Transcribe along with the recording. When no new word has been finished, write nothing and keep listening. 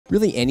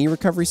really any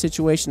recovery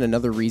situation,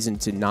 another reason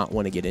to not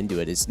want to get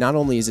into it is not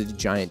only is it a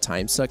giant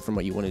time suck from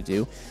what you want to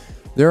do,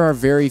 there are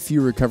very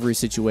few recovery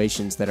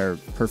situations that are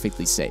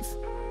perfectly safe.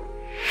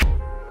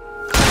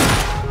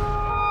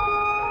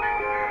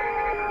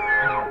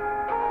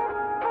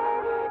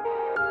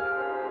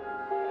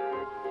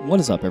 What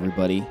is up,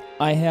 everybody?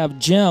 I have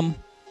Jim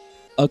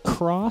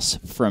across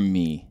from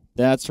me.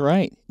 That's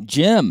right.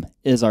 Jim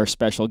is our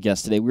special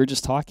guest today. We were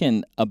just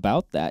talking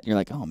about that. You're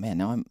like, oh man,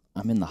 now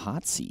I'm in the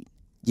hot seat.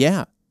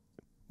 Yeah.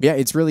 Yeah,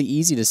 it's really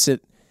easy to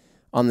sit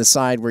on the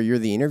side where you're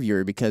the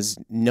interviewer because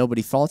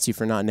nobody faults you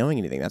for not knowing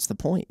anything. That's the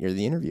point. You're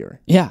the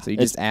interviewer. Yeah. So you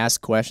just ask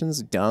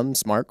questions, dumb,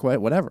 smart,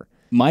 whatever.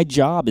 My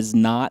job is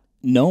not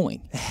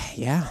knowing.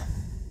 Yeah.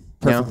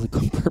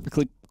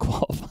 Perfectly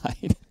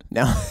qualified.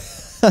 No.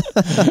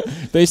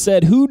 They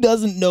said, who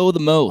doesn't know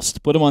the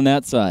most? Put him on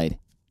that side.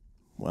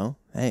 Well,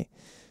 hey,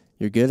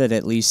 you're good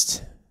at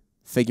least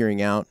figuring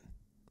out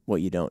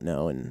what you don't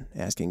know and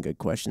asking good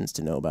questions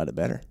to know about it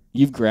better.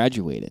 You've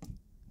graduated.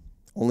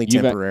 Only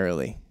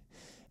temporarily.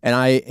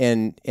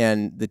 And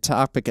the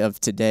topic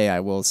of today, I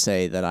will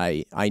say that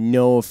I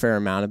know a fair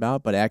amount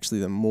about, but actually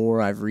the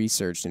more I've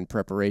researched in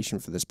preparation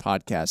for this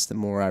podcast, the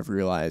more I've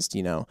realized,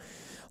 a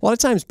lot of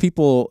times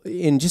people,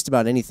 in just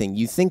about anything,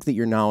 you think that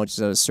your knowledge is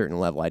at a certain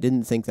level. I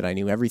didn't think that I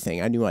knew everything.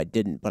 I knew I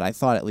didn't, but I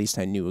thought at least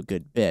I knew a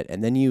good bit.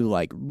 And then you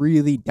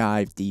really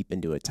dive deep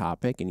into a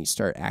topic and you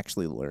start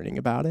actually learning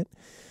about it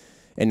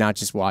and not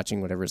just watching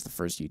whatever's the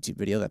first YouTube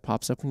video that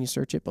pops up when you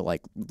search it, but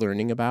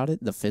learning about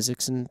it, the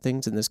physics and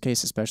things, in this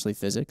case, especially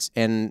physics.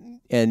 And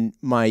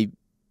my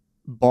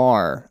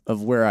bar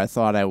of where I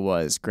thought I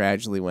was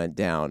gradually went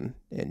down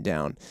and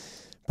down.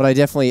 But I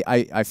definitely,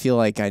 I feel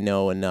like I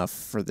know enough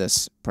for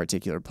this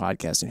particular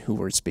podcast and who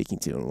we're speaking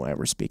to and why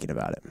we're speaking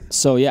about it.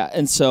 So, yeah.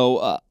 And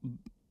so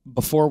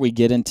before we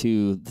get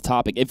into the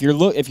topic, if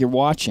you're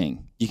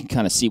watching, you can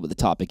kind of see what the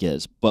topic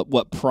is. But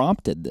what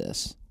prompted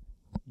this,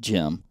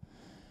 Jim,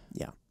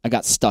 I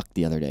got stuck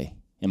the other day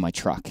in my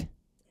truck.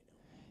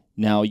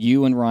 Now,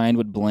 you and Ryan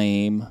would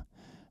blame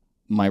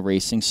my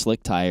racing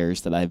slick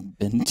tires that I've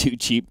been too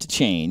cheap to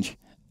change.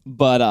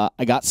 But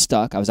I got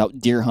stuck. I was out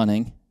deer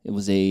hunting. It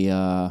was it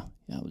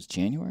was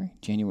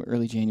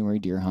early January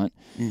deer hunt.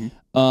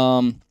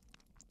 Mm-hmm.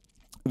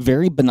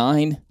 Very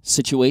benign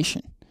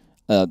situation.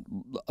 A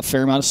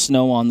fair amount of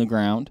snow on the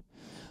ground.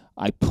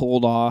 I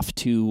pulled off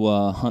to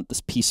hunt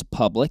this piece of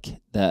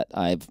public that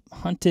I've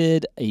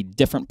hunted a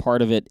different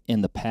part of it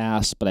in the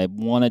past, but I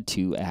wanted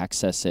to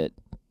access it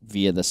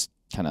via this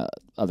kind of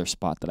other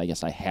spot that I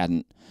guess I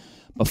hadn't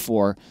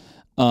before.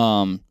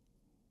 With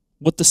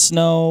the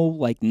snow,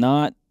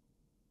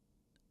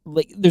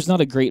 there's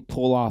not a great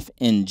pull-off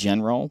in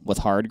general with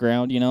hard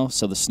ground,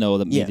 so the snow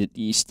that moved it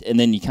east, and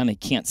then you kind of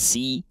can't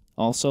see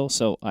also,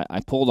 so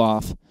I pulled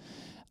off.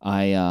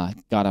 I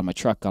got out of my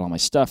truck, got all my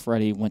stuff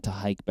ready, went to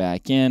hike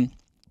back in.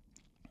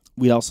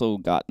 We'd also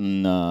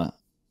gotten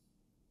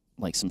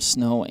some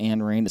snow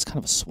and rain. It's kind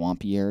of a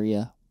swampy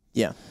area.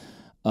 Yeah.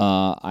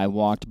 I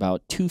walked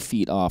about 2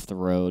 feet off the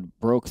road,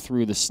 broke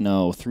through the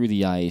snow, through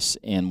the ice,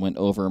 and went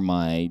over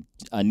my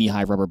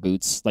knee-high rubber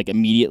boots,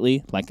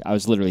 immediately. I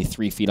was literally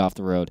 3 feet off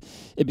the road.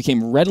 It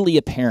became readily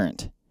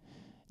apparent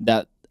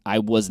that I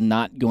was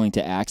not going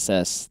to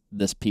access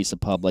this piece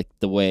of public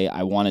the way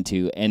I wanted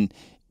to, and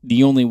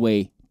the only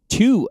way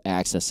to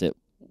access it,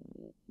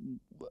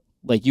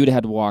 you'd have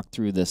had to walk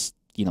through this,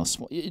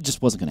 it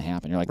just wasn't going to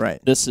happen. You're like, right.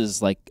 This is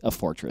like a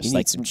fortress. You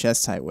need some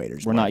chest-high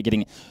waders. We're not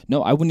getting it.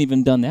 No, I wouldn't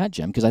even done that,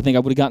 Jim, because I think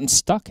I would have gotten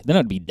stuck. Then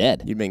I'd be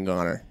dead. You'd been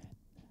goner.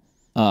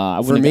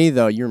 For me,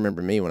 though, you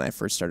remember me when I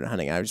first started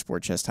hunting. I just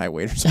wore chest-high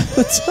waders all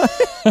the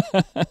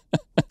time.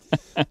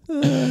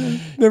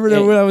 Never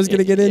know what I was going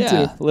to get into.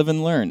 Yeah, live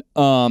and learn.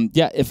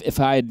 If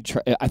I had,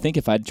 I think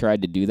if I'd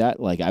tried to do that,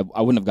 I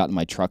wouldn't have gotten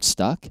my truck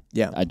stuck.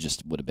 Yeah, I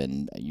just would have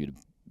been. It'd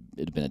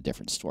have been a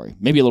different story.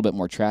 Maybe a little bit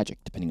more tragic,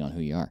 depending on who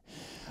you are.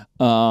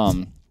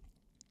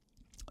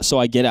 So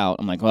I get out.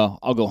 I'm like, well,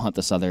 I'll go hunt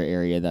this other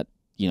area that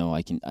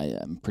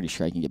I'm pretty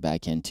sure I can get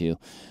back into.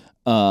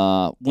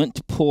 Went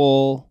to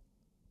pull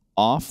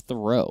off the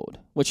road,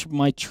 which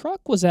my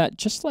truck was at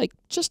just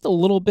a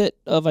little bit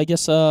of, I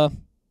guess, an off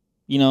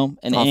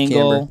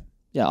angle. Camber.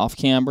 Yeah, off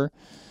camber.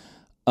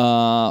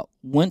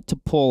 Went to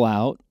pull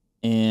out,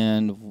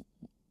 and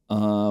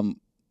the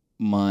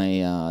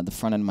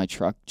front end of my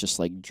truck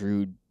just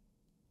drew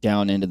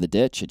down into the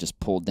ditch. It just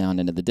pulled down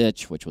into the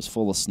ditch, which was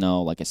full of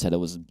snow. Like I said, it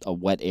was a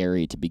wet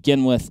area to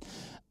begin with.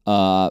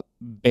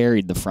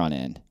 Buried the front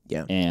end.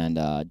 Yeah. And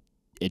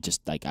it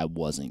just I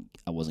wasn't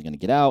going to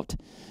get out.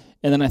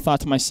 And then I thought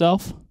to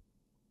myself,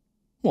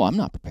 well, I'm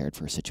not prepared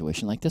for a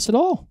situation like this at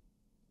all.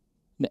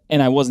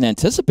 And I wasn't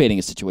anticipating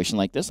a situation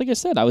like this. Like I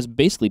said, I was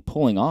basically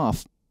pulling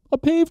off a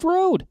paved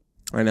road.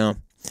 I know.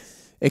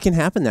 It can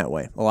happen that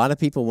way. A lot of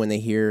people, when they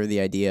hear the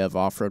idea of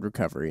off-road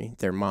recovery,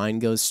 their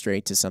mind goes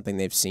straight to something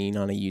they've seen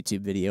on a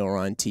YouTube video or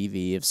on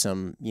TV of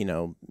some,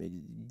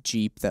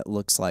 Jeep that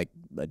looks like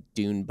a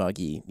dune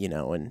buggy,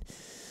 and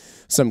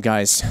some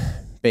guy's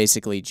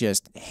basically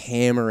just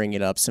hammering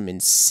it up some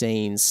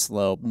insane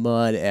slope,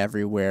 mud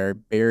everywhere,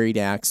 buried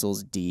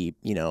axles deep,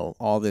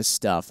 all this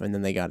stuff. And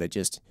then they got to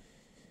just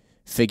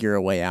figure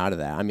a way out of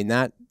that. I mean,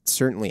 that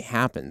certainly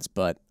happens,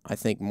 but I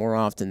think more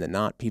often than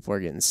not, people are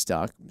getting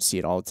stuck. You see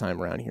it all the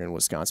time around here in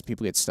Wisconsin.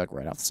 People get stuck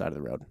right off the side of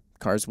the road.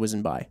 Cars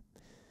whizzing by,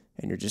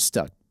 and you're just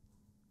stuck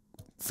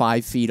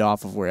 5 feet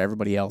off of where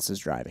everybody else is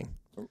driving.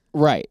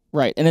 Right.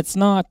 And it's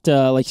not,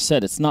 like you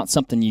said, it's not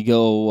something you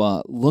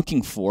go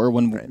looking for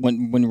when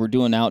we're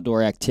doing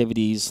outdoor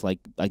activities like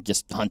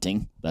just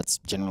hunting. That's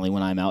generally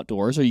when I'm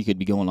outdoors, or you could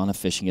be going on a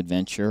fishing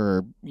adventure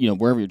or,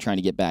 wherever you're trying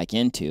to get back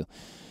into.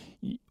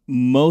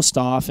 Most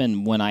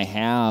often when I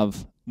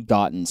have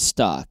gotten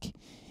stuck,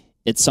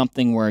 it's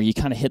something where you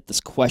kind of hit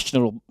this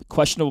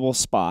questionable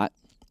spot,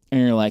 and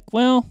you're like,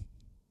 well,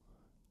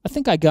 I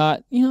think I've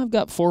got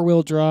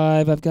 4-wheel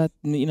drive. I've got,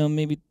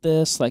 maybe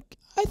this, like,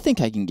 I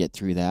think I can get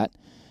through that.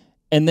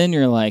 And then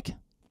you're like,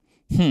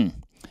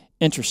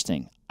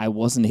 interesting. I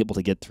wasn't able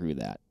to get through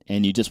that.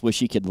 And you just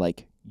wish you could,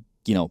 like,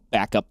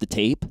 back up the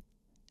tape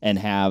and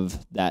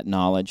have that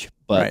knowledge.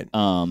 But,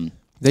 right.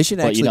 They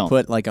should actually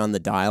put, like, on the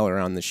dial or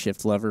on the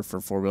shift lever for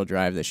 4-wheel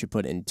drive, they should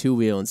put in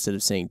 2-wheel instead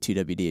of saying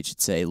 2WD. It should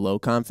say low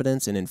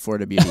confidence, and in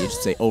 4WD, it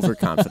should say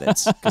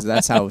overconfidence, because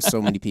that's how so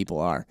many people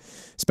are,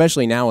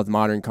 especially now with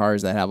modern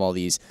cars that have all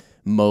these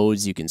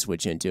modes you can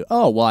switch into.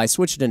 Oh, well, I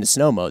switched it into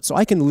snow mode, so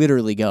I can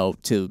literally go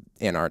to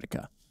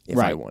Antarctica if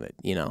I wanted,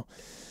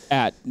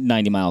 At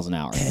 90 miles an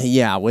hour.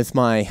 Yeah, with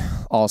my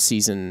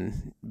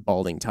all-season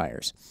balding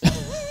tires.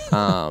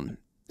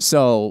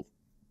 So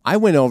I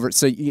went over.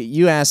 So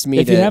you asked me.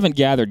 If you haven't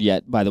gathered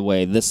yet, by the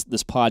way, this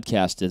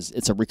podcast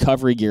it's a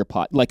recovery gear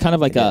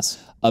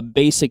a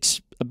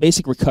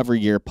basic recovery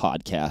gear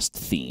podcast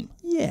theme.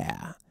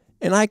 Yeah,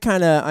 and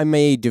I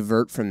may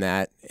divert from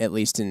that, at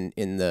least in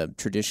the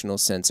traditional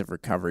sense of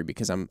recovery,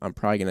 because I'm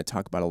probably going to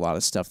talk about a lot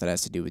of stuff that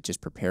has to do with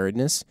just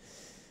preparedness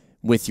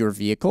with your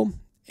vehicle.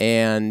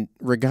 And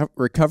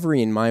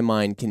recovery, in my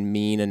mind, can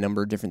mean a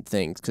number of different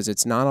things, because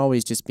it's not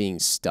always just being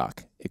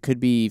stuck. It could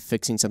be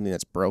fixing something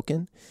that's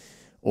broken.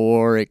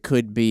 Or it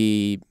could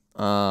be,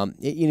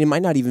 it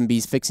might not even be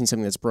fixing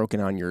something that's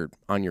broken on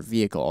your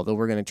vehicle, although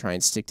we're going to try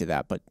and stick to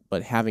that.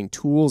 But having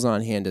tools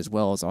on hand as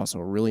well is also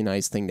a really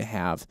nice thing to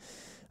have,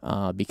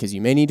 because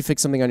you may need to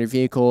fix something on your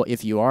vehicle.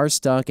 If you are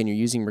stuck and you're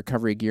using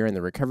recovery gear and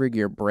the recovery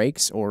gear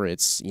breaks, or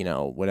it's,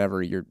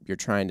 whatever, you're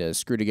trying to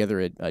screw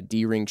together a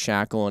D-ring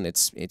shackle and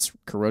it's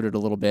corroded a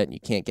little bit and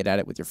you can't get at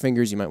it with your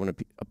fingers, you might want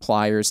to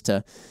pliers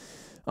to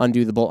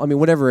undo the bolt. I mean,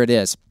 whatever it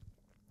is.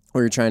 Or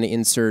you're trying to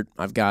insert,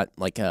 I've got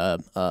like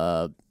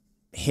a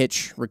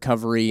hitch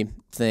recovery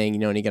thing,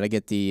 and you got to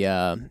get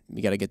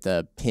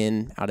the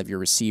pin out of your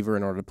receiver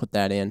in order to put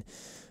that in.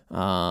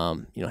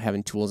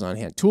 Having tools on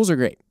hand. Tools are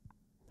great.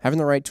 Having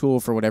the right tool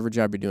for whatever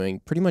job you're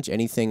doing. Pretty much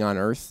anything on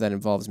earth that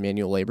involves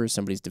manual labor,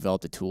 somebody's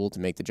developed a tool to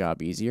make the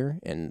job easier.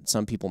 And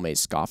some people may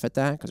scoff at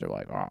that because they're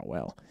like, oh,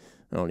 well,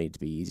 I don't need it to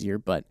be easier.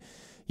 But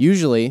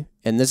usually,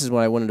 and this is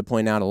what I wanted to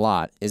point out a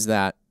lot, is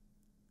that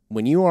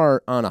when you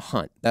are on a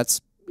hunt,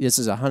 this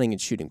is a hunting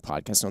and shooting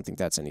podcast. I don't think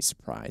that's any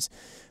surprise.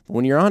 But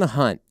when you're on a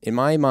hunt, in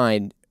my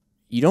mind,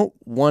 you don't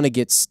want to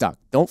get stuck.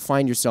 Don't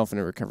find yourself in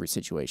a recovery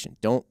situation.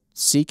 Don't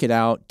seek it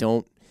out.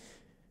 Don't,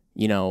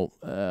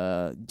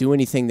 do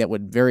anything that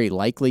would very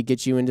likely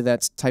get you into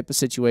that type of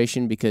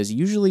situation, because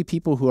usually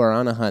people who are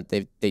on a hunt,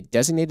 they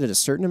designated a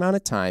certain amount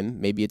of time.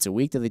 Maybe it's a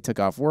week that they took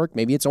off work.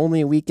 Maybe it's only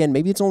a weekend.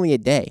 Maybe it's only a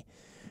day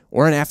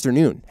or an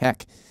afternoon,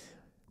 heck,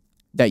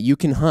 that you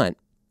can hunt.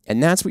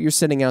 And that's what you're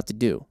setting out to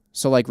do.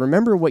 So, like,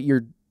 remember what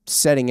you're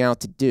setting out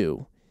to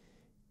do,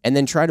 and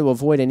then try to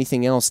avoid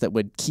anything else that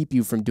would keep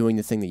you from doing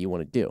the thing that you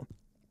want to do.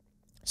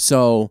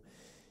 So,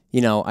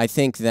 I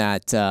think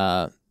that,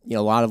 a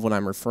lot of what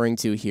I'm referring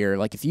to here,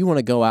 like if you want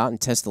to go out and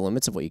test the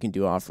limits of what you can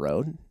do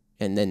off-road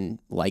and then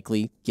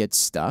likely get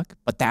stuck,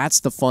 but that's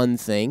the fun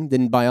thing,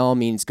 then by all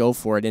means go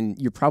for it. And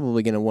you're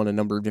probably going to want a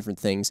number of different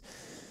things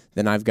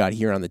than I've got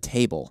here on the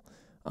table.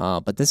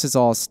 But this is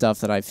all stuff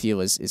that I feel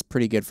is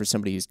pretty good for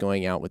somebody who's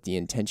going out with the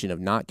intention of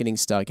not getting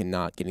stuck and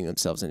not getting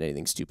themselves into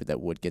anything stupid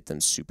that would get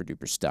them super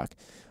duper stuck.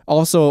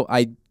 Also,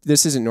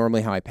 this isn't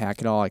normally how I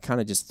pack it all. I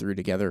kind of just threw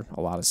together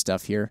a lot of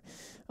stuff here.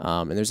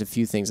 And there's a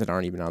few things that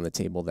aren't even on the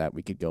table that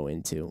we could go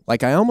into.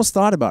 Like, I almost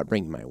thought about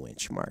bringing my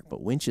winch, Mark,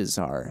 but winches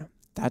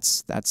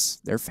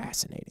they're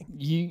fascinating.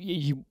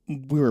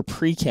 We were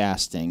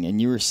precasting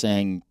and you were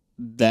saying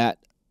that,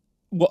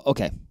 well,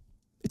 okay.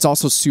 It's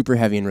also super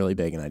heavy and really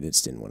big, and I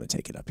just didn't want to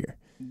take it up here.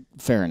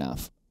 Fair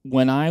enough.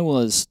 When I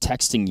was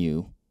texting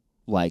you,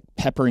 like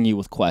peppering you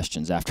with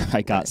questions after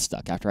I got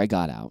stuck, after I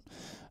got out,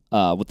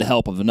 with the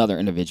help of another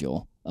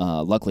individual,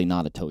 luckily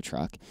not a tow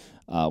truck,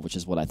 which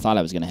is what I thought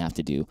I was going to have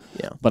to do.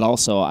 Yeah. But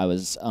also I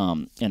was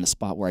in a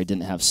spot where I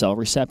didn't have cell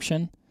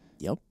reception.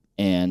 Yep.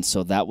 And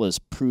so that was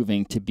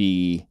proving to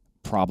be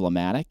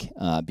problematic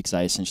because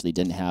I essentially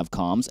didn't have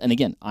comms. And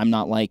again, I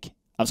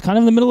was kind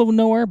of in the middle of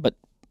nowhere, but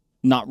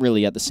not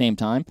really at the same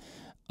time.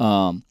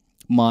 My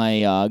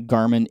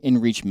Garmin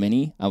InReach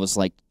Mini, I was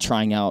like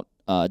trying out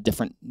a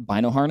different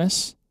bino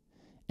harness,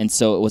 And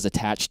so it was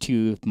attached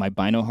to my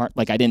bino harness.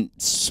 Like I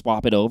didn't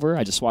swap it over.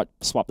 I just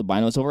swapped the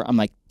binos over. I'm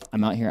like,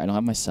 I'm out here. I don't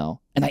have my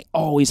cell. And I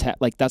always have,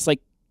 like, that's like,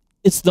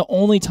 it's the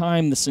only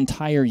time this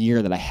entire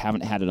year that I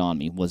haven't had it on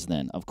me was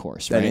then, of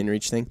course. That right?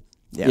 inReach thing?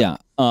 Yeah.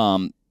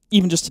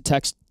 Even just to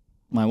text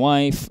my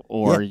wife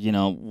or,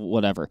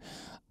 whatever.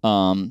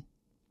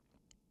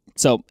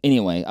 So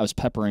anyway, I was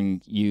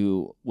peppering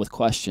you with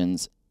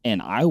questions. And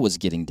I was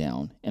getting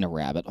down in a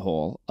rabbit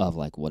hole of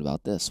like, what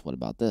about this? What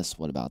about this?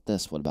 What about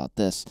this? What about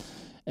this?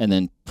 And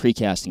then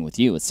precasting with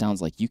you, it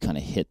sounds like you kind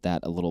of hit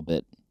that a little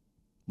bit,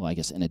 well, I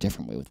guess in a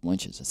different way with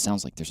winches. It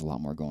sounds like there's a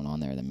lot more going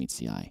on there than meets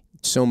the eye.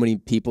 So many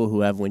people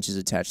who have winches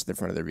attached to the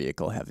front of their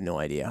vehicle have no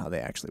idea how they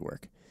actually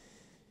work.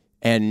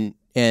 And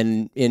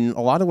in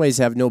a lot of ways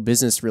have no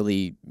business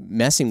really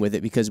messing with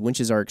it because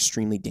winches are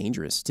extremely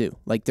dangerous too.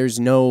 Like there's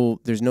no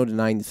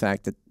denying the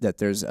fact that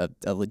there's a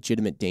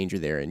legitimate danger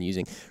there in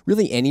using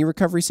really any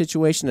recovery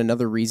situation.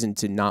 Another reason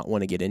to not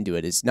want to get into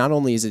it is not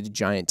only is it a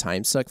giant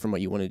time suck from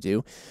what you want to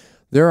do,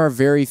 there are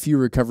very few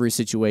recovery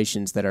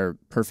situations that are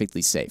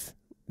perfectly safe.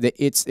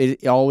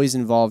 It always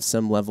involves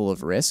some level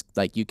of risk,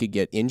 like you could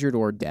get injured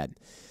or dead.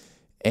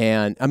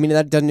 And, I mean,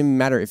 that doesn't even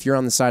matter. If you're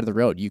on the side of the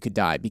road, you could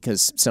die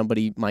because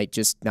somebody might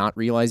just not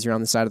realize you're on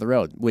the side of the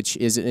road, which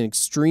is an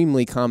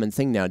extremely common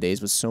thing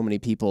nowadays with so many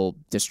people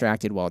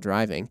distracted while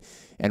driving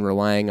and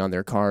relying on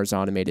their car's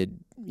automated,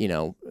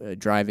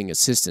 driving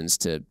assistance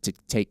to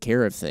take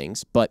care of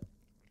things. But,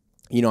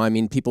 I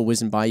mean, people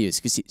whizzing by you at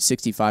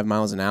 65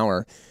 miles an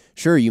hour.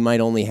 Sure, you might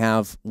only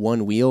have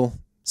one wheel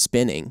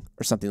spinning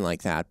or something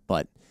like that,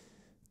 but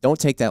don't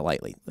take that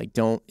lightly. Like,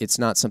 it's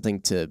not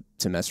something to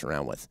mess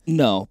around with.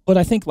 No, but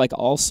I think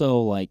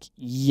also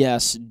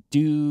yes,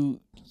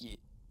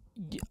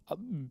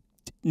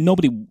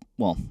 nobody,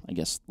 well, I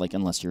guess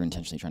unless you're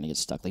intentionally trying to get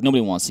stuck,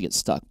 nobody wants to get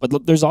stuck.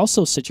 But there's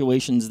also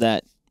situations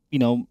that,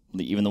 even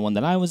the one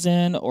that I was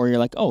in, or you're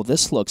like, oh,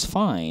 this looks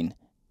fine.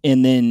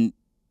 And then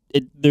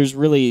there's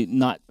really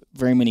not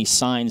very many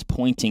signs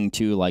pointing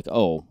to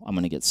oh, I'm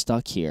going to get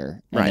stuck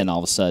here. And then all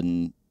of a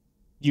sudden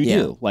you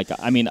do.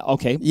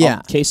 Okay.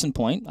 Yeah. Case in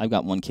point. I've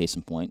got one case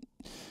in point.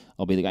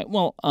 I'll be the guy.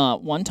 Well,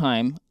 one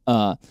time,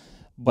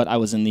 but I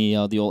was in the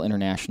old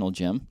International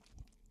gym,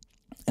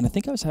 and I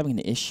think I was having an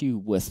issue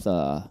with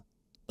the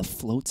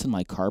floats in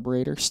my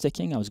carburetor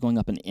sticking. I was going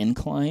up an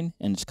incline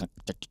and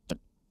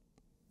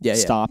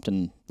just stopped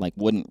and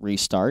wouldn't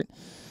restart.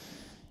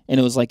 And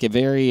it was a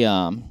very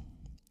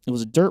it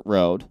was a dirt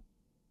road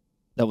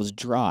that was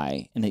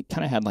dry, and it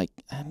kind of had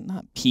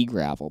not pea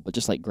gravel, but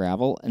just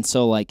gravel. And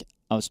so I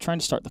was trying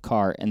to start the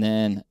car, and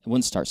then it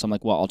wouldn't start. So I'm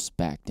like, well, I'll just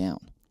back down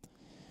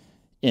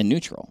in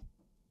neutral.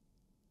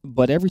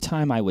 But every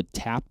time I would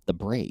tap the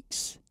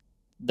brakes,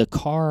 the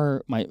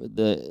car,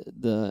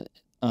 the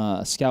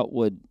Scout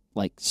would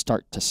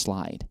start to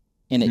slide.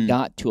 And it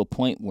got to a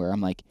point where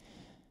I'm like,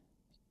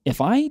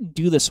 if I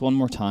do this one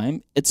more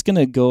time, it's going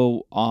to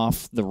go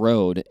off the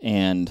road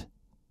and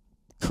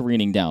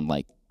careening down.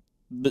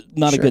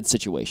 Not a good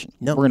situation.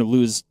 No. We're going to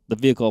lose the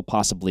vehicle,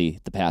 possibly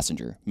the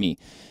passenger, me.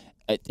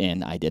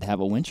 And I did have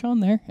a winch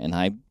on there, and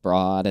I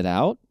brought it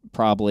out,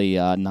 probably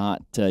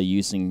not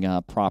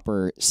using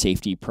proper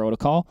safety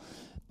protocol,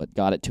 but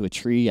got it to a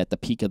tree at the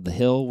peak of the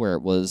hill where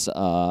it was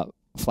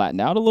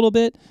flattened out a little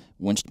bit,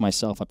 winched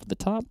myself up to the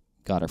top,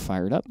 got her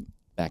fired up,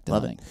 back to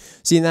hunting.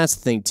 See, and that's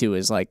the thing, too,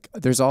 is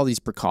there's all these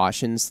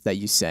precautions that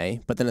you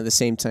say, but then at the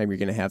same time, you're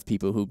going to have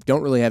people who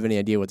don't really have any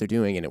idea what they're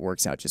doing, and it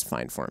works out just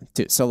fine for them,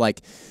 too. So,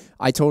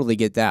 I totally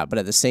get that, but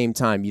at the same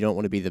time, you don't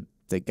want to be the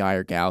guy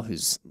or gal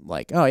who's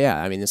oh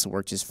yeah, I mean, this will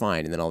work just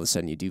fine, and then all of a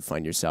sudden you do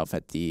find yourself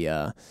at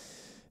the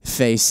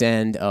face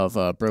end of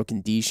a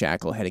broken D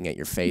shackle heading at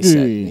your face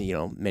at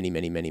many,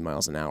 many, many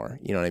miles an hour.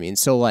 You know what I mean?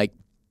 So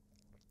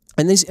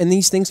and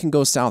these things can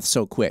go south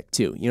so quick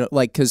too.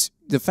 Because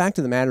the fact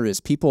of the matter is,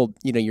 people,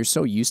 you're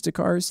so used to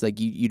cars,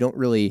 you don't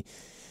really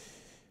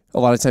a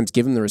lot of times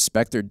give them the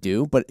respect they're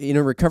due, but in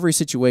a recovery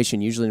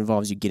situation usually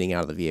involves you getting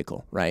out of the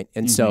vehicle, right?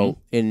 And so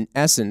in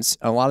essence,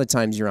 a lot of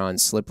times you're on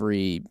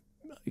slippery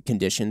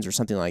conditions or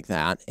something like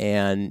that,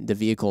 and the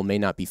vehicle may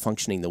not be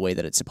functioning the way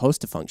that it's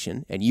supposed to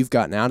function, and you've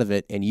gotten out of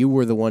it, and you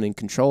were the one in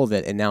control of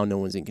it, and now no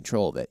one's in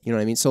control of it. You know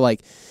what I mean? So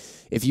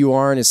if you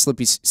are in a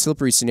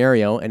slippery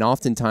scenario, and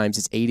oftentimes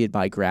it's aided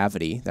by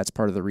gravity, that's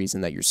part of the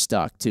reason that you're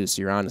stuck too, so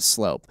you're on a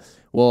slope.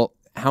 Well,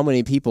 how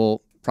many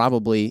people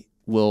probably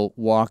will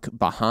walk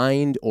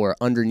behind or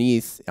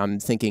underneath? I'm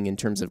thinking in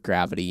terms of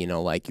gravity,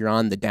 you're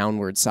on the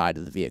downward side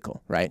of the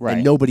vehicle, right?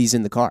 And nobody's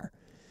in the car.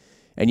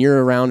 And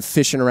you're around,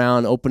 fishing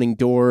around, opening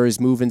doors,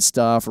 moving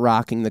stuff,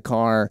 rocking the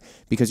car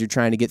because you're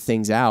trying to get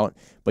things out,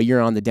 but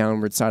you're on the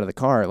downward side of the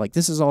car.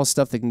 This is all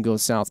stuff that can go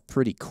south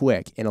pretty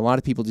quick, and a lot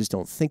of people just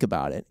don't think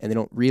about it, and they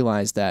don't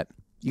realize that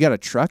you got a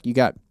truck, you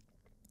got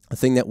a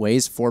thing that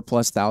weighs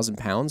 4,000+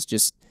 pounds,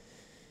 just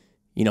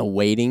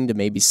waiting to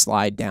maybe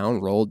slide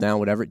down, roll down,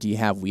 whatever. Do you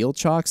have wheel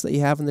chocks that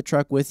you have in the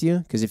truck with you?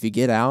 Because if you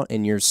get out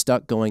and you're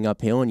stuck going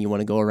uphill and you want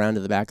to go around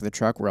to the back of the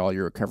truck where all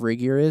your recovery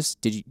gear is,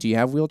 do you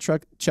have wheel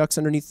chucks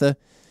underneath the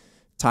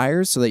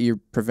tires so that you're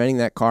preventing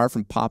that car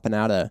from popping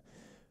out of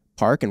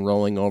park and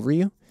rolling over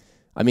you?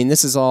 I mean,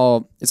 it's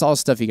all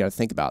stuff you got to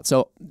think about.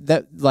 So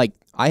that, like,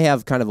 I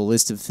have kind of a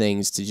list of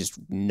things to just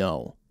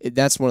know.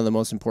 That's one of the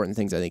most important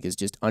things, I think, is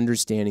just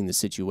understanding the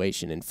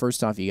situation. And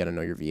first off, you got to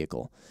know your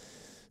vehicle.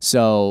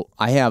 So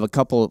I have a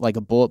couple, like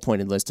a bullet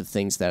pointed list of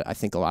things that I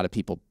think a lot of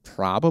people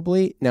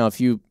probably, now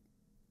if you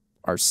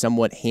are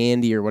somewhat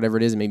handy or whatever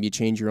it is, maybe you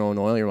change your own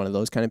oil, you're one of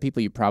those kind of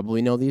people, you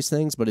probably know these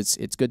things, but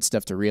it's good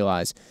stuff to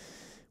realize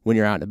when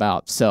you're out and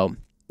about. So,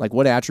 like,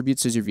 what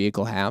attributes does your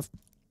vehicle have?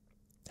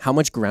 How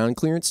much ground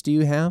clearance do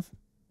you have?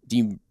 Do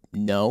you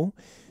know?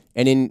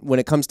 And when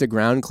it comes to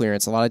ground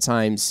clearance, a lot of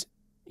times,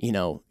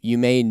 you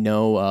may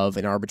know of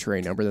an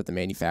arbitrary number that the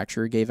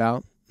manufacturer gave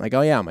out. Like,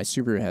 oh yeah, my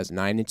Subaru has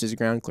 9 inches of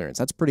ground clearance.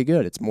 That's pretty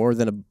good. It's more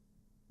than a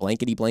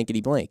blankety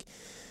blankety blank.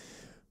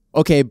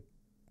 Okay,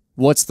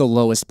 what's the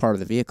lowest part of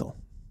the vehicle?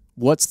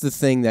 What's the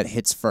thing that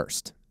hits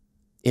first?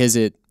 Is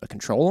it a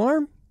control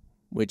arm,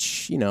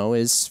 which,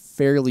 is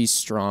fairly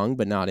strong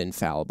but not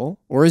infallible?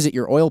 Or is it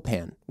your oil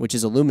pan, which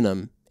is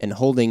aluminum and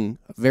holding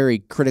a very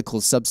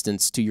critical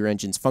substance to your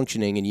engine's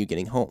functioning and you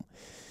getting home?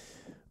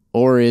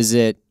 Or is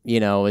it,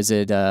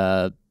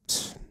 a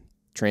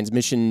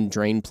transmission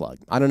drain plug?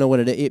 I don't know what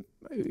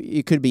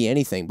it could be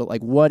anything, but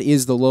like, what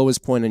is the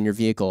lowest point on your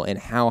vehicle and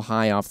how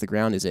high off the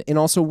ground is it? And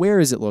also, where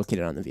is it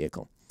located on the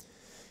vehicle?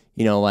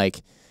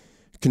 Like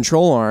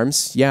control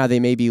arms, yeah,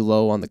 they may be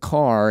low on the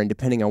car, and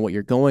depending on what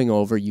you're going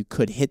over, you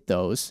could hit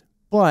those,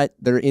 but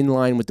they're in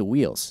line with the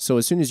wheels. So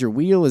as soon as your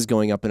wheel is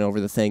going up and over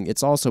the thing,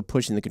 it's also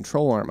pushing the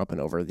control arm up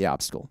and over the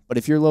obstacle. But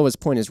if your lowest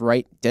point is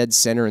right dead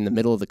center in the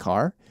middle of the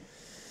car,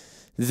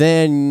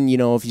 then,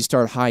 if you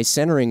start high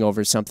centering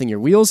over something, your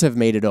wheels have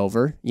made it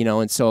over,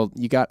 and so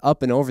you got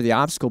up and over the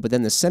obstacle, but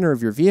then the center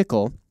of your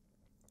vehicle,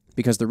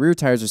 because the rear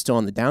tires are still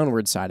on the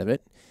downward side of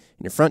it,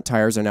 and your front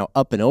tires are now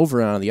up and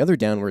over on the other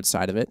downward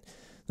side of it,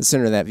 the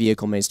center of that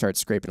vehicle may start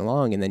scraping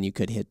along, and then you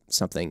could hit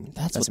something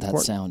that's what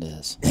important. That sound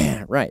is.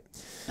 Right.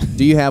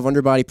 Do you have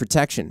underbody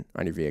protection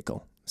on your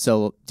vehicle?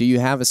 So do you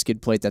have a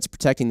skid plate that's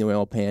protecting the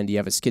oil pan? Do you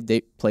have a skid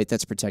plate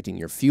that's protecting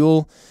your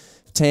fuel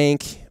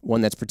tank, one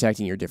that's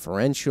protecting your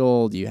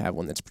differential? Do you have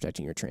one that's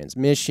protecting your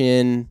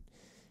transmission?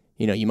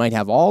 You might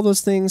have all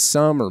those things,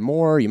 some or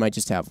more. You might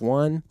just have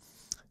one.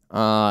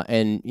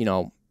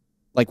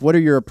 Like, what are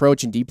your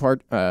approach and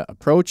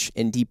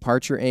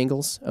departure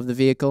angles of the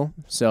vehicle?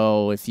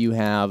 So if you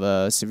have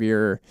a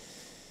severe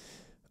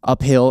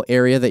uphill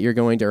area that you're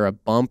going to, or a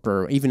bump,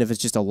 or even if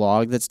it's just a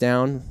log that's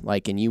down,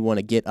 like, and you want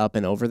to get up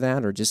and over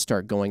that or just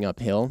start going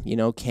uphill,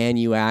 can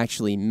you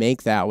actually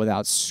make that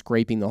without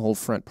scraping the whole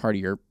front part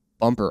of your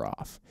bumper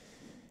off?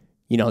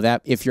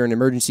 That if you're in an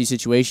emergency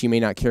situation, you may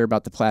not care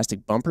about the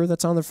plastic bumper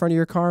that's on the front of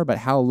your car, but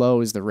how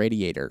low is the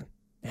radiator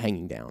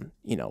hanging down,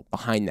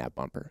 behind that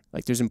bumper?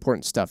 Like, there's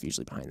important stuff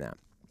usually behind that.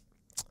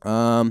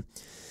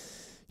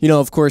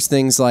 Of course,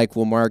 things like,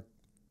 well, Mark,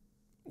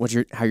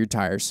 how your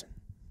tires?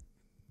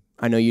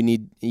 I know you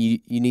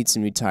need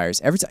some new tires.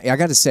 Every time, I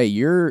got to say,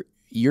 your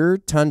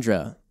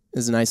Tundra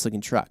is a nice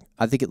looking truck.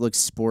 I think it looks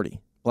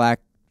sporty. Black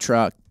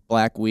truck,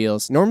 black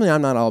wheels. Normally,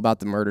 I'm not all about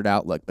the murdered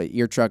out look, but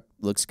your truck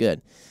looks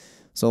good.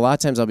 So a lot of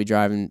times I'll be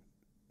driving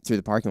through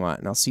the parking lot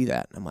and I'll see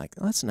that. And I'm like,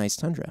 oh, that's a nice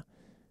Tundra.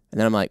 And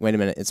then I'm like, wait a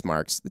minute, it's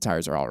Mark's. The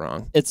tires are all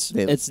wrong.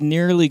 It's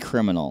nearly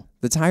criminal.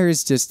 The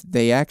tires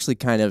they actually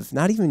kind of,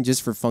 not even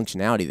just for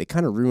functionality, they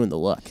kind of ruin the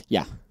look.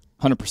 Yeah,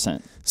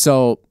 100%.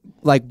 So,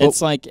 like...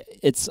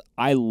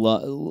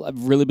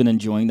 I've really been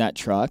enjoying that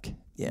truck.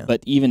 Yeah.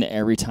 But even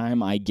every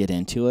time I get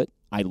into it,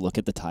 I look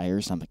at the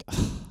tires and I'm like,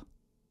 ugh.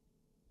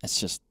 It's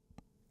just...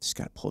 Just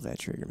got to pull that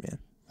trigger, man.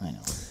 I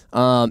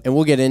know. And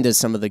we'll get into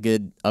some of the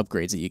good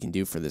upgrades that you can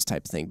do for this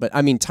type of thing. But,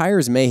 I mean,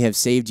 tires may have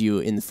saved you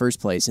in the first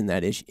place in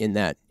that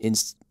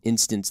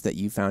instance that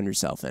you found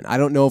yourself in. I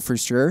don't know for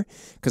sure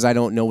because I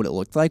don't know what it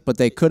looked like, but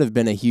they could have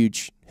been a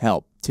huge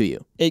help to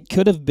you. It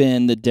could have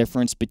been the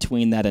difference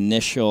between that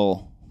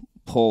initial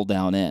pull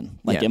down in.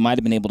 Like, it might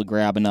have been able to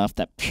grab enough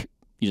that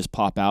you just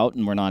pop out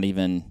and we're not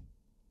even...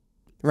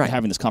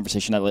 having this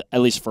conversation, at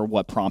least for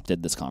what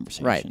prompted this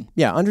conversation. Right.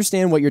 Yeah,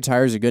 understand what your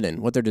tires are good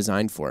in, what they're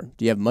designed for.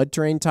 Do you have mud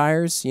terrain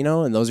tires,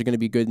 and those are going to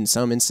be good in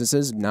some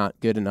instances, not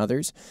good in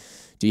others?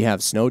 Do you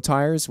have snow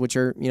tires, which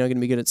are, going to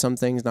be good at some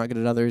things, not good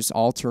at others?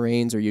 All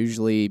terrains are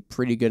usually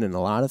pretty good in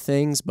a lot of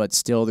things, but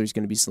still there's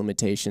going to be some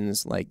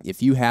limitations. Like,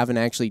 if you haven't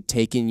actually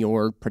taken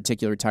your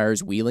particular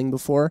tires wheeling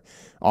before,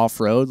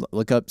 off-road,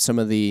 look up some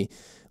of the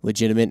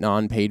legitimate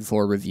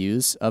non-paid-for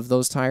reviews of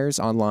those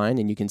tires online,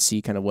 and you can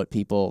see kind of what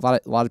people...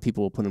 A lot of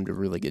people will put them to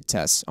really good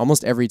tests.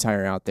 Almost every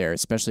tire out there,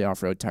 especially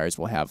off-road tires,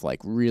 will have like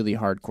really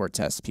hardcore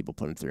tests people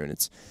put them through,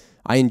 and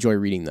I enjoy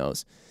reading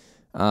those.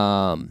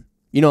 And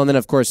then,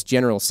 of course,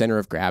 general center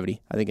of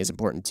gravity, I think, is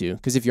important too,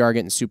 because if you are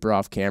getting super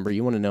off camber,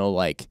 you want to know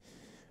like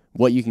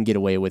what you can get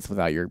away with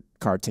without your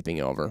car tipping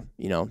over.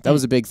 That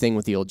was a big thing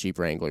with the old Jeep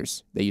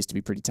Wranglers. They used to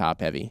be pretty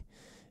top-heavy,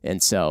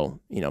 and so,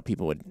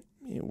 people would...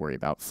 worry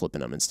about flipping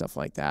them and stuff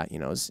like that.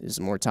 Is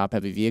a more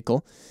top-heavy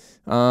vehicle.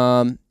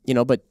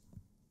 But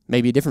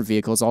maybe a different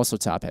vehicle is also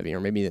top-heavy, or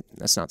maybe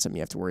that's not something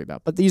you have to worry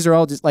about. But these are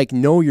all just, like,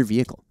 know your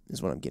vehicle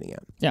is what I'm getting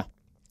at. Yeah.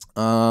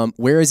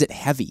 Where is it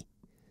heavy?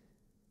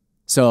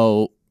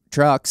 So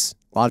trucks,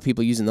 a lot of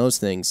people using those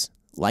things,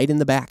 light in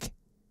the back.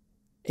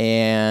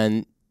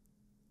 And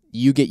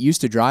you get used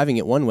to driving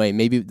it one way.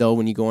 Maybe, though,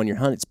 when you go on your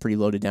hunt, it's pretty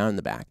loaded down in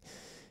the back.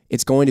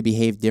 It's going to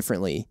behave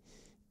differently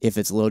if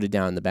it's loaded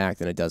down in the back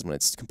than it does when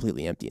it's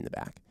completely empty in the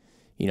back.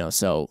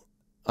 So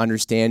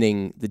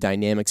understanding the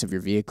dynamics of your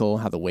vehicle,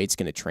 how the weight's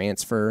going to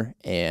transfer,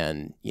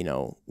 and,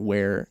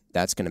 where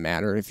that's going to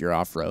matter if you're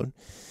off-road.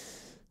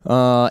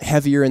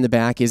 Heavier in the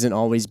back isn't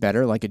always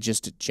better. Like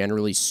just a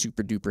generally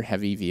super duper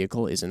heavy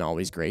vehicle isn't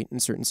always great in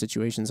certain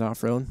situations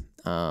off-road.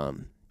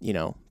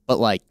 But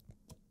like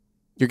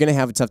you're going to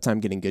have a tough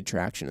time getting good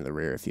traction in the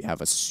rear if you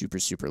have a super,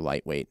 super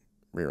lightweight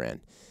rear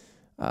end.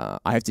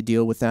 I have to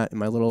deal with that in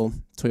my little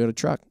Toyota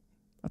truck.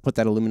 I put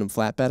that aluminum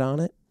flatbed on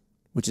it,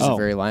 which is a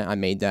very light. I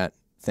made that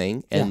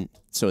thing, and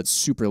so it's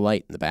super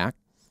light in the back.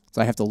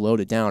 So I have to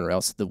load it down, or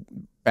else the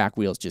back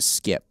wheels just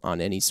skip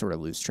on any sort of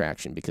loose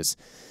traction because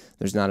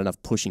there's not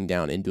enough pushing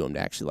down into them to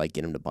actually like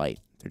get them to bite.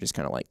 They're just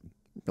kind of like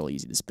really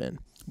easy to spin.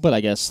 But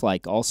I guess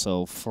like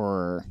also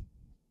for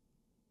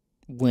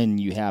when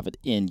you have it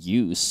in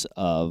use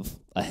of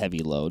a heavy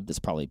load, that's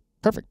probably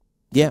perfect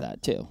for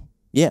that too.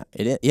 Yeah,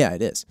 it is. Yeah,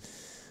 it is.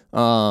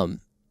 What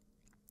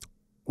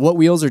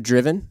wheels are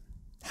driven?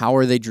 How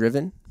are they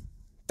driven?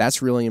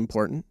 That's really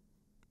important.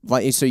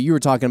 Like, so you were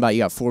talking about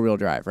you got four-wheel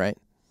drive, right?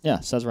 Yeah,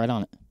 it says right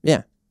on it.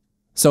 Yeah.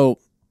 So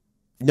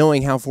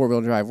knowing how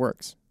four-wheel drive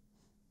works,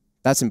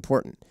 that's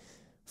important.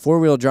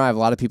 Four-wheel drive, a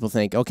lot of people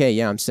think, okay,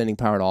 yeah, I'm sending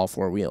power to all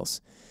four wheels.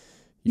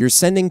 You're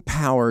sending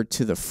power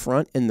to the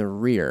front and the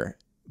rear,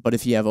 but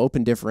if you have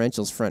open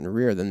differentials front and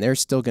rear, then they're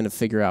still going to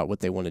figure out what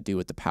they want to do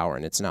with the power,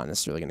 and it's not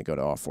necessarily going to go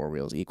to all four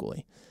wheels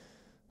equally.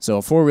 So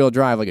a four-wheel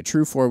drive, like a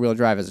true four-wheel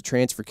drive, is a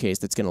transfer case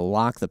that's going to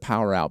lock the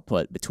power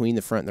output between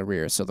the front and the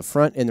rear. So the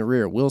front and the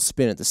rear will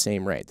spin at the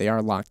same rate. They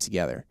are locked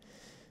together.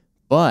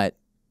 But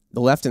the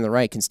left and the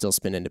right can still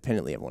spin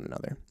independently of one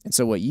another. And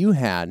so what you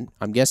had,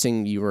 I'm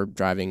guessing you were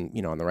driving,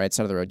 on the right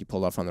side of the road. You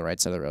pulled off on the right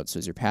side of the road. So it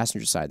was your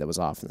passenger side that was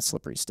off in the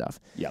slippery stuff.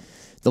 Yep.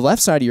 The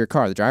left side of your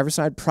car, the driver's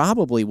side,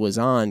 probably was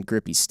on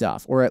grippy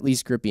stuff, or at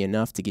least grippy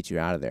enough to get you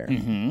out of there.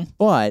 Mm-hmm.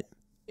 But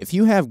if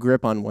you have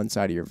grip on one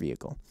side of your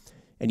vehicle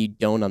and you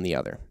don't on the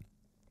other,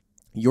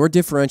 your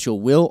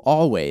differential will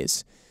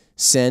always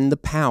send the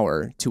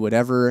power to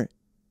whatever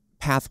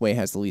pathway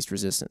has the least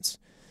resistance.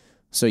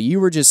 So you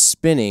were just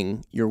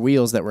spinning your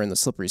wheels that were in the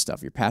slippery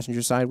stuff, your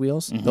passenger side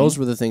wheels. Mm-hmm. Those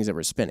were the things that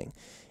were spinning.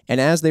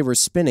 And as they were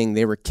spinning,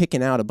 they were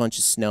kicking out a bunch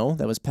of snow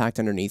that was packed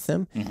underneath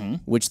them,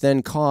 which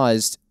then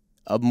caused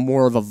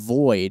more of a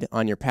void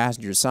on your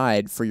passenger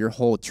side for your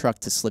whole truck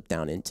to slip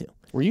down into.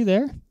 Were you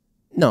there?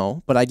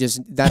 No, but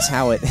that's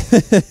how it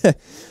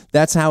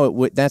that's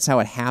how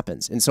it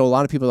happens. And so a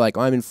lot of people are like,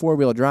 "Oh, I'm in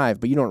four-wheel drive,"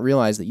 but you don't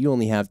realize that you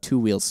only have two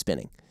wheels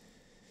spinning.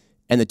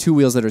 And the two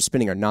wheels that are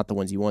spinning are not the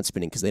ones you want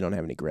spinning because they don't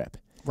have any grip.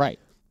 Right.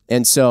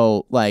 And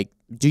so, like,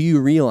 do you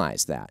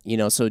realize that?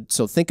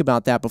 So think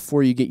about that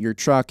before you get your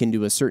truck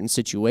into a certain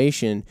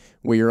situation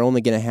where you're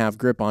only going to have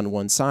grip on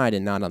one side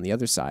and not on the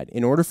other side.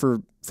 In order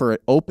for an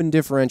open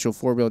differential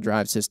four-wheel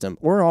drive system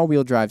or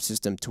all-wheel drive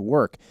system to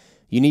work,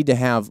 you need to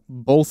have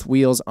both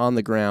wheels on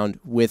the ground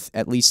with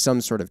at least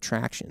some sort of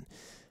traction,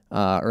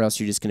 or else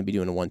you're just going to be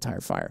doing a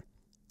one-tire fire.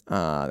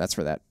 That's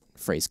where that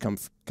phrase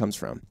comes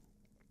from.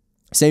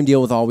 Same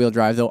deal with all-wheel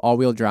drive, though.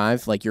 All-wheel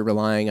drive, like you're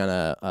relying on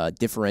a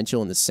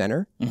differential in the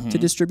center to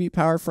distribute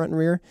power front and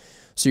rear.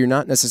 So you're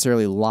not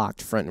necessarily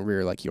locked front and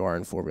rear like you are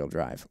in four-wheel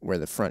drive, where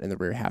the front and the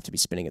rear have to be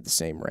spinning at the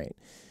same rate.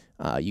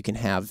 You can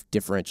have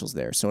differentials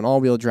there. So an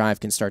all-wheel drive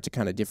can start to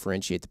kind of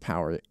differentiate the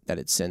power that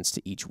it sends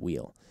to each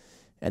wheel.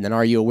 And then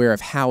are you aware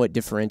of how it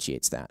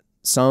differentiates that?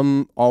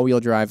 Some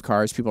all-wheel drive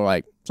cars, people are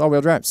like, it's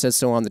all-wheel drive. It says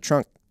so on the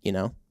trunk,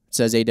 It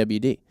says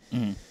AWD.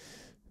 Mm-hmm.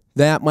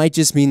 That might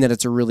just mean that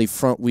it's a really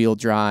front-wheel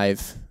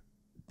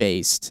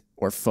drive-based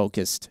or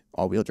focused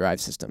all-wheel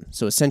drive system.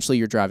 So essentially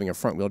you're driving a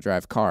front-wheel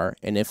drive car,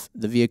 and if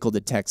the vehicle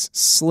detects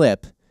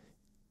slip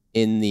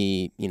in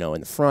the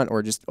front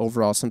or just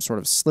overall some sort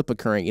of slip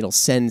occurring, it'll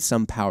send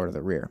some power to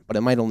the rear, but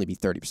it might only be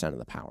 30% of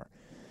the power.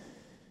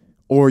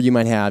 Or you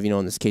might have,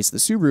 in this case, the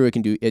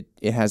Subaru,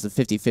 it has the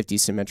 50-50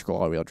 symmetrical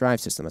all-wheel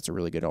drive system. That's a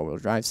really good all-wheel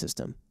drive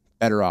system.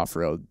 Better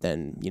off-road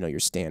than, your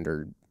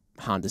standard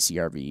Honda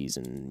CR-Vs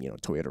and,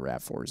 Toyota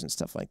RAV4s and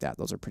stuff like that.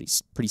 Those are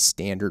pretty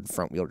standard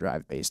front-wheel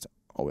drive based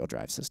all-wheel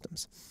drive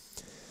systems.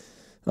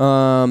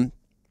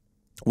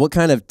 What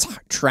kind of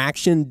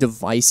traction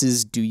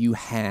devices do you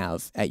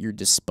have at your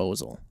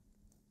disposal?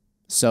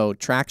 So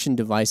traction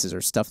devices are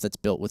stuff that's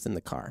built within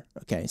the car.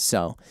 Okay,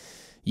 so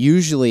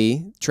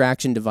usually,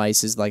 traction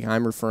devices like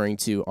I'm referring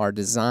to are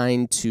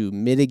designed to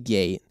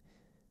mitigate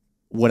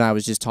what I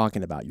was just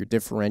talking about. Your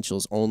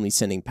differentials only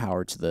sending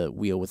power to the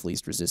wheel with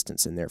least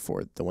resistance and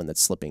therefore the one that's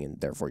slipping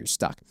and therefore you're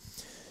stuck.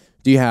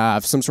 Do you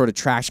have some sort of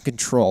traction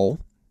control?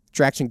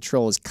 Traction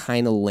control is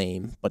kind of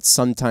lame, but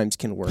sometimes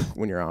can work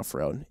when you're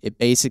off-road. It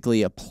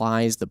basically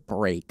applies the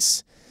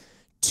brakes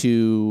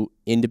to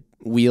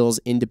wheels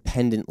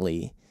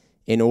independently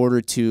in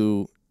order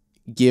to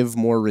give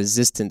more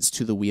resistance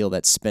to the wheel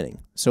that's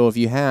spinning. So if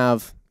you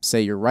have,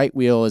 say your right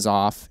wheel is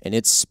off and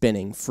it's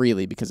spinning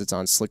freely because it's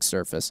on slick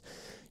surface.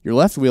 Your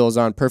left wheel is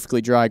on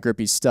perfectly dry,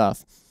 grippy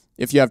stuff.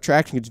 If you have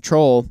traction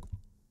control,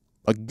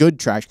 a good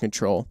traction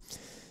control,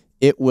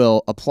 it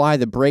will apply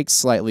the brakes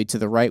slightly to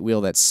the right wheel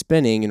that's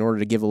spinning in order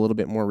to give a little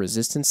bit more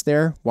resistance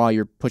there while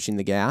you're pushing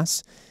the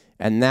gas.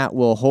 And that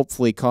will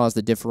hopefully cause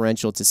the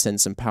differential to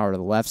send some power to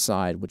the left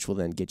side, which will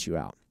then get you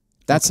out.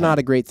 That's not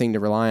a great thing to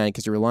rely on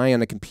because you're relying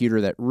on a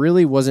computer that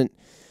really wasn't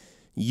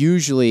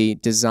usually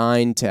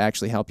designed to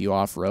actually help you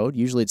off-road.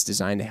 Usually it's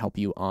designed to help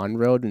you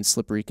on-road in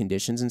slippery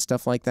conditions and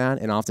stuff like that.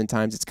 And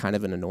oftentimes it's kind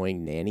of an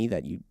annoying nanny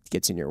that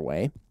gets in your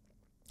way.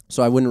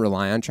 So I wouldn't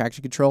rely on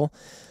traction control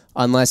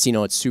unless,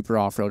 it's super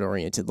off-road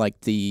oriented,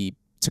 like the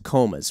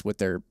Tacomas with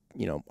their,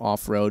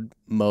 off-road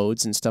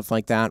modes and stuff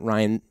like that.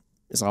 Ryan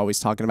is always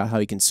talking about how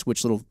he can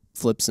switch little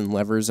flips and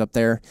levers up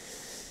there.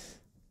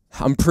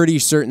 I'm pretty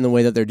certain the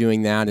way that they're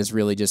doing that is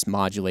really just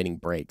modulating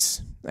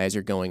brakes as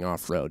you're going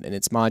off-road. And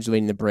it's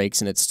modulating the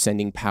brakes and it's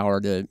sending power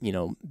to,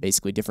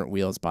 basically different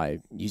wheels by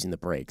using the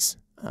brakes,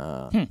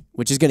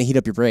 which is going to heat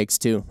up your brakes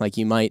too. Like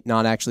you might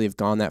not actually have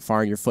gone that far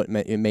and your foot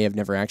may have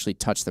never actually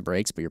touched the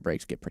brakes, but your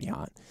brakes get pretty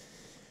hot.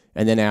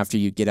 And then after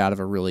you get out of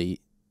a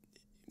really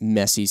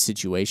messy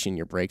situation,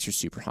 your brakes are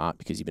super hot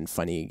because you've been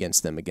fighting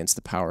against them, against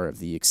the power of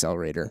the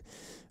accelerator.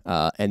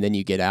 And then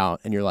you get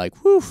out and you're like,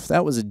 whew,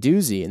 that was a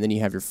doozy. And then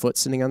you have your foot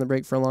sitting on the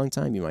brake for a long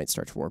time. You might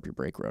start to warp your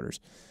brake rotors.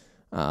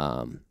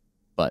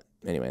 But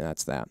anyway,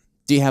 that's that.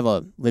 Do you have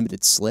a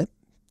limited slip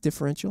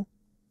differential?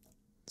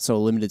 So a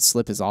limited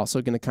slip is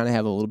also going to kind of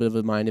have a little bit of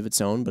a mind of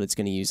its own, but it's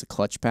going to use a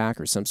clutch pack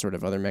or some sort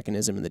of other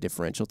mechanism in the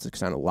differential to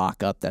kind of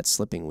lock up that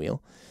slipping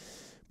wheel.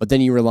 But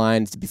then you rely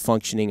on it to be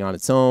functioning on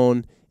its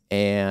own,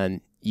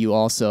 and you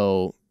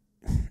also,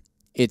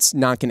 it's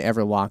not going to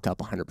ever lock up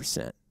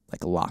 100%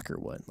 like a locker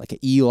would. Like an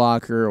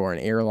E-locker or an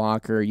air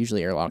locker.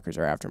 Usually air lockers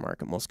are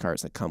aftermarket. Most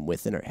cars that come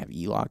with it have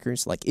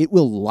E-lockers. Like it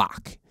will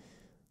lock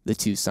the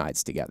two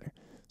sides together.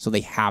 So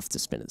they have to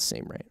spin at the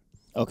same rate.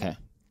 Okay.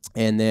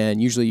 And then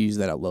usually you use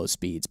that at low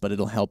speeds, but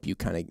it'll help you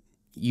kind of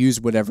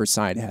use whatever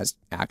side has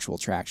actual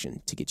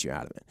traction to get you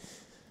out of it.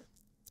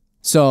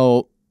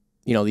 So,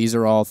 these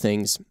are all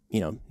things,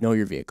 know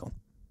your vehicle.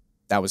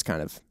 That was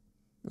it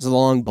was a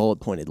long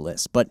bullet-pointed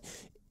list, but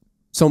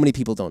so many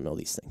people don't know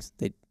these things.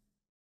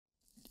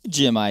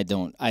 Jim, I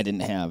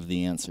didn't have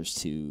the answers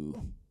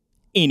to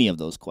any of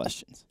those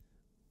questions.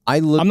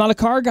 I'm not a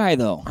car guy,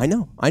 though. I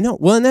know.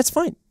 Well, and that's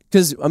fine,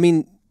 because,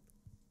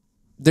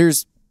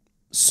 there's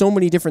so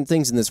many different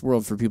things in this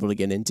world for people to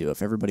get into.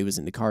 If everybody was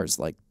into cars,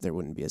 there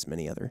wouldn't be as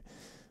many other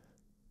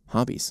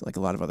hobbies. Like a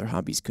lot of other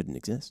hobbies couldn't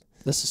exist.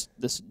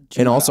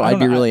 And also, I'd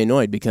be really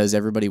annoyed because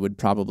everybody would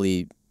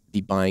probably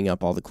be buying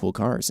up all the cool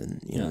cars,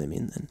 and you know what I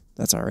mean. And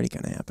that's already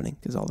kind of happening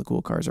because all the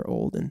cool cars are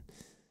old. And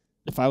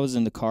if I was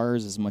into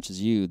cars as much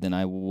as you, then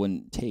I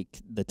wouldn't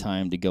take the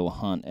time to go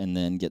hunt and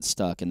then get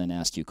stuck and then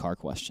ask you car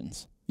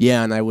questions.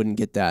 Yeah, and I wouldn't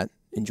get that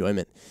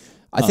enjoyment.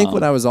 I think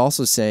what I was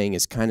also saying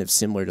is kind of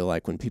similar to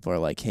like when people are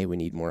like, "Hey, we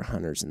need more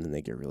hunters," and then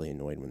they get really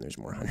annoyed when there's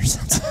more hunters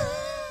outside.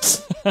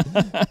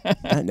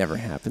 That never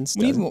happens.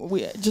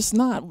 We just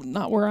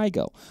not where I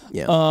go.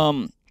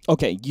 Yeah.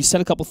 Okay, you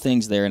said a couple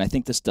things there, and I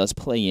think this does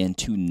play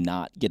into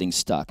not getting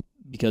stuck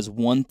because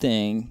one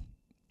thing,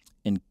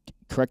 and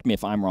correct me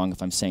if I'm wrong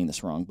if I'm saying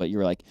this wrong, but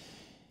you're like,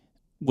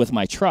 with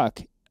my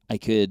truck, I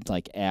could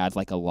add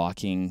a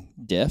locking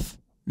diff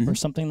or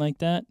something like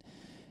that.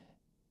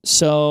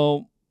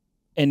 So,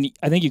 and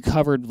I think you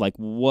covered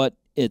what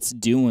it's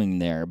doing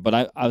there,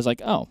 but I was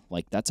like, oh,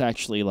 that's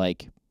actually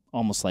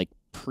almost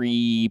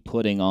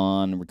pre-putting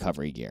on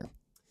recovery gear.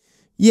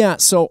 Yeah,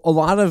 so a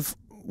lot of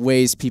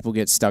ways people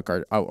get stuck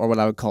are what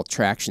I would call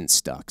traction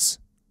stucks,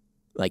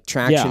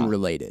 traction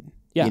related.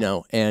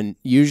 Yeah. And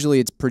usually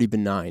it's pretty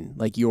benign,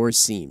 like yours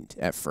seemed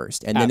at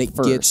first. And then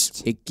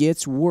it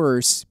gets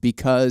worse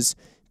because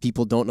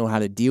people don't know how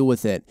to deal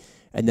with it.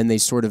 And then they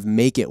sort of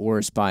make it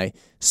worse by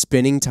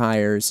spinning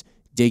tires,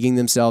 digging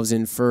themselves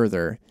in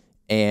further,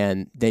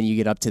 and then you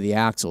get up to the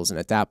axles. And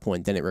at that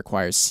point, then it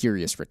requires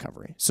serious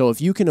recovery. So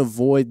if you can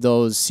avoid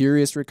those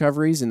serious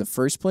recoveries in the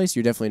first place,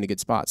 you're definitely in a good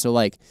spot. So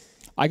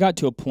I got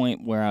to a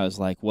point where I was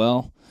like,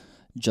 well,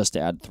 just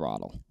add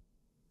throttle.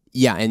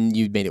 Yeah, and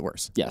you made it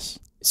worse. Yes.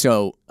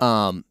 So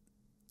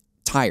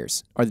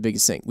tires are the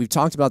biggest thing. We've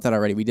talked about that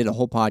already. We did a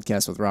whole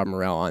podcast with Rob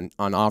Morrell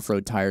on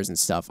off-road tires and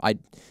stuff. I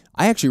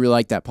actually really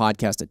liked that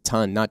podcast a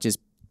ton, not just,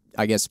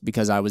 I guess,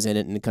 because I was in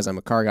it and because I'm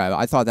a car guy.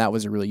 I thought that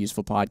was a really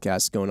useful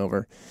podcast going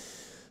over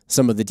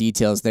some of the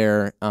details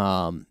there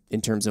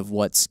in terms of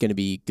what's going to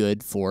be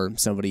good for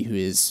somebody who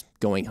is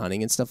going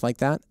hunting and stuff like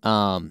that.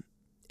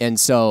 And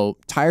so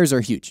tires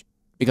are huge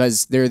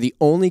because they're the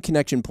only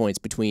connection points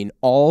between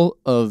all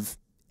of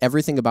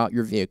everything about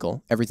your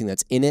vehicle, everything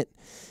that's in it,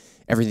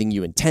 everything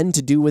you intend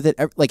to do with it.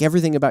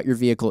 Everything about your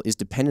vehicle is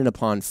dependent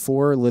upon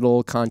 4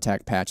 little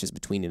contact patches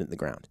between it and the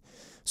ground.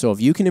 So if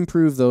you can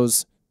improve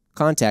those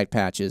contact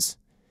patches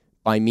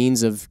by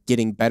means of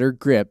getting better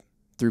grip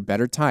through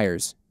better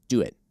tires,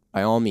 do it.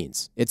 By all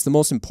means. It's the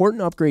most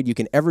important upgrade you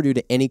can ever do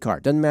to any car.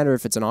 It doesn't matter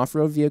if it's an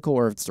off-road vehicle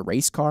or if it's a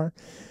race car.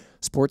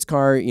 Sports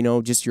car,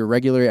 just your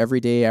regular,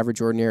 everyday,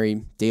 average,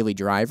 ordinary, daily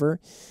driver,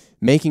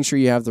 making sure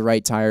you have the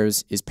right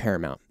tires is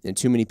paramount, and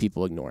too many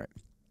people ignore it.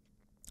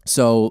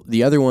 So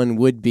the other one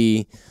would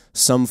be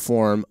some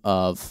form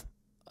of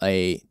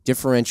a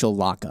differential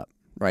lockup,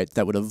 right,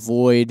 that would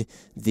avoid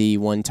the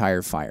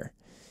one-tire fire.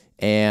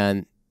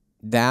 And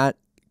that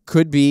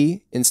could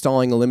be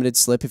installing a limited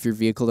slip if your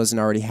vehicle doesn't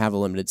already have a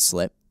limited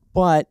slip.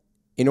 But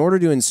in order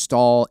to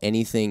install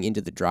anything into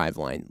the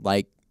driveline,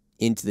 like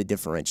into the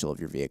differential of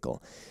your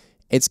vehicle,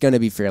 it's going to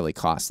be fairly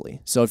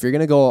costly. So if you're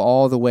going to go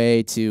all the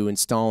way to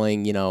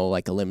installing,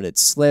 like a limited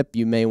slip,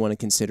 you may want to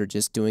consider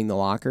just doing the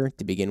locker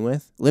to begin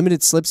with.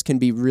 Limited slips can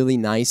be really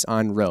nice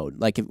on road.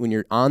 Like when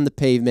you're on the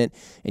pavement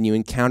and you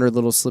encounter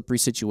little slippery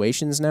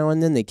situations now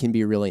and then, they can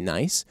be really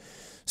nice.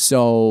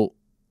 So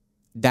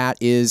that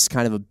is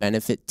kind of a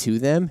benefit to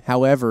them.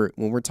 However,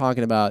 when we're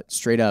talking about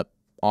straight up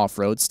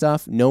off-road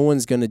stuff, no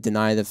one's going to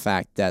deny the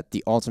fact that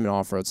the ultimate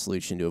off-road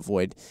solution to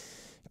avoid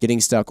getting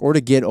stuck or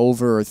to get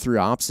over or through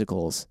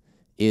obstacles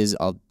is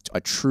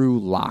a true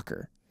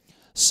locker.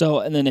 So,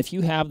 and then if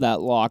you have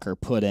that locker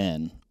put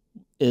in,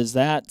 is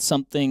that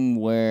something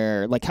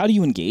where, like, how do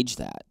you engage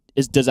that?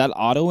 Does that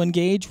auto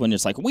engage when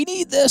it's like, we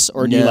need this?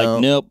 Or do you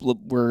like, nope,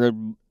 we're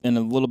in a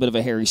little bit of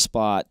a hairy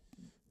spot?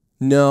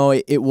 No,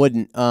 it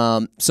wouldn't.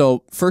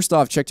 So first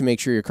off, check to make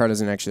sure your car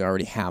doesn't actually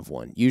already have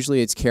one.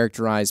 Usually it's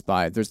characterized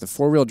by, there's the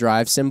four-wheel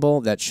drive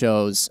symbol that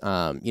shows,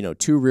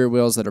 two rear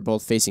wheels that are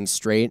both facing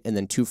straight and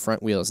then two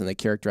front wheels, and they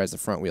characterize the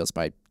front wheels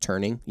by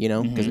turning,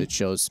 because it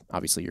shows,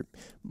 obviously,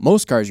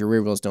 most cars, your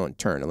rear wheels don't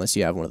turn unless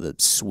you have one of the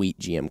sweet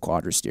GM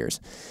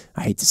Quadra-steers.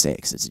 I hate to say it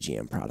because it's a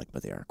GM product,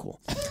 but they are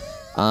cool.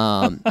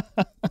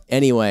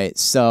 Anyway,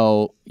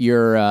 so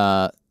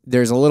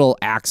there's a little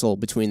axle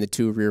between the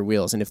two rear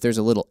wheels, and if there's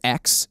a little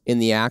X in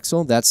the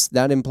axle,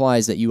 that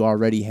implies that you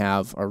already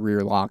have a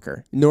rear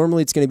locker.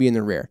 Normally, it's going to be in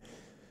the rear.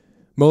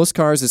 Most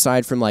cars,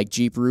 aside from like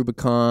Jeep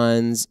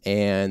Rubicons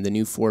and the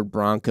new Ford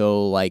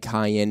Bronco, like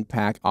high-end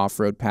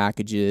off-road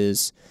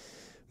packages,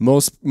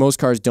 most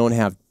cars don't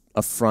have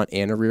a front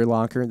and a rear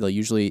locker. They'll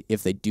usually,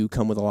 if they do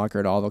come with a locker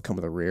at all, they'll come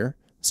with a rear.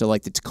 So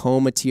like the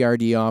Tacoma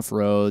TRD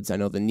off-roads, I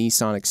know the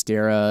Nissan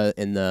Xterra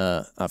and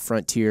the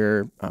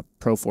Frontier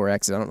Pro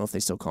 4X. I don't know if they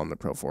still call them the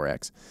Pro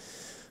 4X.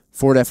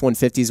 Ford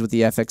F-150s with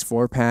the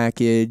FX4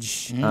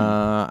 package,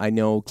 I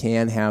know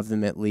can have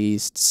them at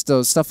least.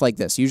 So stuff like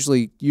this.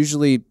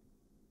 Usually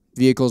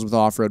vehicles with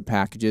off-road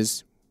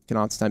packages can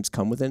oftentimes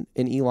come with an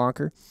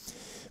e-locker.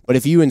 But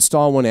if you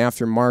install one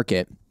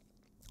aftermarket,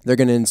 they're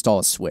going to install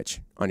a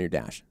switch on your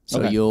dash.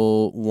 So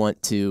you'll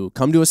want to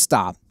come to a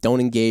stop.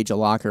 Don't engage a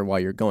locker while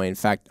you're going. In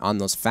fact, on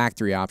those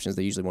factory options,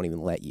 they usually won't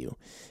even let you.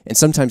 And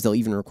sometimes they'll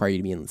even require you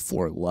to be in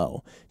 4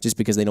 low just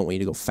because they don't want you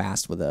to go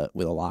fast with a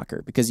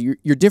locker. Because your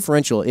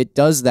differential, it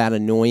does that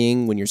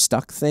annoying when you're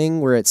stuck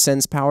thing where it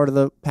sends power to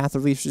the path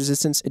of least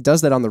resistance. It does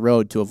that on the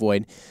road to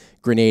avoid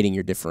grenading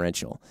your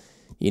differential,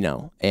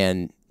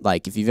 And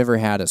like if you've ever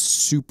had a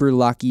super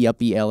lucky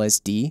uppy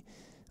LSD,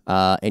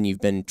 and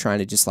you've been trying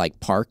to just like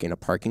park in a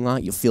parking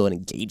lot, you'll feel it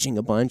engaging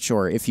a bunch.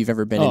 Or if you've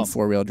ever been in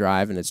four-wheel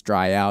drive and it's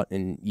dry out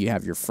and you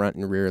have your front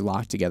and rear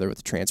locked together with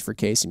a transfer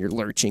case and you're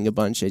lurching a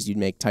bunch as you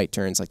make tight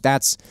turns, like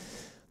that's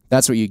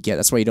what you get.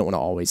 That's why you don't want to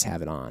always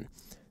have it on.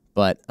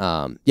 But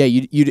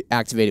you'd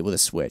activate it with a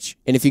switch.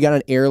 And if you got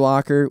an air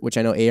locker, which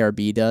I know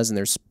ARB does, and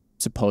they're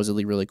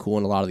supposedly really cool,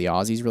 and a lot of the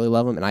Aussies really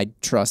love them, and I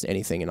trust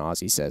anything an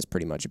Aussie says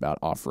pretty much about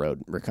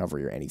off-road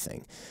recovery or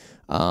anything.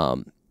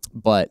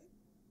 But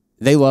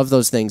they love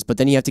those things, but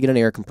then you have to get an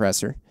air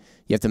compressor.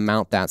 You have to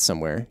mount that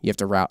somewhere. You have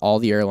to route all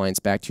the air lines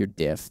back to your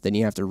diff. Then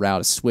you have to route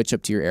a switch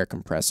up to your air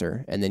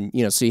compressor. And then,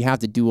 so you have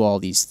to do all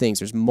these things.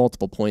 There's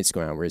multiple points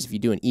going on, whereas if you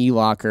do an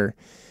e-locker,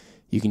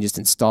 you can just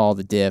install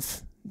the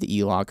diff, the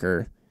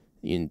e-locker,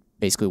 you can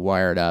basically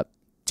wire it up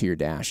to your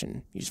dash,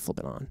 and you just flip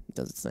it on. It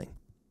does its thing.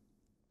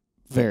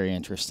 Very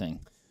interesting.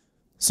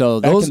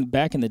 So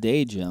back in the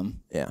day, Jim.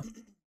 Yeah.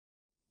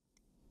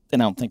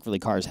 And I don't think really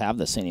cars have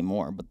this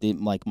anymore, but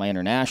like my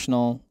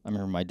International, I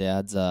remember my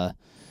dad's 88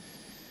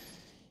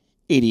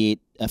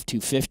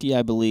 F250,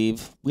 I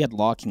believe. We had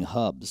locking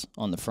hubs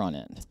on the front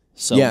end.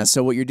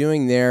 So what you're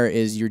doing there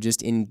is you're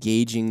just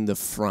engaging the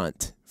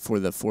front for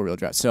the four-wheel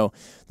drive. So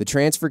the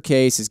transfer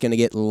case is going to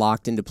get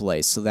locked into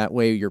place, so that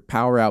way your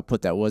power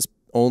output that was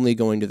only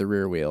going to the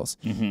rear wheels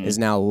is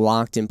now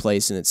locked in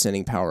place, and it's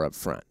sending power up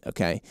front,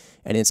 okay?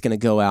 And it's going to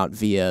go out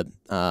via,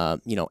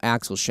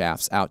 axle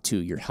shafts out to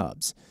your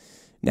hubs.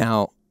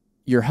 Now,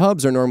 your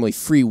hubs are normally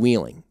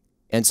freewheeling,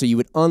 and so you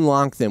would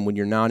unlock them when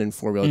you're not in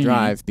four-wheel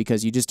drive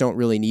because you just don't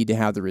really need to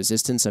have the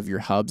resistance of your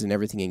hubs and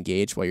everything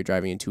engaged while you're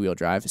driving in two-wheel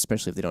drive,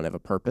 especially if they don't have a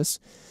purpose.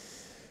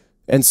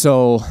 And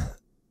so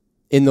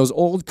in those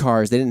old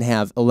cars, they didn't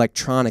have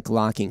electronic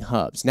locking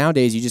hubs.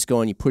 Nowadays, you just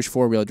go and you push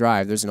four-wheel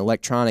drive. There's an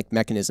electronic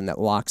mechanism that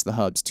locks the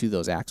hubs to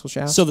those axle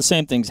shafts. So the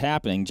same thing's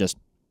happening, just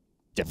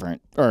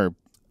different, or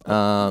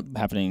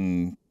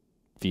happening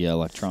via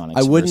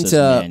electronics versus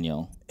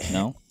manual,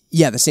 no?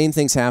 Yeah, the same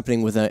thing's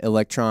happening with an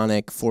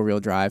electronic four-wheel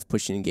drive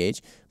push and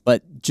engage,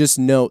 But just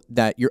note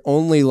that you're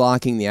only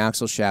locking the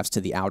axle shafts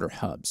to the outer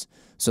hubs.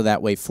 So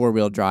that way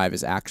 4-wheel drive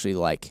is actually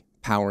like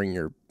powering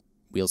your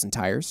wheels and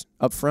tires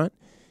up front.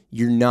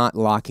 You're not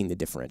locking the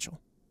differential.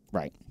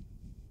 Right.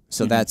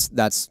 So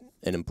that's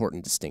an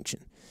important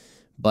distinction.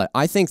 But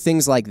I think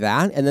things like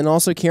that, and then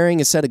also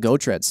carrying a set of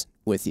go-treads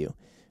with you.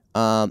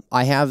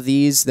 I have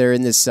these. They're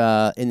in this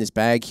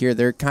bag here.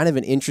 They're kind of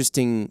an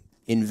interesting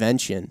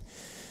invention.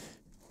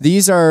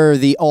 These are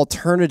the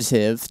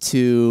alternative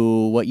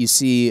to what you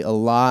see a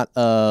lot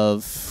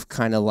of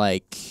kind of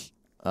like,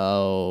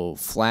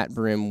 flat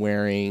brim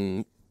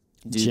wearing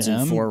dudes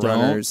in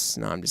Forerunners.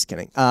 No, I'm just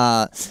kidding.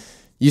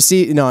 You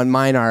see, no, and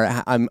mine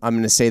are, I'm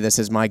going to say this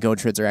as my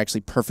go-treads are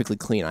actually perfectly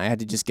clean. I had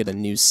to just get a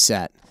new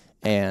set.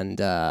 And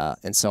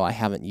so I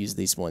haven't used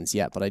these ones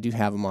yet, but I do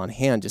have them on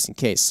hand just in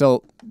case.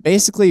 So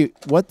basically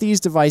what these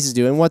devices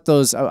do, and what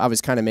those, I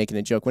was kind of making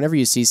a joke, whenever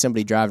you see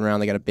somebody driving around,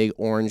 they got a big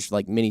orange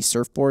like mini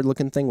surfboard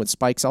looking thing with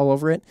spikes all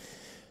over it,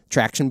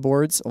 traction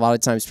boards, a lot of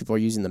times people are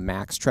using the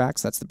Max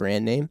Trax, that's the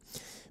brand name.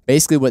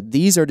 Basically what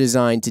these are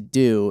designed to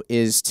do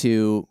is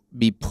to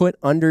be put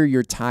under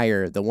your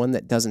tire, the one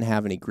that doesn't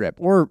have any grip,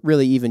 or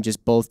really even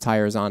just both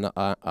tires on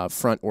a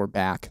front or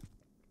back.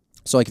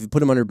 So like if you put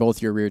them under both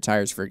your rear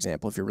tires, for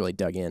example, if you're really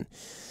dug in,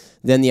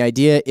 then the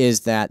idea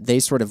is that they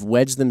sort of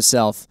wedge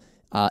themselves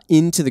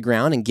into the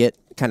ground and get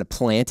kind of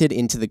planted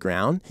into the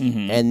ground.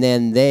 And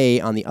then they,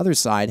 on the other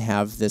side,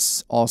 have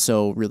this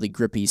also really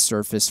grippy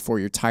surface for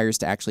your tires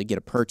to actually get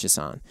a purchase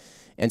on.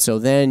 And so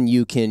then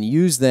you can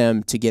use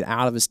them to get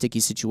out of a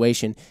sticky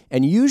situation.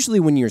 And usually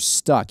when you're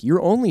stuck,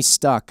 you're only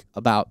stuck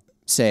about,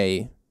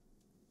 say,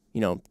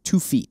 2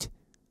 feet.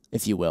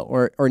 If you will,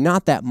 or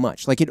not that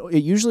much. Like it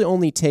usually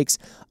only takes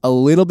a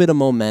little bit of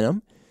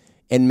momentum,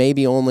 and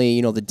maybe only,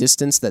 the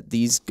distance that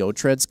these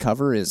go-treads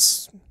cover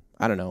is,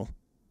 I don't know,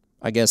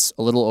 I guess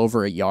a little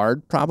over a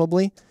yard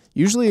probably.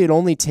 Usually it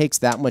only takes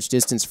that much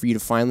distance for you to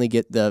finally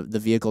get the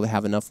vehicle to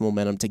have enough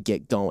momentum to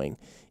get going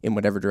in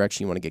whatever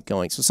direction you want to get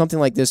going. So something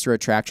like this or a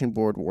traction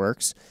board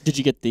works. Did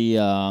you get the,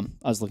 I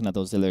was looking at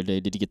those the other day,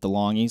 did you get the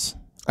longies?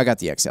 I got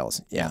the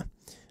XLs, yeah.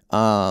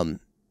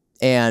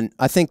 And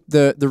I think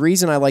the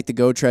reason I like the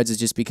go-treads is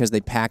just because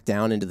they pack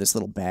down into this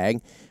little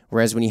bag,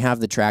 whereas when you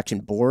have the traction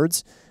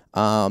boards,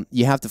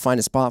 you have to find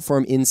a spot for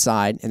them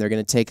inside, and they're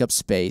going to take up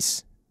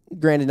space.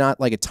 Granted,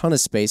 not like a ton of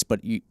space, but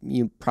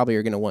you probably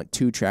are going to want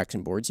 2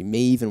 traction boards. You may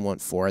even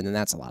want 4, and then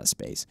that's a lot of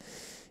space.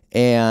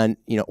 And,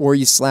 or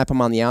you slap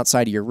them on the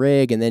outside of your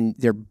rig, and then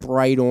they're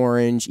bright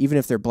orange, even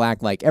if they're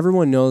black. Like,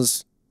 everyone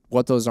knows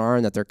what those are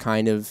and that they're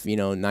kind of,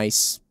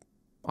 nice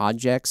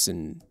objects,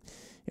 and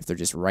if they're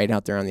just right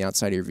out there on the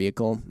outside of your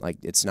vehicle, like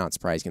it's not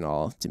surprising at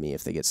all to me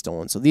if they get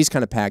stolen. So these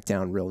kind of pack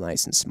down real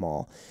nice and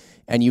small.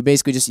 And you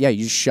basically just, you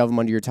just shove them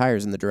under your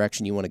tires in the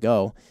direction you want to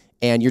go.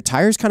 And your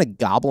tires kind of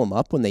gobble them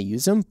up when they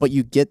use them, but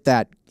you get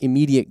that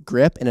immediate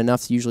grip and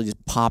enough to usually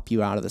just pop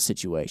you out of the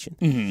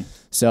situation.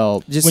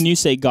 So just when you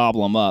say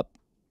gobble them up,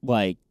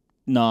 like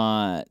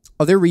not...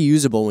 Oh, they're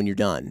reusable when you're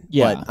done.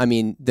 Yeah. But, I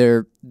mean,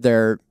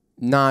 they're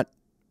not...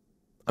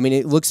 I mean,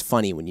 it looks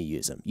funny when you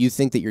use them. You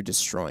think that you're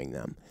destroying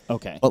them.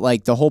 Okay. But,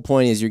 like, the whole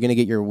point is you're going to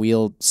get your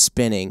wheel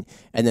spinning,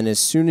 and then as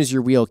soon as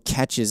your wheel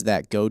catches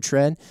that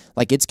go-tread,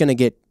 like, it's going to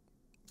get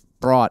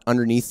brought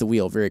underneath the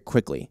wheel very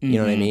quickly. You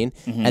know what I mean?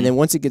 And then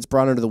once it gets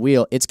brought under the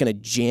wheel, it's going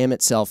to jam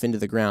itself into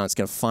the ground. It's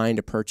going to find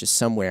a purchase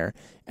somewhere.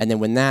 And then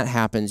when that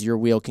happens, your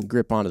wheel can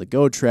grip onto the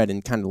go-tread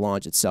and kind of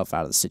launch itself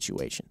out of the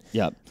situation.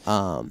 Yep.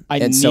 I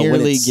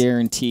nearly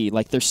guarantee,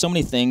 like, there's so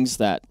many things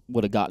that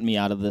would have gotten me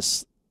out of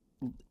this.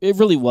 It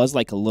really was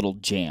like a little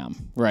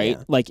jam, right?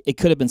 Yeah. Like, it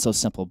could have been so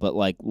simple, but,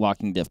 like,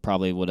 locking diff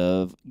probably would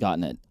have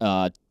gotten it.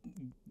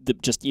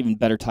 Just even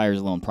better tires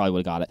alone probably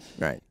would have got it.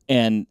 Right.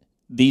 And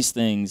these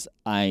things,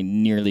 I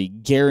nearly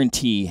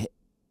guarantee,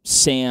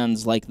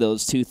 sans like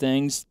those 2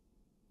 things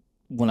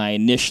when I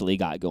initially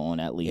got going,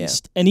 at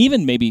least. Yeah. And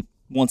even maybe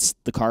once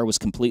the car was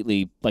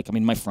completely, like, I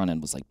mean, my front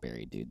end was, like,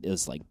 buried, dude. It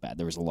was, like, bad.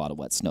 There was a lot of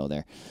wet snow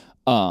there.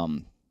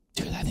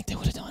 Dude, I think they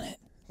would have done it.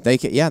 They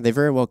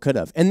very well could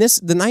have. And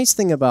the nice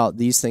thing about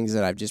these things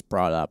that I've just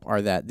brought up are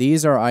that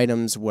these are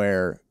items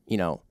where,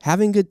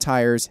 having good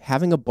tires,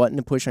 having a button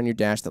to push on your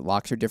dash that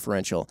locks your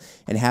differential,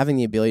 and having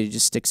the ability to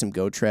just stick some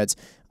go-treads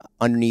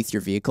underneath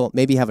your vehicle,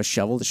 maybe have a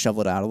shovel to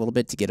shovel it out a little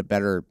bit to get a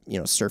better,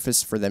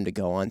 surface for them to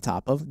go on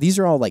top of. These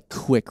are all like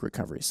quick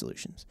recovery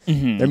solutions.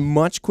 They're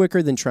much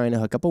quicker than trying to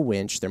hook up a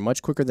winch. They're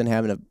much quicker than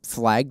having to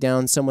flag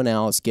down someone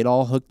else, get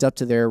all hooked up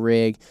to their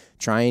rig,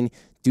 try and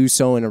do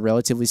so in a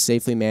relatively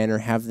safely manner,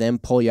 have them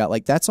pull you out.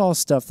 Like, that's all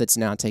stuff that's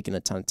now taking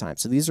a ton of time.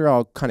 So these are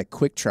all kind of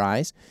quick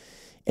tries.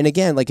 And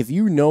again, like, if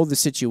you know the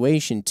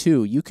situation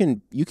too, you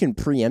can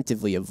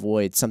preemptively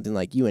avoid something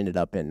like you ended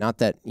up in. Not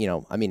that,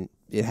 I mean,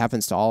 it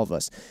happens to all of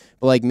us.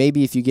 But, like,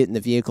 maybe if you get in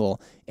the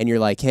vehicle and you're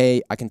like,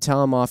 hey, I can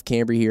tell I'm off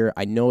camber here.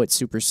 I know it's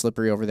super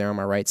slippery over there on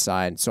my right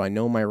side, so I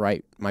know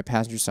my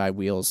passenger side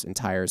wheels and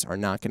tires are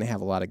not going to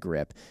have a lot of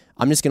grip.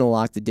 I'm just going to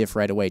lock the diff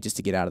right away just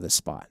to get out of this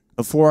spot.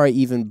 Before I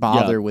even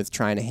bother with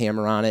trying to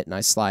hammer on it and I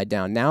slide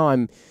down. Now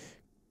I'm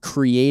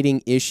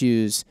creating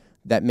issues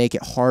that make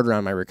it harder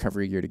on my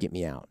recovery gear to get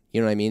me out.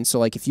 You know what I mean? So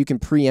like if you can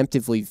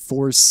preemptively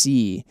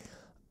foresee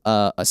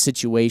a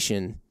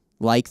situation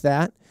like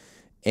that,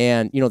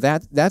 and you know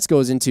that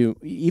goes into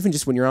even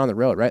just when you're on the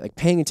road, right? Like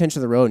paying attention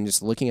to the road and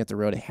just looking at the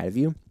road ahead of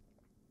you,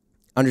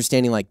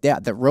 understanding like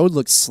that the road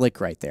looks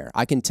slick right there.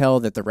 I can tell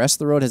that the rest of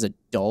the road has a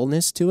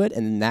dullness to it,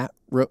 and then that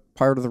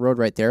part of the road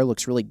right there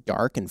looks really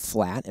dark and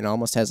flat and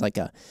almost has like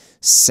a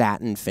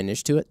satin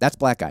finish to it. That's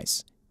black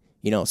ice.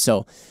 You know,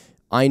 so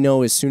I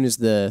know as soon as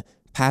the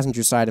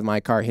passenger side of my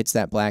car hits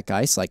that black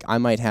ice, like I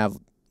might have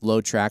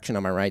low traction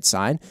on my right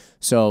side.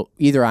 So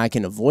either I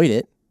can avoid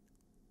it,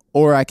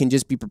 or I can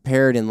just be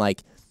prepared and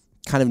like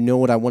kind of know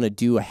what I want to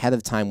do ahead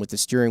of time with the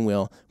steering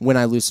wheel when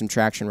I lose some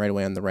traction right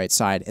away on the right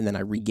side, and then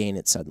I regain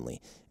it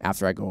suddenly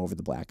after I go over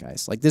the black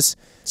ice. Like this.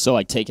 So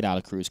like take it out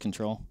of cruise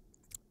control?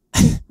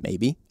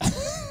 Maybe.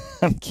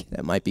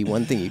 That might be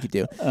one thing you could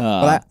do.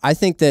 But I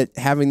think that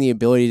having the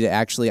ability to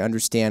actually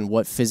understand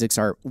what physics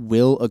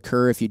will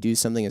occur if you do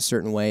something a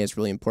certain way is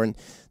really important.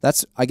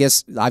 That's, I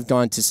guess, I've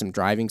gone to some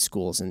driving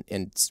schools,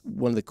 and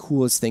one of the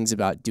coolest things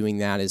about doing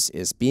that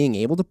is being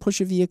able to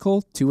push a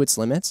vehicle to its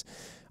limits.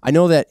 I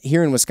know that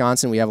here in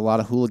Wisconsin, we have a lot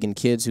of hooligan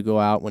kids who go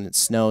out when it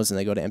snows and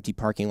they go to empty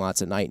parking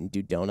lots at night and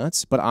do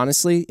donuts. But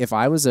honestly, if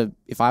I was a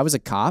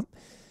cop,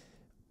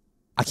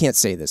 I can't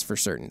say this for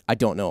certain. I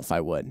don't know if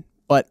I would.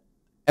 But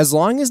as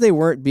long as they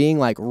weren't being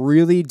like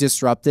really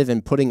disruptive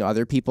and putting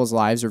other people's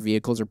lives or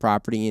vehicles or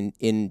property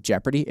in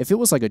jeopardy, if it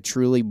was like a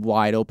truly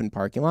wide open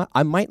parking lot,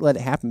 I might let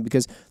it happen,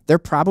 because they're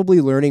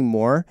probably learning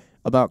more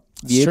about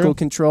vehicle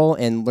control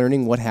and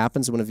learning what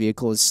happens when a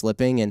vehicle is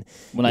slipping. And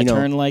when I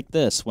turn like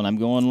this, when I'm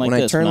going like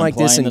this, when I'm like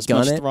this and this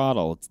gun much it,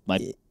 throttle, my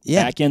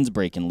back end's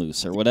breaking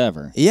loose or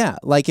whatever. Yeah,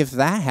 like if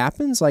that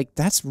happens, like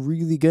that's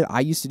really good.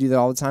 I used to do that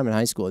all the time in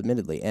high school,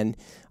 admittedly, and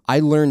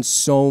I learned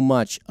so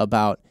much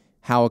about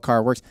how a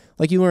car works.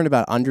 Like you learned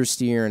about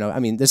understeer, and I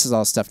mean, this is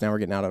all stuff now we're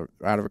getting out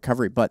of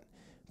recovery, but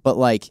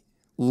like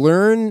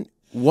learn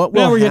what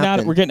will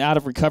happen. We're getting out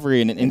of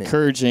recovery and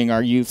encouraging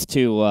our youth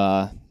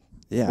to.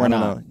 Yeah, I don't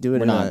know. Do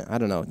it in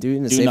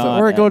a safe way,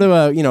 or go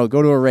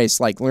to a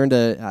race. Like learn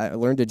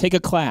to take a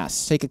class,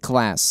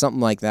 something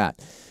like that.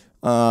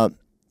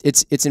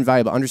 It's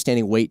invaluable.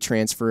 Understanding weight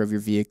transfer of your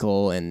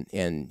vehicle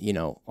and you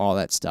know all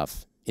that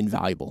stuff,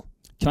 invaluable.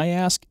 Can I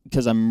ask,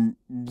 because I'm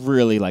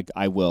really like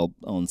I will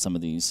own some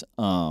of these.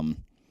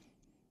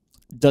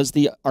 Does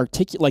the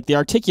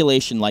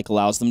articulation like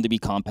allows them to be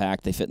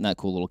compact? They fit in that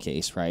cool little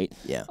case, right?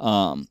 Yeah.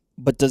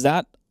 But does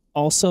that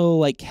also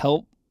like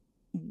help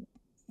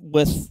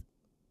with?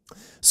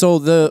 So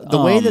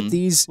the way that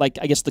these, like,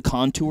 I guess the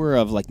contour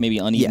of like maybe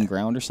uneven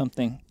ground or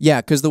something.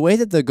 Yeah, because the way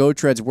that the Go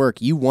Treads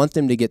work, you want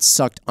them to get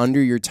sucked under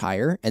your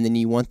tire, and then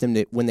you want them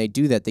to, when they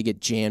do that, they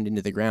get jammed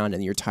into the ground,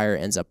 and your tire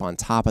ends up on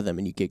top of them,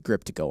 and you get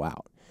grip to go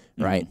out.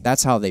 Right? Mm-hmm.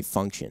 That's how they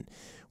function.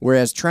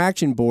 Whereas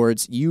traction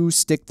boards, you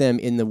stick them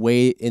in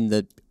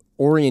the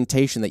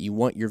orientation that you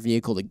want your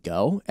vehicle to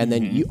go, and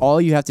then all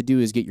you have to do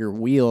is get your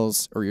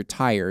wheels or your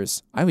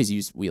tires. I always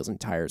use wheels and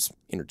tires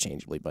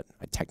interchangeably, but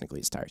technically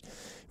it's tires.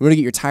 You want to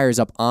get your tires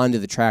up onto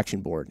the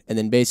traction board, and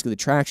then basically the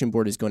traction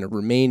board is going to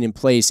remain in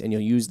place, and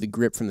you'll use the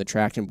grip from the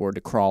traction board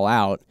to crawl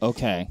out.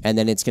 Okay. And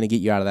then it's going to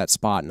get you out of that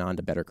spot and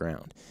onto better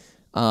ground.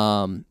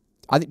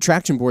 I think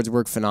traction boards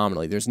work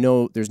phenomenally. There's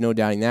no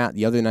doubting that.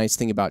 The other nice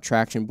thing about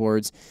traction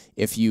boards,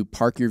 if you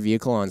park your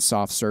vehicle on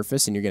soft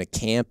surface and you're going to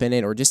camp in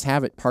it or just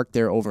have it parked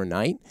there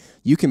overnight,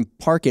 you can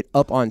park it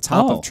up on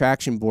top of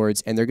traction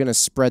boards, and they're going to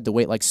spread the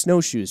weight like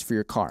snowshoes for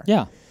your car.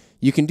 Yeah.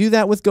 You can do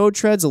that with Go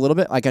Treads a little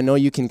bit. Like I know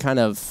you can kind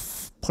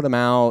of put them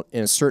out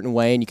in a certain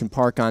way, and you can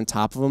park on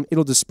top of them.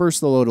 It'll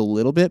disperse the load a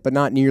little bit, but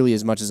not nearly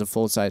as much as a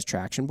full-size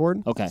traction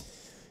board. Okay.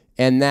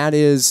 And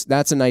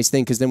that's a nice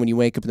thing, because then when you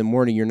wake up in the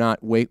morning, you're not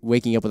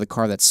waking up with a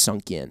car that's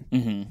sunk in.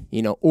 Mm-hmm.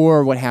 You know,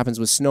 or what happens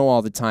with snow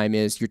all the time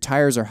is your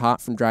tires are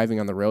hot from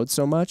driving on the road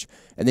so much,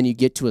 and then you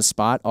get to a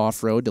spot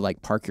off-road to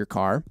like park your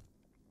car,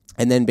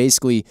 and then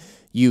basically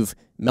you've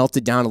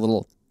melted down a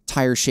little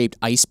tire-shaped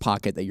ice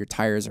pocket that your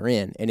tires are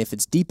in, and if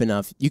it's deep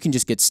enough, you can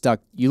just get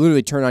stuck. You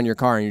literally turn on your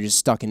car and you're just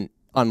stuck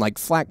on like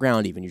flat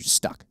ground even. You're just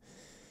stuck.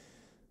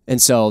 And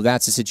so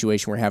that's a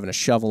situation where having a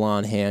shovel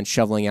on hand,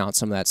 shoveling out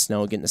some of that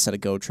snow, getting a set of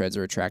Go Treads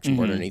or a traction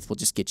board underneath will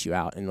just get you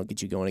out, and it'll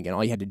get you going again.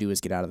 All you had to do is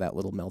get out of that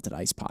little melted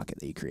ice pocket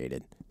that you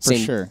created. For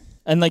sure.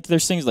 And like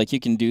there's things like you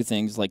can do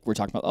things like we're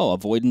talking about,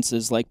 avoidance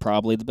is like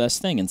probably the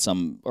best thing in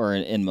some or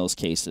in most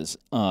cases,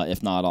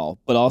 if not all.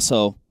 But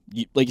also,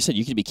 like you said,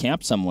 you could be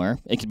camped somewhere.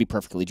 It could be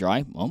perfectly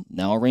dry. Well,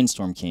 now a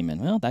rainstorm came in.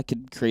 Well, that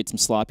could create some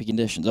sloppy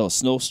conditions. Oh, a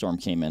snowstorm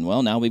came in.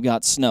 Well, now we've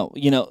got snow.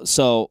 You know,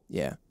 so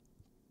yeah.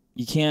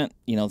 You can't,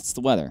 it's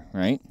the weather,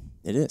 right?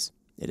 It is.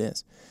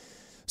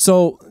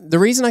 So the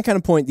reason I kind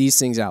of point these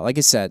things out, like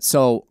I said,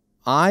 so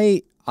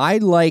I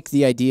like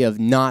the idea of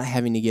not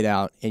having to get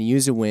out and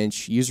use a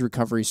winch, use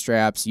recovery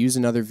straps, use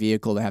another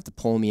vehicle to have to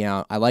pull me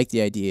out. I like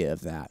the idea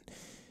of that.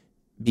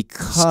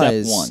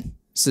 Because step one.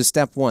 So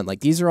step one,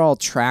 like these are all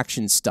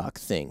traction stuck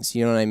things.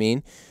 You know what I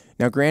mean?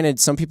 Now, granted,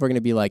 some people are going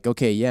to be like,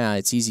 okay, yeah,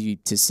 it's easy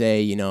to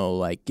say, you know,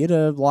 like get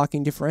a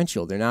locking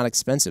differential. They're not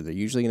expensive. They're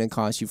usually going to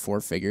cost you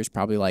 4 figures,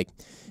 probably like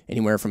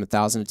anywhere from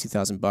 $1,000 to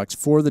 $2,000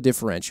 for the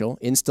differential.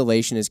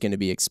 Installation is going to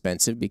be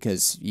expensive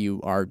because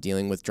you are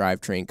dealing with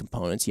drivetrain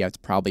components. You have to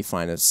probably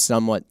find a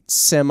somewhat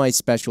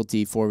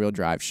semi-specialty four-wheel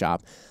drive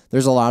shop.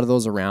 There's a lot of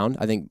those around.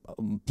 I think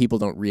people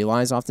don't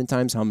realize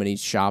oftentimes how many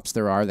shops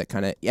there are that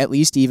kind of, at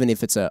least even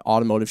if it's an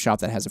automotive shop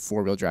that has a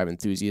four-wheel drive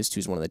enthusiast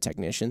who's one of the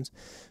technicians.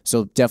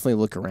 So definitely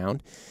look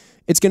around.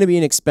 It's going to be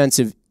an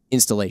expensive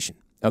installation,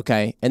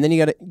 okay? And then you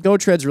got to, go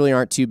treads really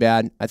aren't too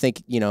bad. I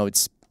think, you know,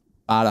 it's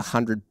about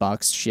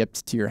 $100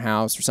 shipped to your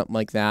house or something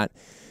like that.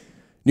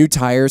 New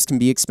tires can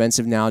be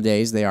expensive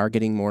nowadays. They are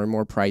getting more and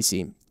more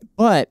pricey.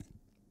 But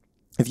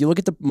if you look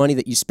at the money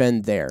that you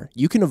spend there,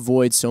 you can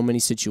avoid so many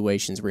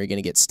situations where you're going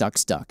to get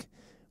stuck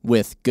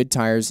with good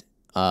tires,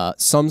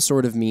 some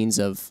sort of means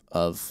of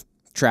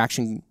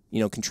traction, you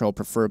know, control,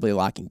 preferably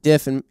locking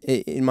diff,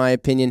 in my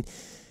opinion,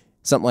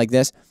 something like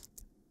this.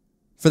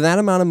 For that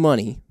amount of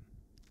money,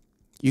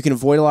 you can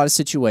avoid a lot of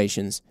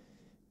situations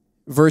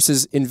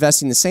versus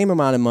investing the same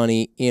amount of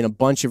money in a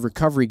bunch of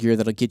recovery gear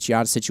that'll get you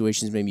out of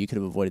situations maybe you could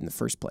have avoided in the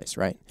first place,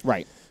 right?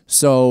 Right.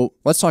 So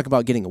let's talk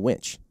about getting a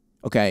winch,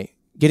 okay?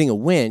 Getting a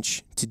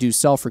winch to do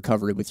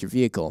self-recovery with your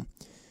vehicle.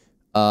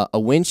 A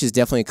winch is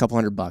definitely a couple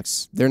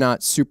 $100. They're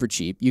not super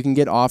cheap. You can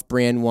get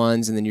off-brand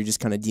ones, and then you're just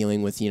kind of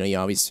dealing with, you know, you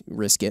always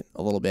risk it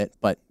a little bit,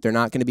 but they're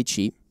not going to be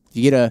cheap. If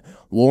you get a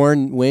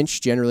Warren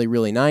winch, generally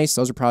really nice,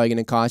 those are probably going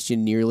to cost you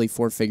nearly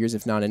 4 figures,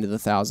 if not into the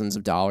thousands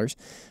of dollars.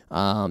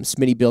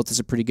 Smittybilt is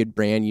a pretty good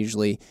brand.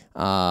 Usually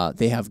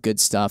they have good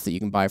stuff that you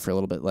can buy for a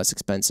little bit less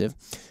expensive.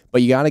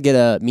 But you got to get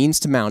a means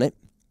to mount it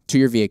to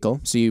your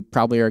vehicle. So you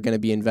probably are going to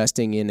be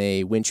investing in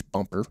a winch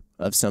bumper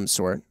of some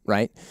sort,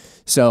 right?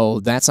 So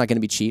that's not going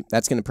to be cheap.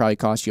 That's going to probably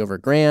cost you over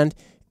 $1,000,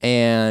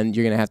 and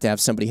you're going to have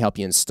somebody help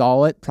you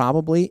install it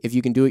probably. If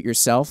you can do it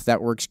yourself,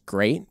 that works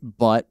great,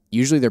 but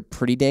usually they're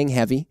pretty dang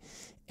heavy,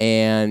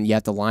 and you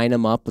have to line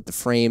them up with the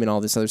frame and all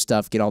this other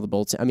stuff, get all the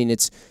bolts. I mean,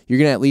 you're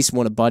going to at least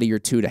want a buddy or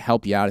two to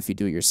help you out if you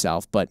do it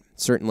yourself, but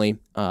certainly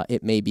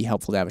it may be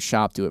helpful to have a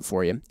shop do it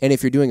for you. And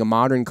if you're doing a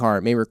modern car,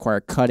 it may require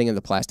cutting of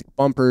the plastic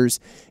bumpers.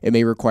 It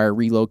may require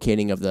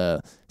relocating of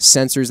the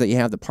sensors that you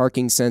have, the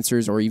parking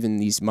sensors, or even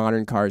these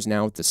modern cars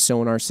now with the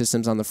sonar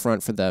systems on the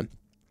front for the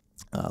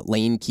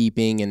lane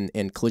keeping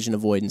and collision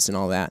avoidance and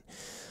all that.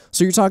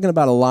 So you're talking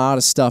about a lot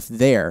of stuff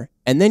there.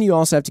 And then you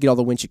also have to get all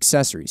the winch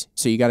accessories.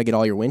 So you got to get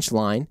all your winch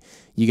line.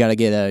 You got to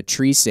get a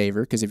tree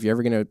saver, because if you're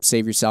ever going to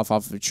save yourself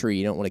off of a tree,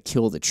 you don't want to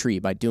kill the tree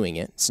by doing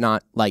it. It's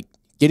not like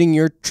getting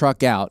your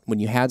truck out when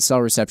you had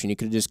cell reception, you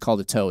could have just called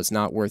a tow. It's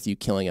not worth you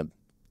killing a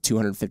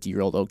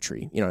 250-year-old oak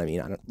tree. You know what I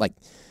mean?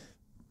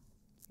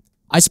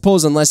 I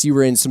suppose unless you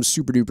were in some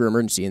super duper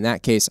emergency. In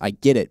that case, I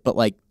get it. But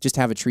just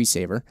have a tree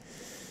saver.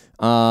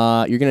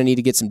 You're going to need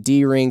to get some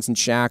D-rings and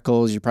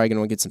shackles. You're probably going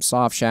to want to get some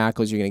soft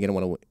shackles. You're going to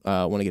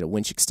want to get a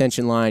winch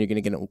extension line. You're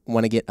going to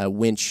want to get a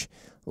winch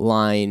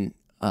line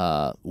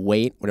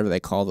weight, whatever they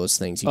call those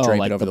things. You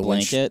drape it over the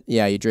blanket? Winch.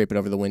 Yeah, you drape it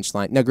over the winch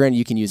line. Now, granted,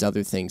 you can use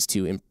other things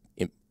too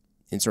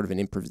in sort of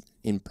an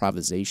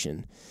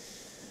improvisation.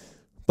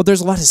 But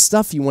there's a lot of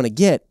stuff you want to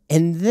get.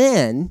 And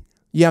then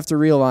you have to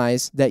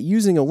realize that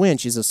using a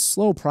winch is a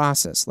slow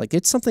process.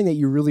 It's something that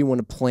you really want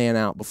to plan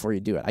out before you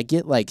do it. I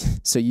get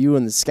so you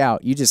and the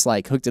Scout, you just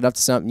hooked it up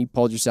to something, you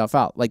pulled yourself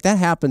out. That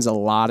happens a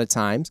lot of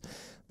times,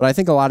 but I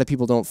think a lot of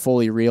people don't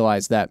fully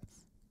realize that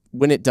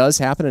when it does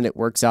happen and it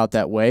works out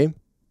that way,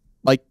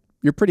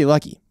 you're pretty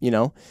lucky, you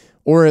know?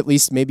 Or at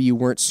least maybe you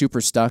weren't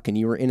super stuck and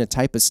you were in a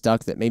type of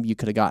stuck that maybe you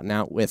could have gotten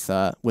out with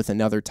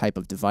another type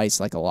of device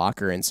like a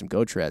locker and some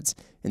go treads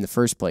in the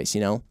first place,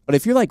 you know? But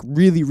if you're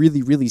really,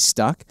 really, really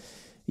stuck,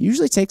 it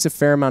usually takes a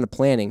fair amount of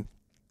planning,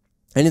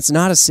 and it's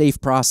not a safe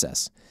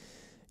process.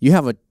 You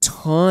have a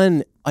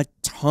ton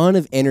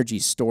of energy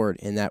stored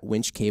in that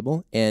winch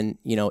cable, and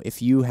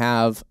if you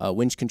have a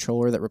winch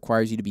controller that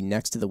requires you to be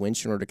next to the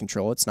winch in order to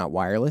control it, it's not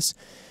wireless,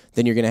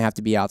 then you're going to have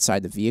to be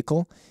outside the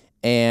vehicle,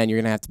 and you're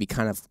going to have to be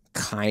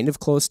kind of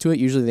close to it.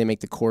 Usually they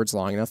make the cords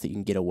long enough that you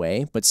can get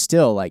away, but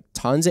still,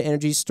 tons of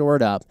energy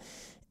stored up.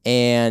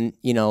 And,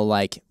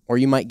 or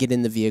you might get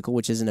in the vehicle,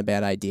 which isn't a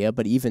bad idea,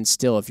 but even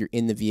still, if you're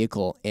in the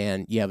vehicle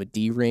and you have a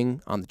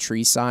D-ring on the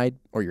tree side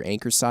or your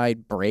anchor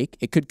side break,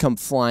 it could come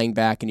flying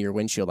back into your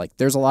windshield.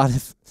 There's a lot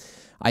of,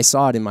 I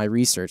saw it in my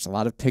research, a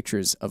lot of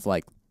pictures of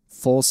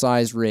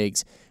full-size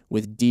rigs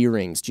with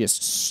D-rings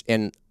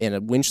and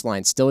a winch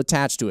line still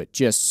attached to it,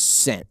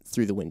 just sent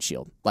through the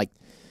windshield.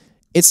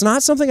 It's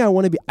not something I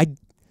want to be,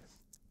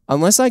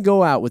 unless I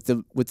go out with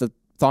the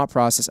thought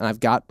process, and I've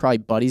got probably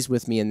buddies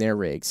with me in their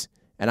rigs,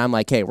 and I'm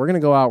like, hey, we're going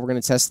to go out, we're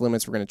going to test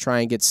limits, we're going to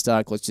try and get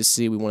stuck, let's just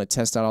see, we want to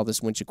test out all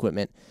this winch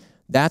equipment.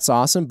 That's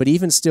awesome, but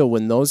even still,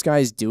 when those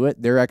guys do it,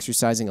 they're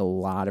exercising a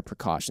lot of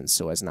precautions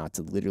so as not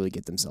to literally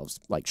get themselves,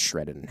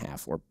 shredded in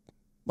half or,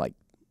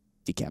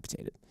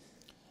 decapitated.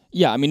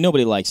 Yeah, I mean,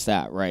 nobody likes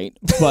that, right?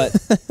 But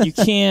you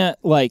can't,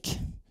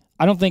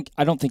 I don't think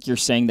you're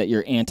saying that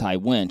you're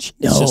anti-winch.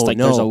 It's just like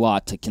there's a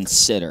lot to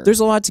consider. There's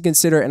a lot to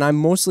consider, and I'm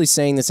mostly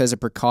saying this as a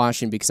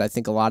precaution because I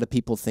think a lot of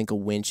people think a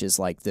winch is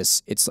like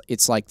this.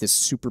 It's like this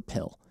super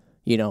pill.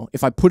 You know,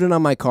 if I put it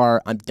on my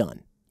car, I'm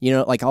done. You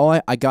know, like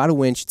I got a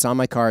winch. It's on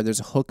my car. There's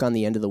a hook on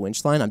the end of the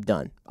winch line. I'm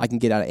done. I can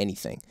get out of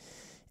anything,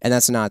 and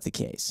that's not the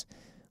case.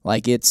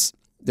 Like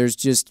there's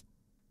just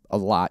a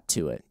lot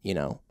to it. You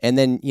know, and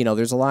then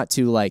there's a lot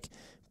to like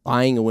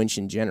buying a winch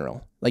in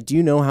general. Like, do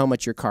you know how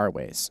much your car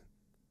weighs?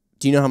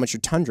 Do you know how much your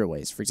Tundra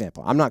weighs, for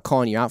example? I'm not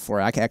calling you out for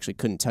it. I actually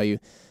couldn't tell you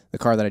the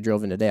car that I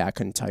drove in today. I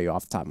couldn't tell you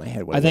off the top of my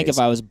head what it weighs. I think if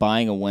I was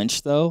buying a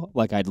winch, though,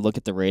 like I'd look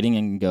at the rating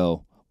and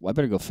go, well, I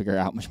better go figure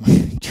out how much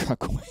my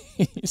truck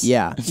weighs.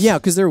 Yeah,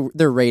 because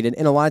they're rated.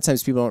 And a lot of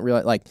times people don't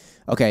realize, like,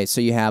 okay,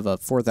 so you have a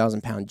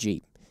 4,000-pound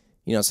Jeep.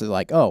 You know, so they're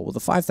like, oh, well, the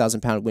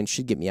 5,000-pound winch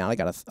should get me out. I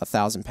got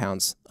 1,000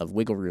 pounds of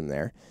wiggle room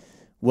there.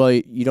 Well,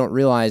 you don't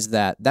realize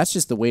that that's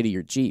just the weight of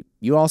your Jeep.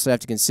 You also have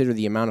to consider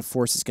the amount of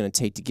force it's going to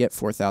take to get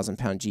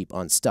 4,000-pound Jeep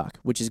unstuck,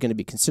 which is going to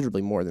be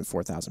considerably more than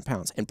 4,000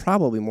 pounds and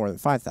probably more than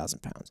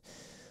 5,000 pounds.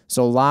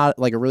 So a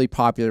really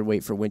popular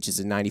weight for winches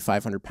is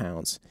 9,500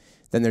 pounds.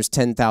 Then there's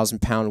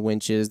 10,000-pound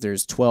winches.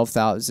 There's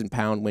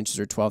 12,000-pound winches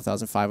or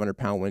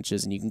 12,500-pound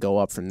winches, and you can go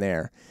up from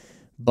there.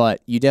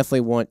 But you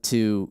definitely want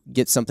to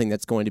get something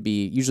that's going to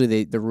be,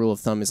 usually the rule of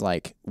thumb is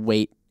like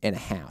weight and a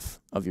half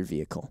of your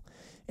vehicle.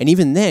 And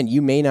even then,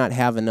 you may not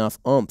have enough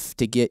oomph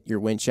to get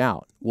your winch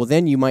out. Well,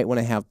 then you might want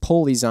to have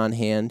pulleys on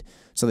hand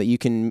so that you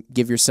can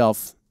give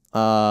yourself,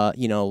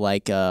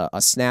 like a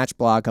snatch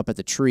block up at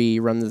the tree,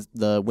 run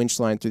the winch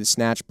line through the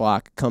snatch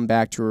block, come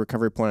back to a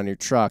recovery point on your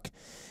truck,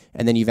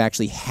 and then you've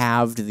actually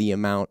halved the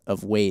amount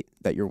of weight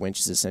that your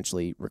winch is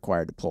essentially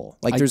required to pull.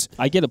 Like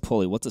I get a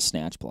pulley. What's a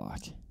snatch block?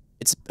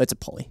 It's a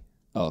pulley.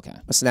 Oh, okay.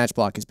 A snatch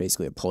block is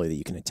basically a pulley that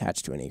you can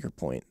attach to an anchor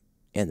point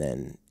and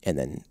then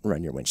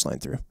run your winch line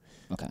through.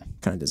 Okay.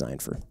 Kind of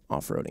designed for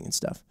off-roading and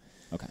stuff.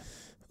 Okay.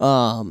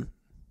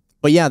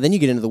 But yeah, then you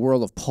get into the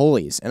world of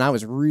pulleys, and I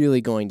was really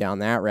going down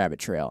that rabbit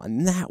trail,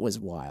 and that was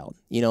wild.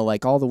 You know,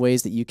 like all the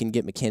ways that you can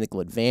get mechanical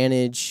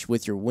advantage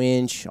with your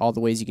winch, all the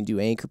ways you can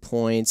do anchor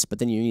points, but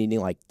then you need to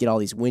like get all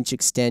these winch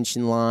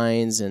extension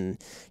lines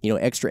and,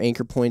 extra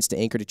anchor points to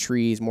anchor to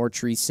trees, more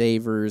tree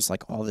savers,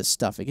 like all this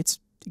stuff. It gets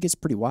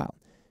pretty wild.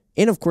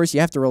 And of course, you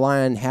have to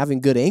rely on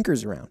having good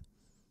anchors around,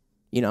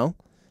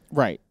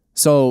 Right.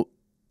 So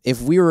if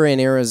we were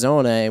in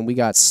Arizona and we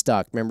got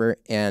stuck, remember,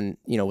 and,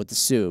 with the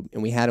Sub,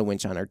 and we had a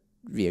winch on our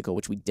vehicle,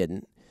 which we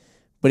didn't.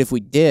 But if we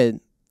did,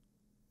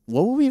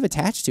 what would we have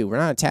attached to? We're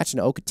not attaching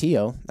to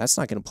Ocotillo. That's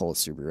not going to pull a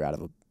Subaru out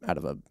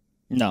of a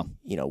no,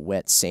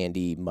 wet,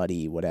 sandy,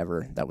 muddy,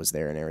 whatever that was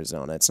there in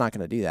Arizona. It's not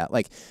going to do that.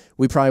 Like,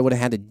 we probably would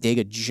have had to dig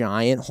a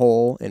giant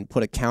hole and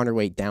put a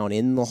counterweight down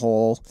in the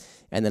hole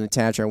and then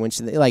attach our winch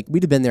to like,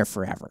 we'd have been there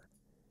forever.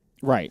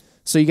 Right.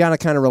 So you got to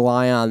kind of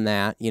rely on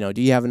that.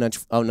 Do you have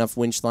enough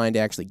winch line to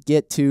actually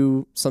get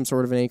to some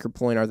sort of an anchor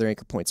point? Are there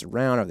anchor points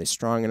around? Are they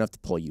strong enough to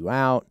pull you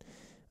out?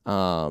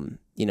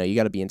 You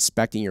got to be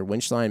inspecting your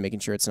winch line, making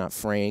sure it's not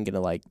fraying,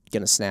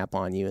 gonna snap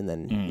on you, and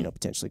then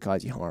potentially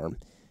cause you harm.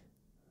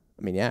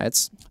 I mean, yeah,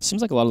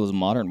 seems like a lot of those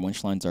modern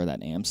winch lines are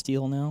that AM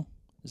steel now.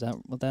 Is that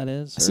what that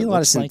is? I see a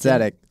lot of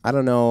synthetic. I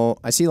don't know.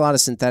 I see a lot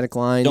of synthetic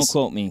lines. Don't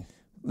quote me.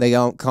 They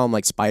don't call them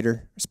like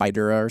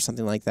Spidera or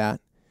something like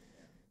that.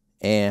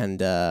 And,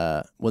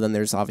 then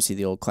there's obviously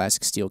the old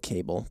classic steel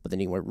cable, but then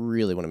you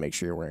really want to make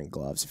sure you're wearing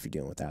gloves if you're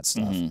dealing with that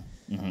stuff.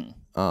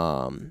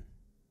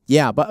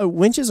 Yeah, but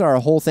winches are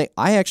a whole thing.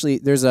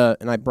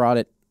 And I brought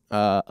it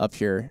up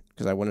here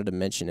because I wanted to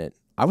mention it.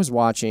 I was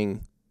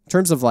watching, in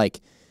terms of like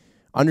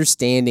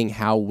understanding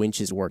how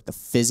winches work, the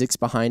physics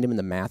behind them and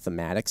the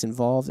mathematics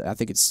involved. I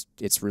think it's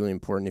really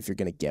important if you're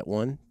going to get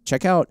one.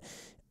 Check out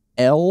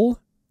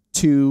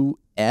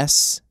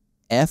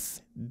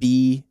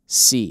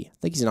L2SFBC. I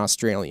think he's an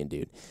Australian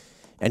dude.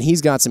 And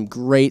he's got some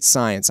great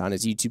science on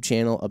his YouTube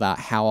channel about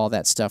how all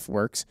that stuff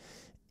works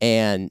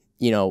and,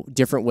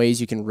 different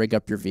ways you can rig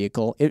up your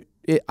vehicle.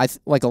 I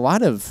like a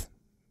lot of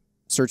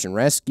search and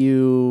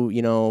rescue,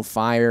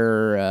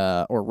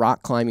 fire, or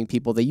rock climbing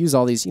people, they use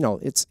all these,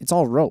 it's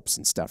all ropes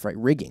and stuff, right?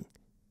 Rigging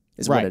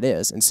is what it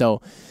is. And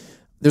so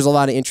there's a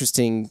lot of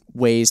interesting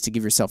ways to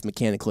give yourself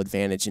mechanical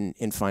advantage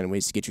and find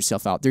ways to get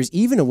yourself out. There's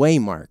even a way,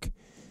 Mark,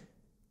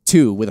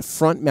 too, with a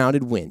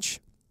front-mounted winch,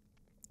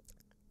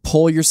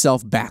 pull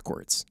yourself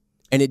backwards.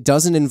 And it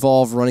doesn't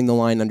involve running the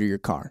line under your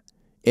car.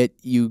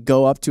 You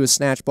go up to a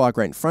snatch block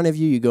right in front of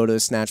you, you go to a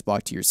snatch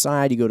block to your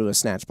side, you go to a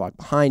snatch block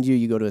behind you,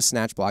 you go to a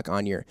snatch block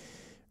on your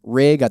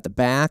rig at the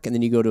back, and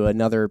then you go to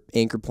another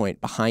anchor point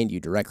behind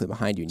you, directly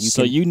behind you.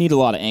 And you need a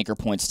lot of anchor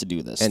points to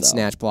do this. And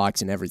snatch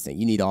blocks and everything.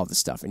 You need all this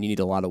stuff, and you need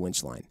a lot of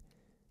winch line.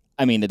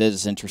 I mean, it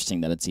is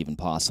interesting that it's even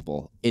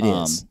possible. It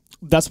is.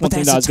 That's one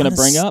thing that I was going to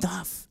bring up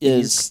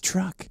is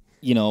truck.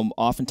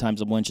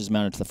 Oftentimes a winch is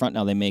mounted to the front.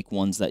 Now they make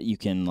ones that you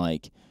can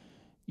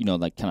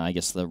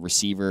the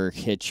receiver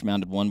hitch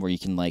mounted one where you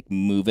can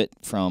move it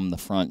from the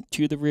front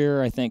to the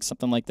rear, I think,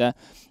 something like that.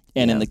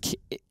 And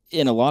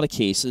in a lot of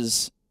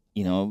cases,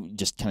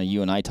 just kind of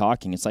you and I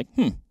talking, it's like,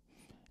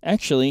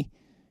 actually,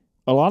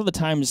 a lot of the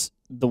times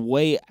the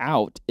way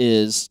out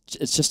is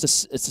it's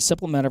a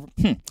simple matter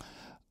of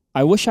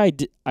I wish I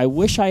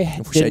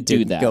didn't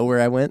do that. Go where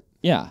I went.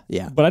 Yeah.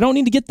 Yeah. But I don't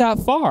need to get that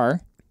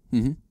far.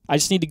 Mm-hmm. I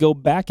just need to go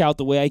back out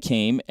the way I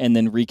came and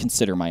then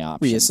reconsider my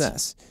options.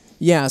 Reassess.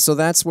 Yeah, so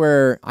that's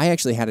where I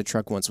actually had a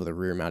truck once with a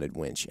rear-mounted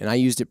winch, and I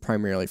used it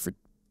primarily for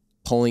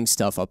pulling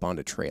stuff up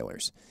onto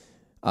trailers,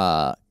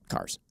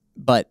 cars.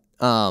 But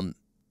I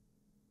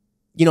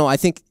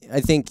think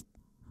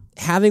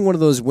having one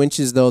of those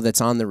winches though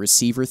that's on the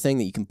receiver thing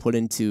that you can put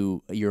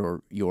into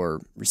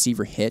your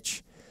receiver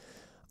hitch,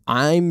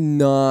 I'm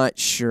not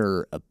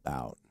sure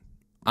about.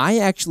 I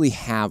actually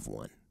have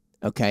one,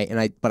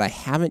 okay, but I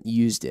haven't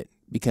used it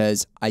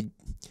because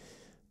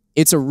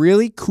it's a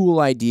really cool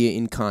idea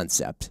in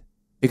concept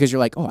because you're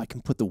like, oh, I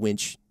can put the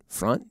winch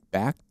front,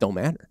 back, don't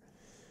matter.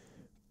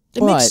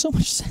 It makes so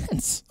much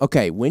sense.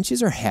 Okay,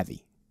 winches are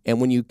heavy, and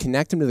when you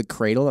connect them to the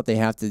cradle that they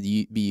have to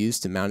be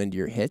used to mount into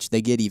your hitch,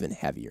 they get even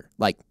heavier,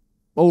 like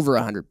over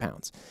 100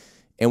 pounds.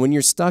 And when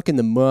you're stuck in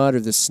the mud or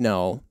the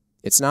snow,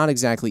 it's not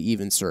exactly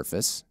even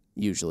surface.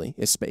 Usually,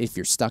 if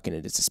you're stuck in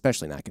it, it's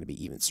especially not going to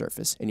be even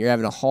surface. And you're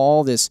having to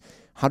haul this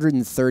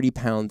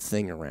 130-pound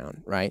thing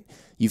around, right?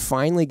 You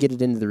finally get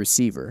it into the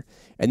receiver,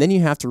 and then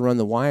you have to run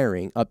the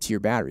wiring up to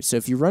your battery. So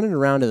if you run it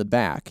around to the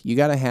back, you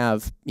got to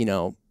have,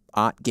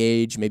 aught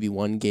gauge, maybe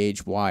 1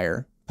 gauge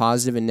wire,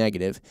 positive and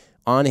negative,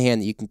 on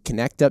hand that you can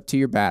connect up to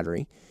your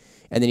battery.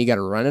 And then you got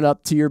to run it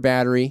up to your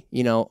battery,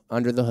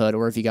 under the hood.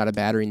 Or if you got a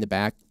battery in the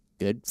back,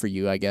 good for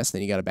you, I guess.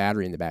 Then you got a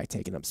battery in the back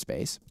taking up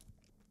space.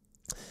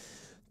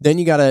 Then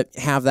you got to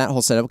have that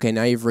whole setup. Okay,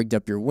 now you've rigged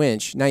up your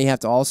winch. Now you have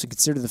to also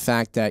consider the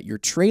fact that your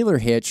trailer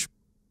hitch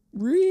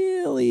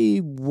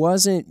really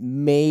wasn't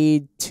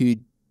made to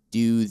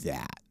do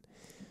that.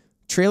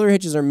 Trailer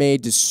hitches are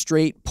made to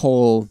straight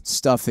pull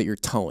stuff that you're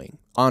towing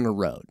on a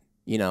road,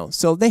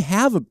 So they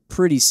have a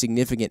pretty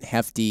significant,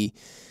 hefty,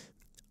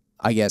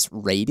 I guess,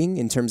 rating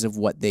in terms of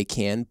what they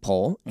can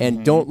pull. Mm-hmm.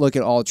 And don't look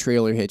at all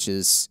trailer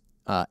hitches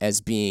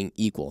as being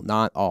equal.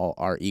 Not all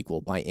are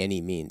equal by any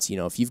means.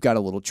 If you've got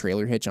a little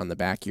trailer hitch on the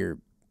back of your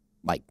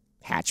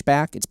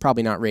hatchback, it's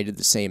probably not rated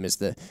the same as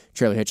the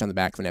trailer hitch on the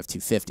back of an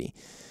F-250.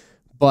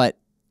 But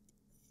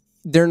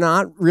they're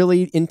not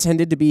really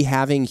intended to be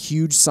having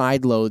huge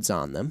side loads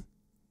on them.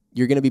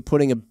 You're going to be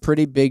putting a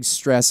pretty big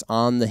stress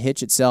on the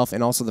hitch itself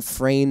and also the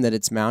frame that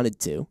it's mounted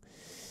to.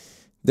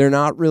 They're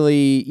not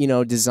really,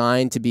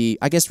 designed to be,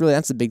 I guess really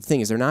that's the big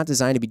thing, is they're not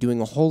designed to be doing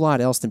a whole lot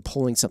else than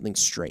pulling something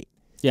straight.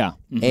 Yeah.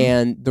 Mm-hmm.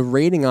 And the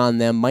rating on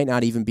them might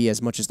not even be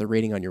as much as the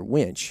rating on your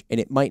winch,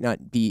 and it might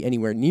not be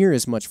anywhere near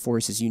as much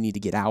force as you need to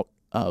get out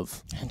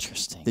of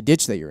the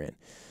ditch that you're in.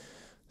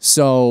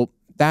 So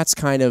that's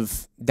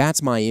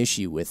my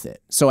issue with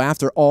it. So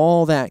after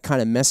all that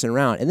kind of messing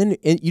around, and then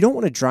you don't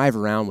want to drive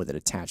around with it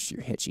attached to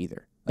your hitch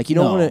either. You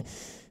don't want to.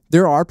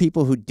 There are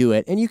people who do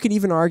it, and you could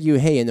even argue,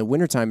 hey, in the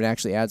wintertime, it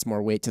actually adds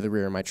more weight to the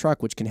rear of my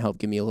truck, which can help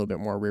give me a little bit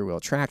more rear wheel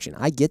traction.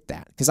 I get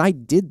that because I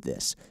did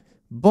this.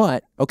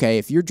 But, okay,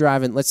 if you're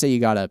driving, let's say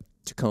you got a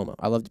Tacoma.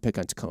 I love to pick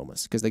on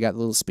Tacomas because they got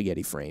little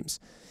spaghetti frames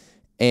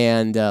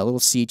and little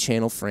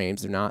C-channel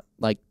frames. They're not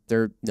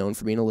they're known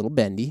for being a little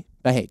bendy.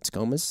 But, hey,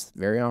 Tacoma's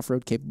very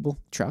off-road capable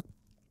truck.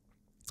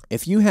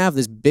 If you have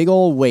this big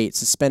old weight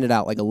suspended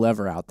out like a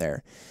lever out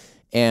there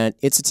and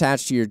it's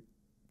attached to your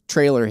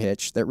trailer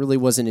hitch that really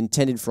wasn't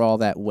intended for all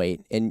that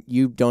weight, and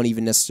you don't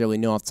even necessarily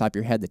know off the top of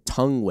your head the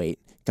tongue weight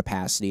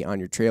capacity on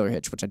your trailer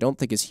hitch, which I don't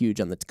think is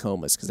huge on the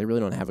Tacomas because they really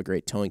don't have a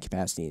great towing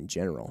capacity in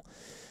general.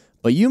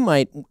 But you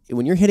might,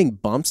 when you're hitting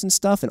bumps and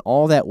stuff and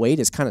all that weight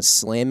is kind of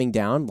slamming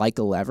down like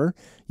a lever,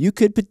 you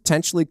could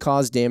potentially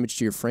cause damage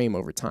to your frame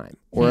over time,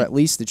 or at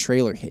least the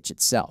trailer hitch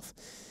itself.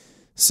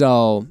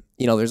 So,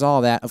 there's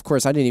all that. Of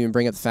course, I didn't even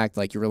bring up the fact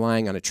you're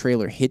relying on a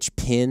trailer hitch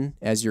pin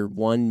as your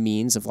one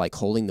means of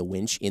holding the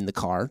winch in the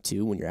car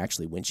too when you're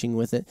actually winching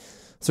with it.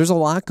 So there's a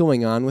lot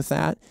going on with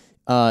that.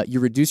 You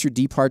reduce your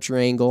departure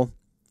angle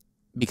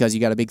because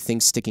you got a big thing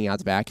sticking out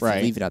the back if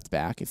you leave it out the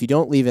back. If you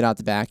don't leave it out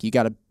the back, you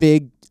got a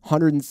big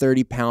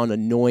 130-pound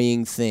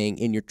annoying thing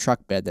in your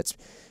truck bed that's,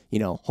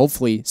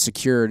 hopefully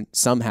secured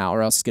somehow,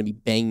 or else it's going to be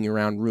banging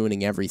around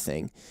ruining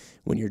everything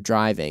when you're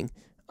driving.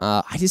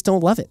 I just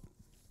don't love it.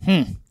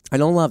 I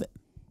don't love it.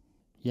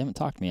 You haven't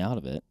talked me out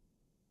of it.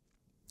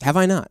 Have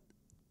I not?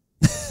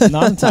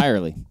 Not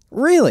entirely.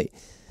 Really?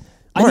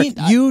 Mark,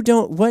 you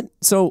don't... What?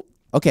 So,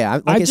 okay,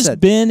 I've just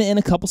been in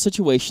a couple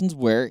situations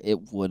where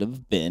it would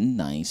have been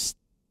nice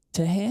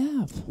to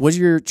have. Was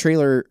your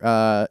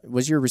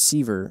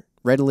receiver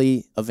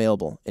readily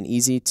available and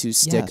easy to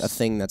stick a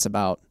thing that's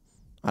about,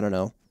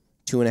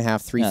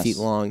 2.5, 3 feet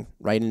long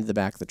right into the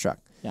back of the truck?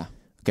 Yeah.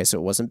 Okay, so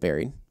it wasn't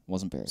buried.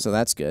 Wasn't buried. So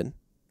that's good.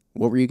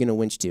 What were you going to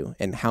winch to,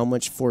 and how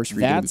much force were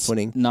you going to be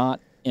putting? That's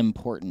not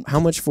important. How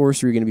much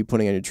force were you going to be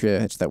putting on your trailer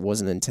hitch that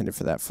wasn't intended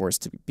for that force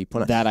to be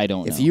put on? That I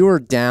don't know. If you were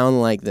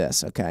down like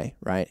this, okay,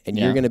 right, and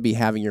you're going to be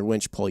having your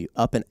winch pull you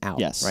up and out,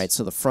 right?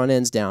 So the front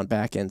end's down,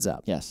 back end's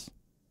up. Yes.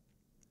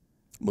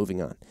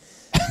 Moving on.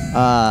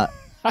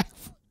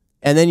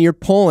 And then you're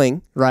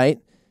pulling, right?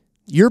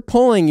 You're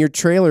pulling your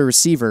trailer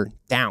receiver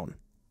down.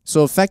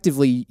 So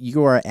effectively,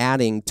 you are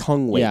adding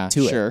tongue weight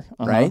to it,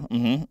 right?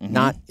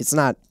 It's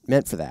not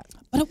meant for that.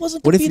 But it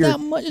wasn't going to be that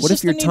much. It's what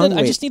if your tongue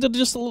weight? I just needed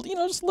just a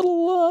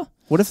little.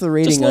 What if the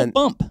rating just a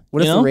bump?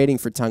 What if the rating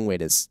for tongue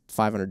weight is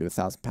 500 to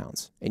 1,000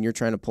 pounds, and you're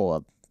trying to pull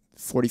a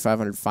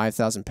 4,500,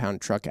 5,000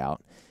 pound truck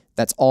out?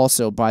 That's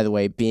also, by the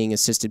way, being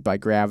assisted by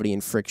gravity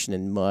and friction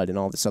and mud and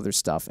all this other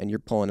stuff, and you're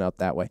pulling out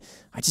that way.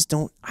 I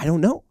don't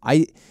know.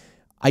 I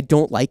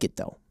don't like it,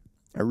 though.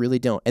 I really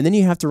don't. And then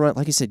you have to run,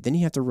 like I said,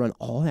 run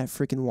all that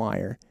freaking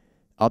wire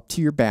up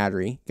to your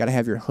battery. Got to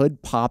have your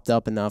hood popped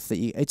up enough that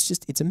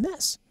it's a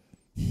mess.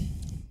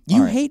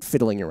 You hate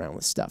fiddling around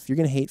with stuff. You're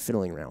going to hate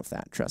fiddling around with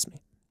that. Trust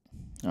me.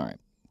 All right.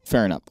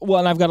 Fair enough. Well,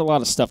 and I've got a lot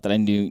of stuff that I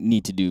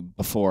need to do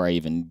before I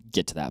even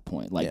get to that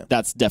point.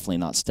 That's definitely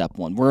not step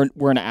one.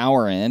 We're an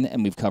hour in,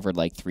 and we've covered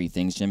like 3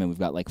 things, Jim, and we've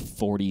got like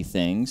 40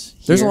 things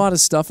here. There's a lot of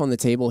stuff on the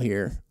table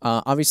here.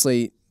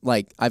 Obviously,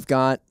 like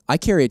I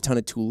carry a ton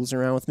of tools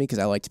around with me because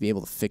I like to be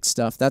able to fix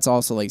stuff. That's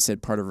also, like I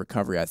said, part of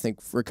recovery. I think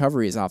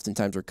recovery is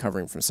oftentimes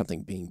recovering from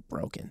something being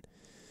broken.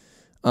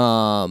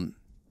 Golly,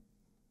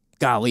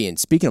 and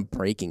speaking of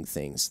breaking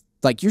things,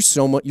 like you're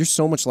so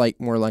much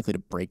like more likely to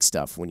break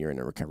stuff when you're in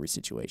a recovery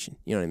situation.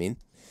 You know what I mean?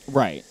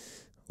 Right.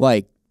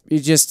 Like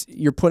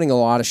you're putting a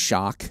lot of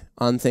shock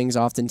on things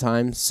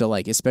oftentimes. So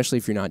like, especially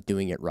if you're not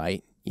doing it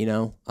right, you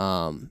know.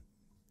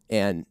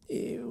 And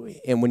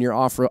when you're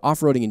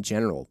off-roading in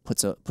general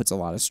puts a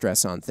lot of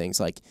stress on things.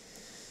 Like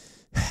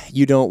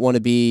you don't want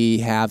to be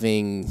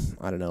having,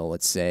 I don't know,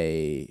 let's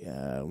say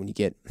when you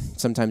get,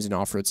 sometimes in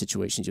off-road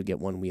situations you'll get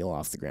one wheel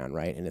off the ground,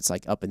 right? And it's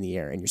like up in the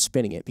air and you're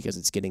spinning it because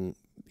it's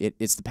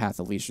it's the path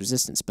of least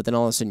resistance. But then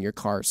all of a sudden your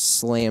car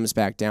slams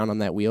back down on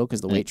that wheel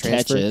because the weight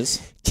transfer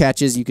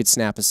catches. You could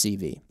snap a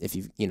CV if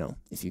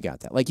you got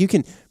that. Like you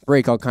can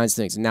break all kinds of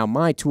things. Now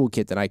my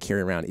toolkit that I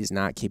carry around is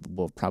not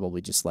capable of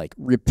probably just like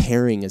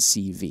repairing a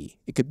CV.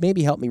 It could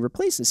maybe help me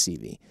replace a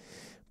CV,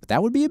 but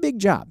that would be a big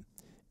job.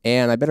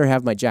 And I better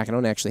have my jack. I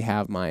don't actually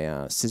have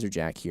my scissor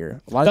jack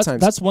here. A lot of times,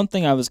 that's one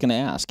thing I was going to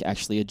ask.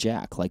 Actually, a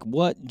jack. Like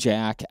what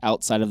jack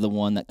outside of the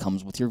one that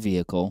comes with your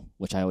vehicle,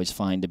 which I always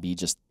find to be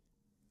just.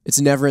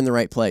 It's never in the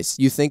right place.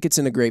 You think it's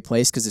in a great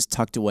place because it's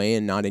tucked away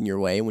and not in your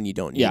way when you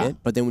don't need it.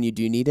 But then when you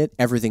do need it,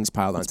 everything's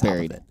piled on top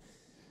of it.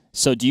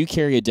 So do you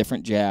carry a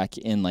different jack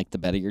in like the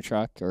bed of your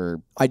truck,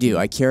 or? I do.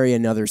 I carry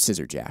another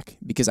scissor jack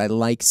because I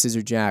like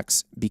scissor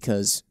jacks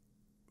because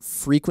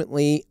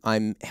frequently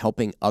I'm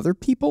helping other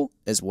people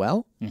as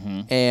well.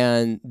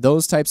 And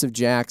those types of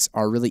jacks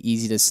are really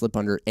easy to slip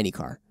under any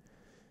car.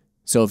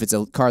 So if it's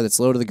a car that's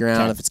low to the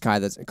ground, if it's a car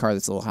that's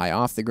a little high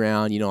off the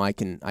ground, I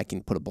can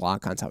put a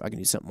block on top. I can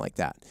do something like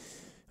that.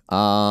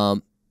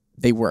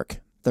 They work.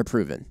 They're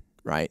proven,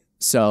 right?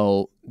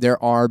 So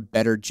there are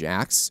better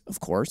jacks, of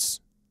course.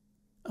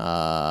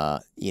 I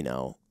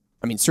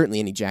mean, certainly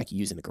any jack you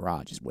use in a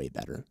garage is way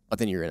better. But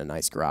then you're in a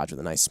nice garage with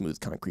a nice smooth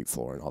concrete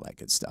floor and all that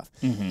good stuff.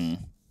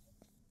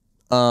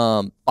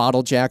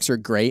 Bottle jacks are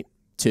great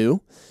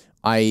too.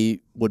 I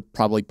would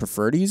probably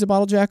prefer to use a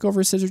bottle jack over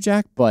a scissor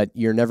jack, but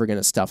you're never going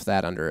to stuff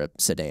that under a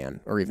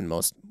sedan or even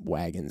most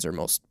wagons or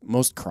most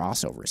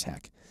crossovers,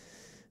 heck.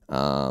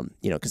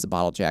 Because the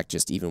bottle jack,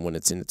 just even when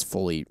it's in its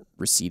fully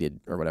receded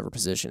or whatever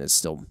position, is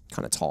still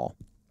kind of tall.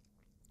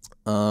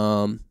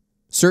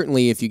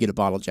 Certainly, if you get a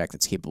bottle jack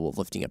that's capable of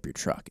lifting up your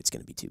truck, it's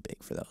going to be too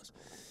big for those.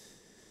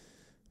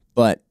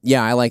 But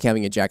yeah, I like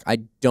having a jack. I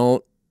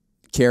don't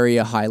carry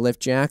a high lift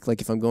jack. Like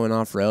if I'm going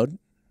off road,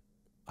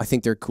 I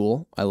think they're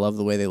cool. I love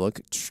the way they look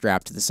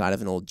strapped to the side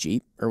of an old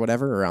Jeep or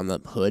whatever, or on the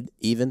hood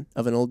even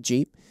of an old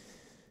Jeep.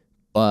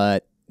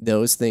 But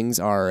those things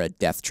are a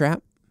death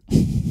trap.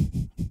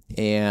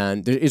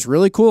 And it's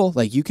really cool.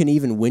 Like you can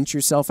even winch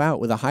yourself out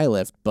with a high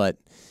lift, but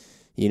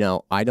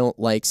I don't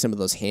like some of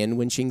those hand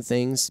winching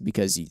things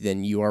because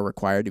then you are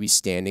required to be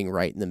standing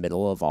right in the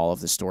middle of all of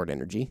the stored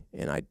energy,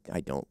 and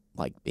I don't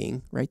like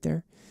being right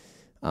there.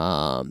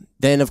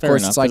 Then of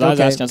course it's like,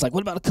 I was like,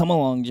 what about a come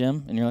along,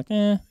 Jim? And you're like,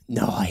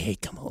 No, I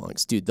hate come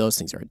alongs, dude. Those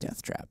things are a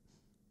death trap.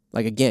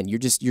 Like again,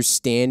 you're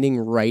standing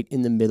right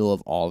in the middle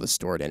of all the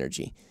stored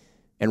energy,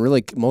 and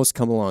really most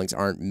come alongs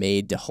aren't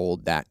made to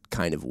hold that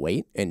kind of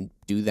weight and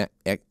do that,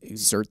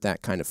 exert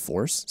that kind of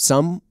force.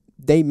 Some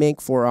they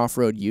make for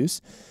off-road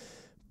use.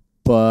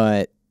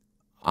 But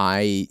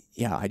I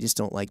just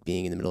don't like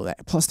being in the middle of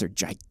that. Plus, they're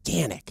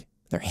gigantic.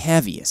 They're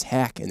heavy as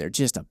heck, and it's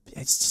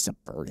just a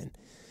burden.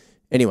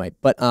 Anyway,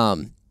 but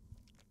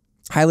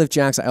high lift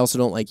jacks, I also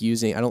don't like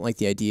using. I don't like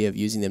the idea of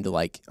using them to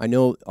I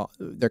know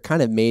they're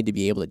kind of made to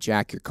be able to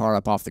jack your car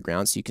up off the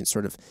ground so you can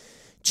sort of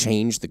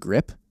change the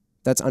grip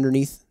that's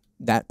underneath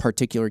that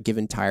particular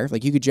given tire.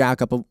 Like you could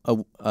jack up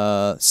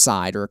a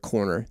side or a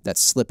corner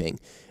that's slipping,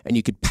 and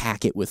you could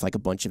pack it with like a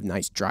bunch of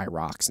nice dry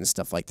rocks and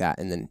stuff like that,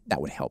 and then that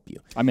would help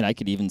you. I mean, I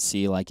could even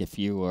see like if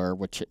you were,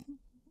 which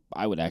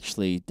I would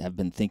actually have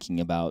been thinking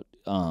about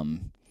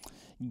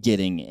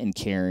getting and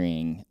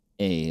carrying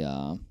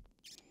a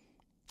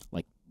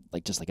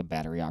like just like a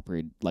battery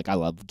operated. Like I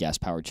love gas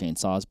powered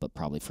chainsaws, but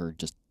probably for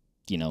just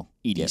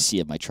EDC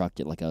of my truck,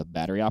 get like a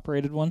battery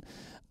operated one.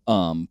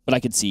 But I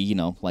could see, you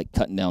know, like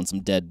cutting down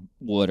some dead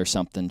wood or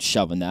something,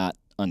 shoving that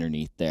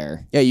underneath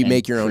there. Yeah, you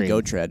make your own go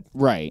tread.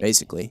 Right.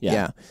 Basically.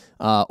 Yeah.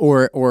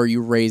 Or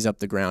you raise up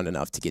the ground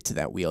enough to get to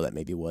that wheel that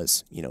maybe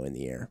was, you know, in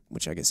the air,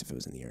 which I guess if it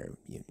was in the air,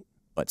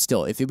 but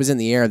still, if it was in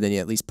the air, then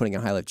at least putting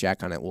a high lift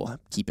jack on it will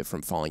keep it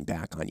from falling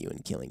back on you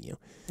and killing you.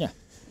 Yeah.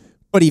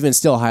 But even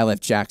still, high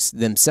lift jacks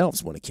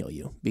themselves want to kill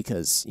you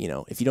because, you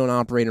know, if you don't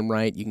operate them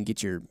right, you can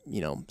get your, you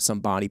know,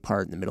 some body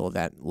part in the middle of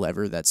that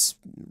lever that's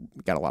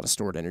got a lot of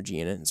stored energy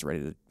in it and it's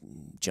ready to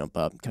jump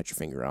up, cut your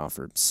finger off,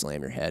 or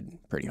slam your head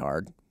pretty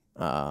hard.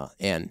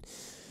 And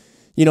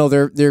you know,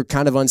 they're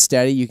kind of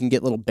unsteady. You can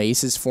get little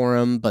bases for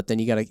them, but then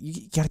you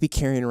gotta be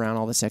carrying around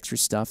all this extra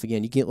stuff.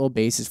 Again, you get little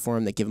bases for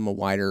them that give them a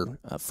wider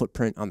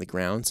footprint on the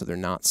ground, so they're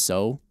not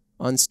so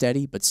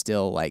unsteady. But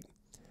still, like,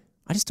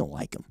 I just don't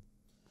like them.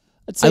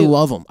 I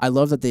love them. I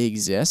love that they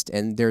exist,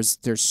 and there's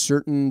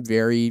certain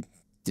very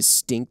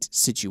distinct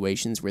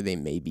situations where they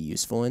may be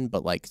useful in,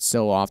 but like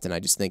so often,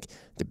 I just think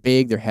they're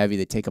big, they're heavy,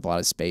 they take up a lot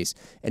of space,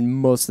 and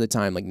most of the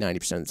time, like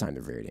 90% of the time,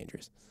 they're very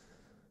dangerous.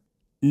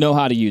 Know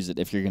how to use it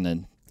if you're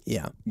gonna.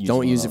 Yeah,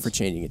 don't use it for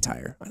changing a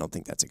tire. I don't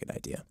think that's a good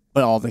idea.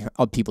 But all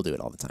people do it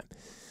all the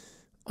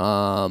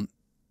time.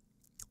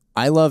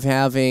 I love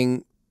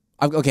having.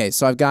 Okay,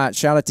 so I've got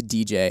shout out to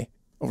DJ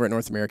over at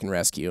North American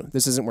Rescue.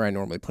 This isn't where I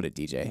normally put it,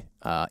 DJ.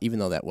 Even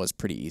though that was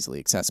pretty easily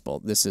accessible.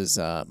 This is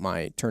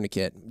my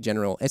tourniquet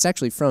general. It's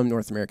actually from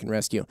North American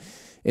Rescue.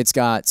 It's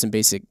got some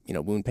basic, you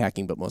know, wound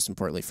packing, but most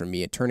importantly for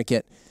me, a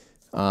tourniquet.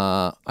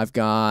 I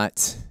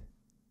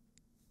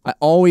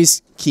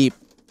always keep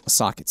a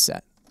socket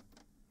set.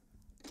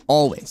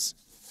 Always.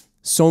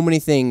 So many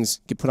things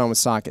get put on with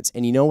sockets.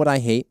 And you know what I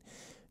hate?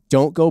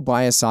 Don't go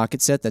buy a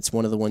socket set that's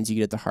one of the ones you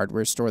get at the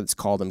hardware store that's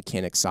called a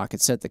mechanic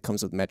socket set that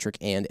comes with metric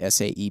and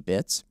SAE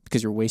bits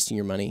because you're wasting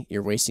your money.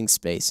 You're wasting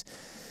space.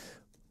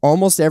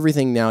 Almost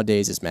everything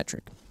nowadays is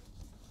metric.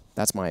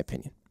 That's my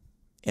opinion.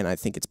 And I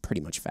think it's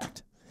pretty much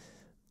fact.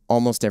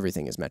 Almost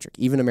everything is metric.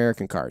 Even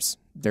American cars,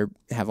 they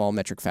have all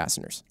metric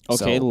fasteners.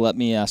 Okay, so, let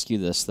me ask you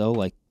this, though.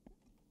 Like,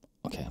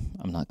 okay,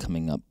 I'm not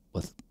coming up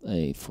with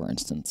a, for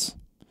instance,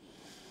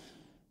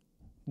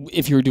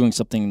 if you were doing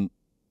something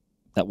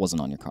that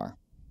wasn't on your car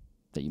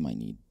that you might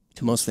need.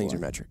 Most things are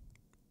metric.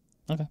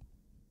 Okay.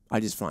 I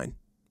just find.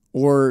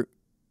 Or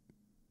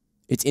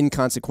it's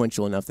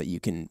inconsequential enough that you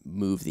can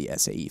move the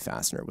SAE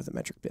fastener with a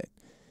metric bit.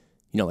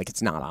 You know, like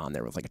it's not on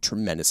there with like a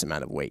tremendous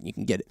amount of weight. And you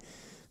can get it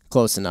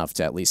close enough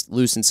to at least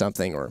loosen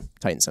something or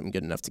tighten something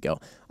good enough to go.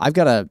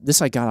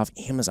 This I got off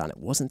Amazon. It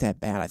wasn't that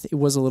bad. I think it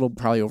was a little,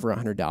 probably over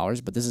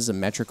 $100, but this is a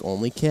metric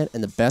only kit.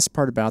 And the best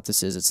part about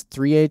this is it's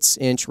 3/8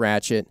 inch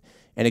ratchet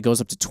and it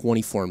goes up to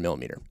 24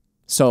 millimeter.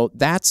 So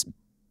that's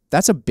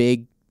a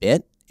big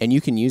bit, and you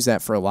can use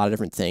that for a lot of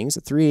different things.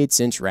 A 3/8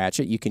 inch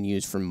ratchet you can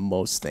use for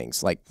most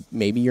things. Like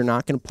maybe you're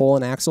not going to pull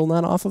an axle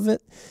nut off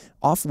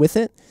with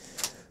it,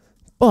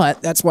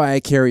 but that's why I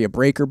carry a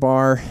breaker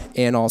bar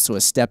and also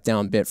a step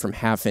down bit from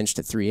 1/2 inch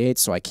to 3/8,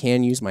 so I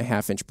can use my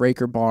 1/2 inch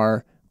breaker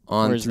bar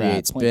on 3/8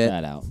 bit. Point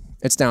that out.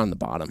 It's down the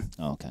bottom.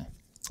 Oh, okay.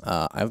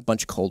 I have a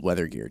bunch of cold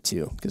weather gear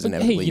too, because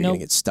inevitably you're going to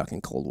get stuck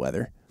in cold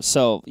weather.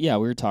 So yeah,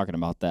 we were talking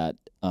about that.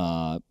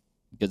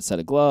 Good set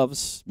of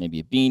gloves, maybe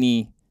a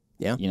beanie.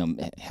 Yeah. You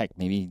know, heck,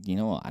 maybe, you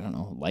know, I don't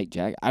know, light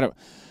jacket.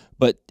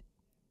 But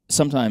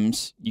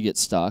sometimes you get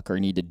stuck or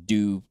need to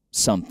do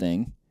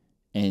something,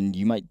 and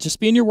you might just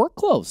be in your work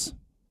clothes,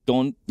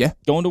 going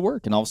to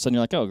work, and all of a sudden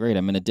you're like, oh great,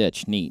 I'm in a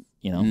ditch. Neat,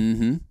 you know.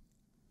 Mm-hmm.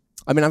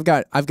 I mean,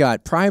 I've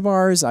got pry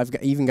bars.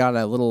 Even got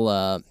a little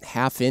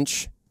 1/2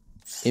 inch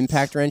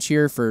impact wrench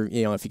here for,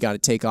 you know, if you got to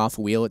take off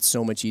a wheel. It's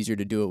so much easier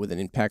to do it with an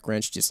impact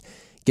wrench. Just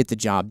get the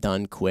job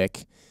done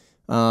quick.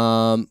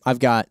 I've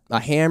got a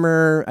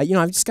hammer. You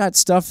know, I've just got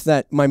stuff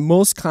that my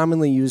most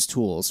commonly used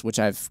tools, which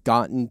I've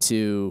gotten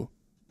to,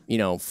 you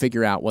know,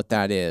 figure out what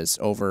that is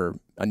over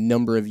a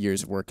number of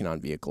years of working on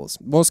vehicles.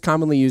 Most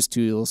commonly used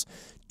tools,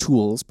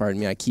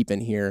 pardon me, I keep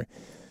in here.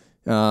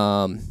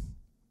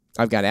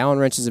 I've got Allen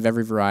wrenches of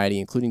every variety,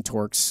 including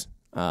Torx.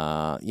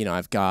 You know,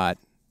 I've got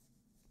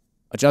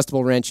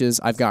adjustable wrenches.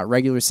 I've got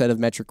regular set of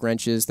metric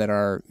wrenches that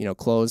are, you know,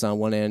 closed on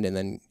one end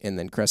and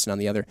then crescent on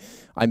the other.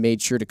 I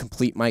made sure to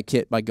complete my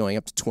kit by going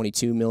up to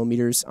 22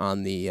 millimeters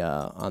on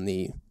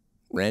the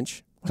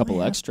wrench. A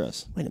couple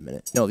extras. Wait a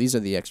minute. No, these are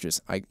the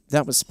extras.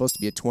 That was supposed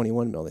to be a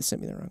 21 mil. They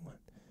sent me the wrong one.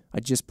 I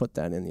just put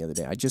that in the other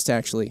day. I just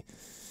actually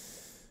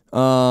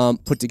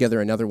put together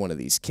another one of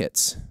these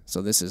kits.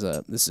 So this is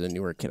a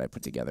newer kit I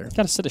put together.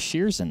 Got a set of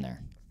shears in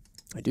there.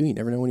 I do. You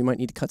never know when you might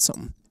need to cut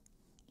something.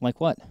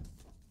 Like what?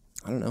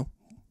 I don't know.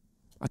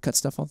 I cut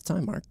stuff all the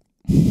time, Mark.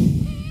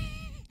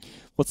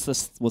 What's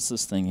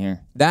this thing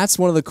here? That's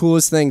one of the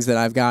coolest things that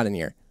I've got in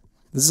here.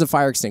 This is a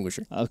fire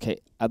extinguisher. Okay.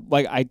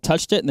 I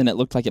touched it, and then it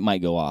looked like it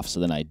might go off, so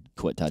then I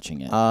quit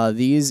touching it.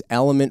 These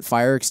Element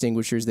fire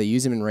extinguishers, they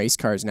use them in race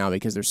cars now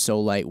because they're so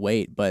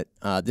lightweight, but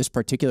this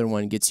particular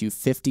one gets you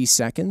 50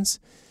 seconds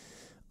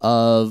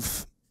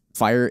of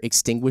fire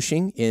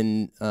extinguishing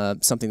in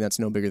something that's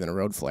no bigger than a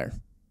road flare,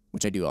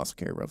 which I do also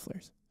carry road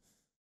flares.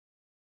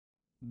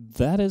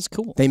 That is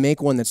cool. They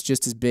make one that's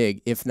just as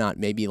big, if not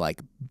maybe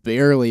like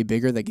barely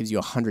bigger, that gives you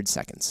 100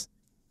 seconds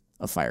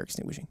of fire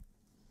extinguishing.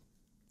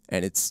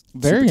 And it's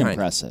very super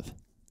impressive. Tiny.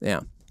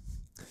 Yeah.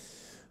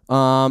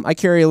 I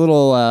carry a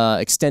little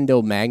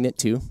extendo magnet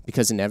too,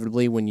 because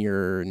inevitably when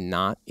you're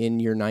not in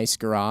your nice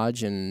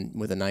garage and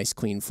with a nice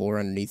clean floor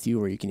underneath you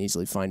where you can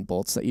easily find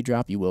bolts that you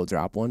drop, you will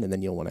drop one, and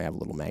then you'll want to have a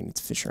little magnet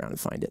to fish around and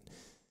find it.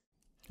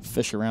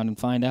 Fish around and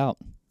find out.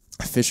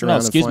 Fish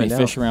around and find out.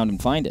 Fish around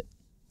and find it.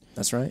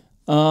 That's right.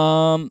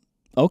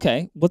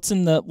 Okay. What's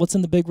in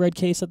the big red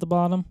case at the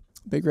bottom?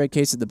 Big red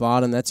case at the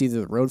bottom, that's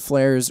either the road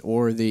flares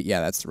or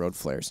that's the road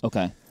flares.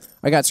 Okay.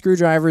 I got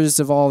screwdrivers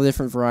of all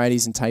different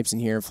varieties and types in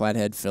here,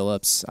 flathead,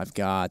 Phillips. I've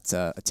got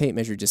a tape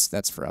measure,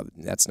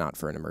 that's not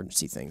for an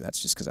emergency thing.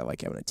 That's just because I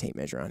like having a tape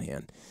measure on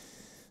hand.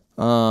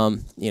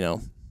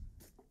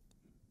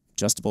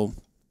 Adjustable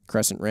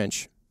crescent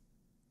wrench,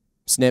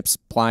 snips,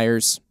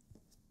 pliers.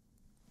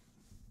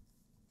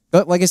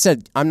 But like I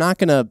said, I'm not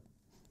going to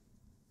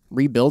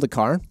rebuild a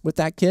car with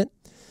that kit,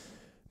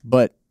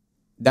 but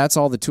those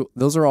are all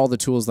the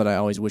tools that I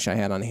always wish I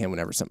had on hand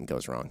whenever something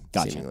goes wrong.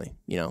 Gotcha. Seemingly,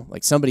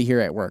 like somebody here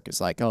at work is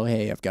like, "Oh,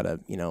 hey, I've got a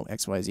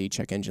XYZ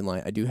check engine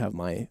light. I do have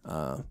my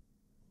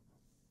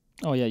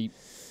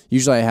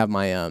usually I have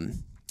my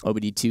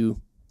OBD2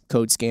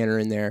 code scanner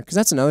in there, because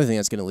that's another thing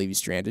that's going to leave you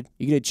stranded.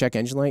 You get a check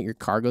engine light, your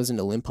car goes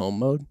into limp home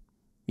mode.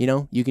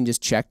 You can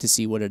just check to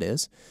see what it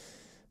is.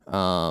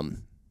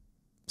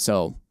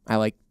 So I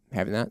like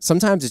having that.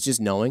 Sometimes it's just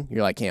knowing.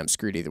 You're like, hey, I'm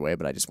screwed either way,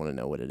 but I just want to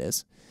know what it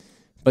is.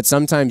 But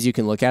sometimes you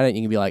can look at it and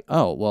you can be like,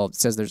 oh, well, it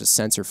says there's a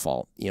sensor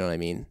fault. You know what I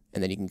mean?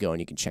 And then you can go and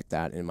you can check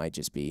that, and it might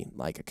just be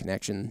like a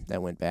connection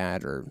that went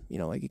bad, or,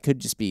 like it could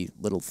just be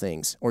little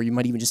things. Or you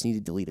might even just need to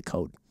delete a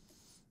code.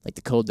 Like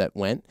the code that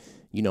went,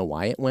 you know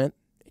why it went,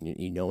 and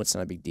you know it's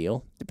not a big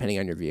deal. Depending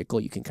on your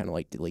vehicle, you can kind of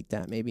like delete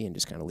that maybe and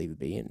just kind of leave it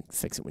be and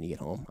fix it when you get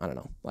home. I don't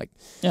know.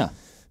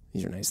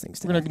 These are nice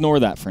things to We're going to ignore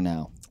that for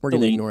now. We're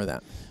going to ignore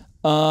that.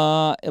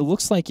 It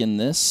looks like in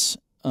this...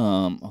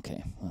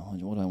 okay. Well,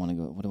 what do I want to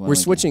go? We're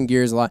switching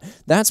gears a lot.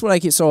 That's what I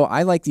keep. So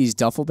I like these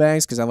duffel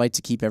bags because I like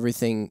to keep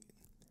everything.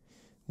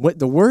 What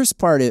the worst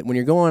part is when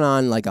you're going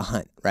on like a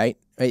hunt, right?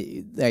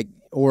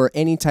 Or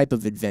any type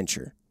of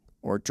adventure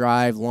or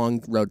drive,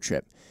 long road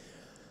trip.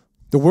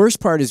 The worst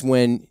part is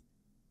when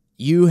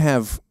you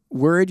have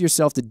worried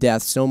yourself to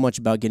death so much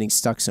about getting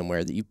stuck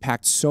somewhere that you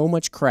packed so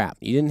much crap.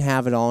 You didn't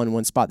have it all in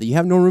one spot that you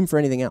have no room for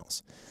anything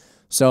else.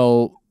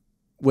 So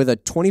with a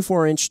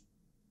 24-inch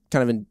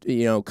kind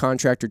of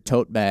contractor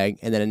tote bag,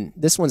 and then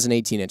this one's an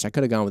 18-inch. I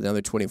could have gone with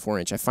another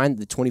 24-inch. I find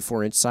that the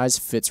 24-inch size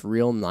fits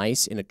real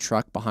nice in a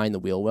truck behind the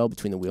wheel well,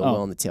 between the wheel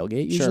well and the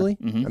tailgate usually.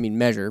 Sure. Mm-hmm. I mean,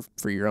 measure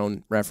for your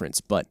own reference,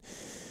 but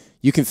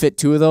you can fit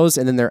two of those,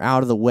 and then they're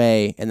out of the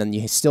way, and then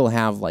you still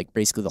have like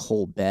basically the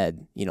whole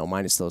bed,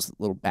 minus those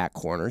little back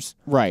corners.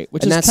 Right,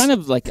 which is kind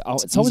of like,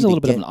 it's always a little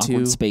bit of an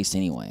awkward space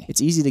anyway.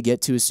 It's easy to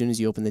get to as soon as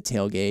you open the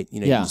tailgate.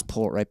 You just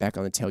pull it right back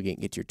on the tailgate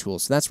and get to your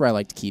tools. So that's where I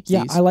like to keep these.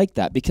 Yeah, I like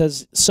that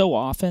because so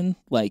often,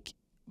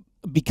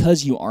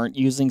 because you aren't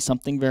using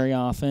something very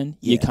often,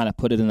 you kind of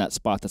put it in that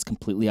spot that's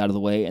completely out of the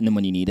way, and then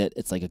when you need it,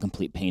 it's like a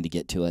complete pain to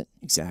get to it.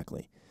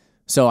 Exactly.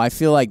 So I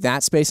feel like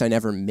that space I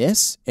never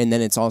miss, and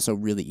then it's also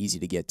really easy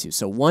to get to.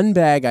 So one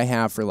bag I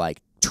have for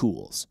like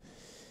tools,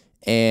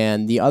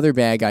 and the other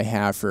bag I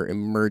have for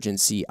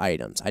emergency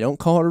items. I don't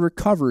call it a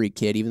recovery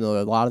kit, even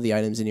though a lot of the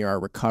items in here are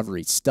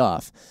recovery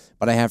stuff,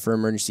 but I have for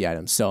emergency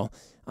items. So,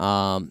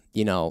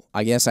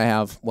 I guess I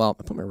have, I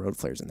put my road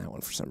flares in that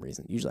one for some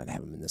reason. Usually I'd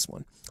have them in this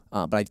one.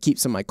 But I keep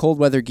some of my cold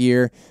weather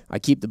gear. I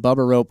keep the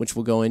bubba rope, which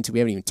we'll go into. We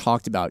haven't even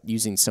talked about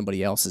using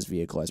somebody else's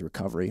vehicle as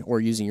recovery or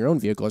using your own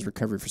vehicle as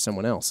recovery for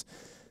someone else.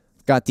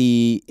 Got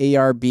the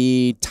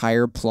ARB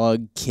tire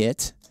plug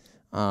kit.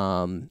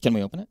 Can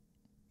we open it?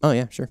 Oh,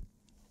 yeah, sure.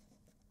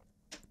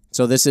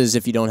 So this is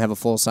if you don't have a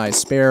full-size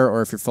spare,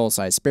 or if your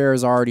full-size spare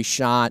is already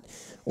shot,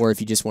 or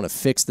if you just want to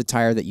fix the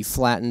tire that you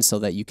flattened so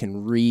that you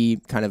can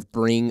kind of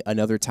bring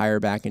another tire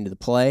back into the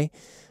play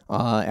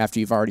after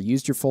you've already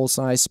used your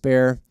full-size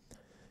spare.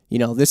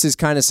 This is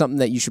kind of something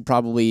that you should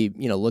probably,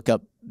 look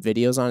up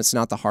videos on. It's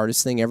not the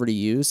hardest thing ever to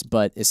use,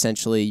 but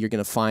essentially you're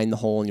going to find the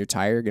hole in your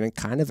tire. You're going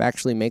to kind of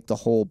actually make the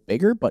hole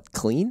bigger but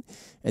clean,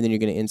 and then you're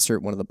going to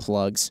insert one of the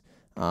plugs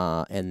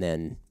and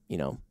then,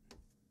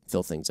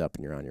 fill things up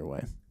and you're on your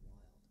way.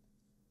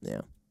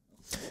 Yeah.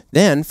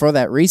 Then, for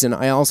that reason,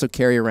 I also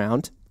carry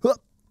around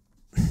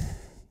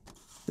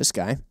this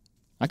guy.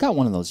 I got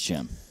one of those,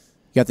 Jim.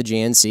 You got the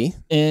JNC?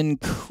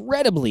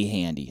 Incredibly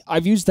handy.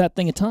 I've used that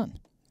thing a ton.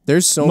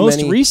 There's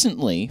Most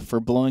recently for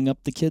blowing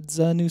up the kids'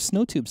 new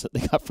snow tubes that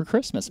they got for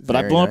Christmas. But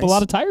I've blown up a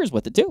lot of tires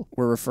with it, too.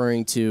 We're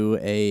referring to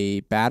a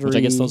battery. Which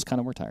I guess those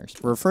kind of were tires.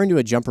 We're referring to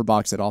a jumper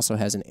box that also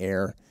has an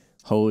air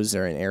hose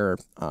or an air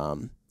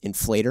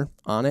inflator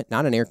on it.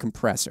 Not an air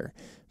compressor,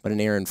 but an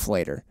air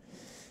inflator.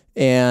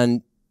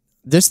 And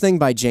this thing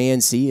by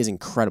JNC is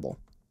incredible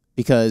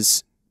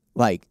because,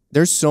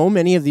 there's so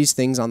many of these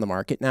things on the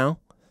market now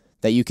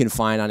that you can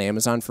find on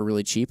Amazon for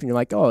really cheap, and you're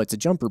like, oh, it's a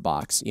jumper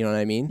box. You know what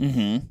I mean?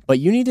 Mm-hmm. But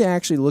you need to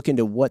actually look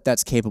into what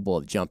that's capable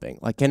of jumping.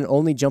 Like, can it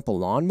only jump a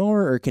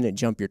lawnmower, or can it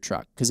jump your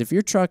truck? Because if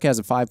your truck has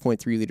a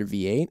 5.3 liter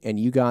V8 and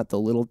you got the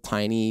little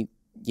tiny,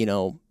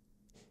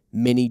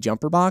 mini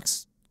jumper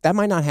box, that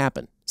might not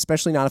happen,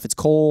 especially not if it's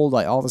cold,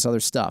 like all this other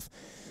stuff.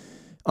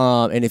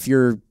 And if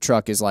your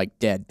truck is like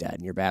dead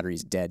and your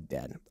battery's dead,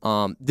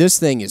 this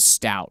thing is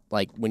stout.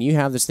 Like when you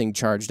have this thing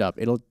charged up,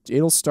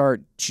 it'll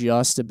start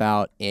just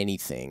about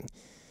anything.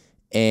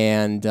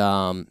 And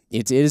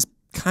it is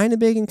kind of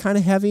big and kind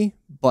of heavy,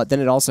 but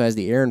then it also has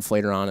the air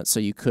inflator on it, so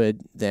you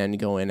could then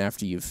go in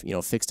after you've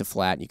fixed a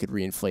flat and you could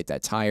reinflate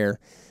that tire.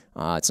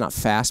 It's not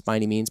fast by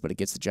any means, but it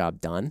gets the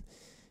job done.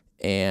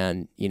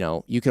 And,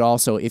 you could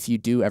also, if you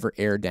do ever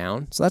air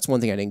down, so that's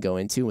one thing I didn't go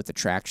into with the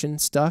traction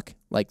stuck.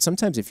 Like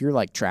sometimes if you're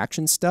like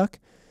traction stuck,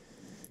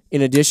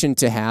 in addition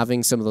to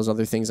having some of those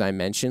other things I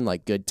mentioned,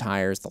 like good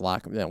tires, the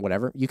lock,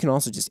 whatever, you can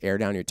also just air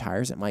down your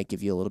tires. It might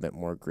give you a little bit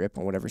more grip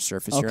on whatever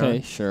surface you're on.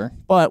 Okay, sure.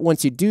 But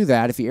once you do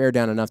that, if you air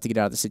down enough to get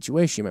out of the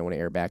situation, you might want to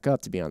air back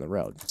up to be on the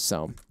road.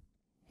 So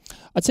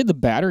I'd say the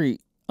battery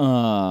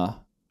on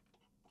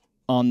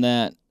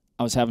that,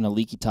 I was having a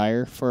leaky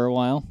tire for a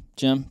while,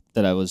 Jim,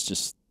 that I was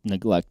just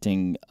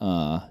neglecting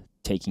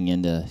taking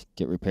in to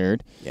get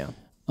repaired. Yeah.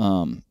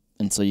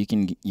 And so you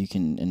can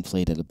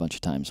inflate it a bunch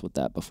of times with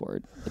that before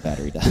the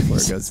battery dies. Before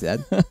it goes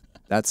dead.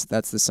 That's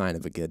the sign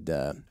of a good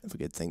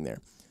thing there.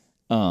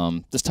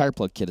 This tire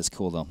plug kit is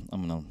cool though.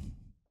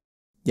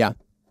 Yeah,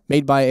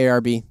 made by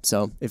ARB.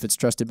 So if it's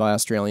trusted by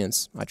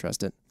Australians, I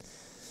trust it.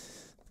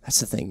 That's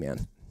the thing,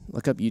 man.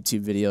 Look up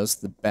YouTube videos.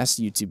 The best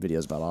YouTube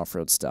videos about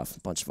off-road stuff. A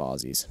bunch of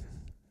Aussies.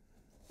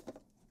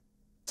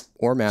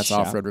 Or Matt's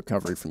off-road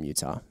recovery from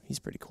Utah. He's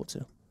pretty cool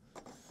too.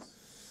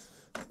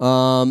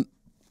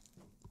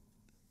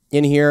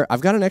 In here,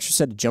 I've got an extra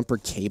set of jumper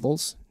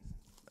cables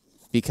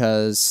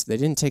because they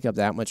didn't take up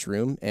that much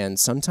room, and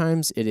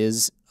sometimes it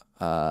is,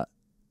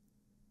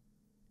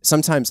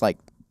 sometimes like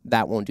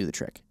that won't do the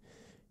trick.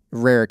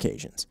 Rare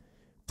occasions.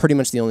 Pretty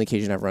much the only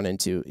occasion I've run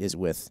into is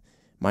with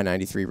my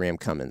 93 Ram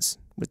Cummins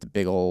with the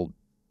big old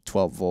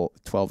 12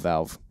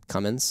 valve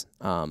Cummins.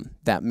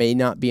 That may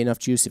not be enough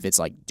juice if it's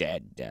like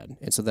dead.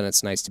 And so then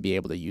it's nice to be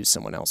able to use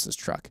someone else's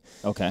truck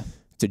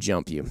to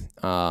jump you.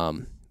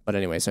 But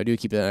anyway, so I do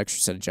keep an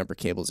extra set of jumper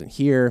cables in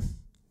here.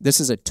 This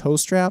is a toe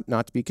strap,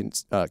 not to be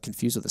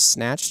confused with a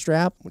snatch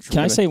strap. Can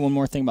I say one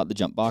more thing about the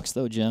jump box,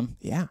 though, Jim?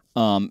 Yeah.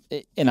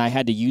 And I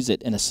had to use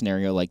it in a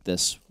scenario like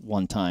this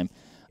one time.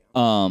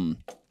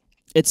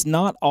 It's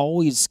not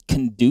always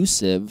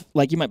conducive.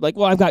 Like you might be like,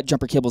 well, I've got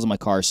jumper cables in my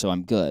car, so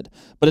I'm good.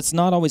 But it's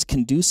not always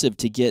conducive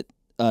to get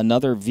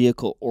another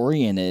vehicle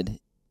oriented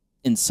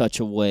in such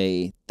a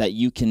way that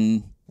you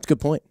can... That's a good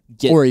point.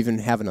 Or even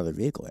have another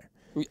vehicle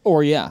there.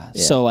 Or, yeah.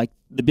 So, like,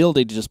 the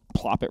ability to just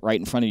plop it right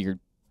in front of your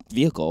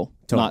vehicle,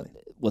 not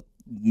with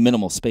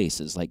minimal space,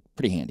 is, like,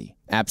 pretty handy.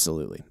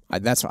 Absolutely.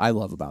 That's what I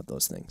love about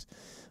those things.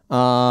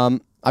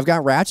 I've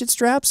got ratchet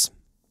straps.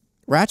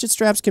 Ratchet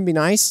straps can be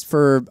nice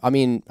for,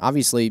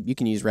 obviously, you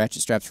can use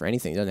ratchet straps for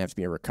anything. It doesn't have to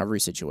be a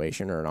recovery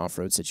situation or an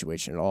off-road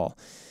situation at all.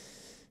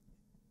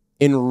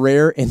 In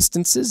rare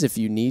instances, if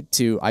you need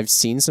to, I've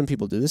seen some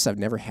people do this. I've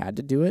never had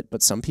to do it,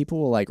 but some people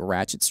will like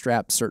ratchet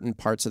strap certain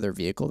parts of their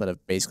vehicle that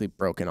have basically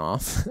broken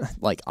off,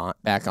 like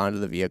back onto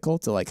the vehicle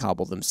to like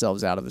hobble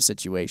themselves out of a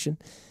situation.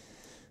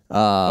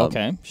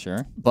 Okay,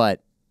 sure.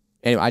 But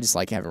anyway, I just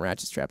like having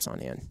ratchet straps on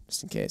hand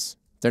just in case.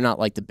 They're not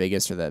like the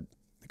biggest or the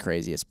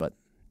craziest, but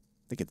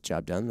they get the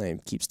job done. They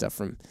keep stuff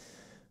from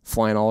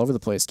flying all over the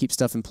place, keep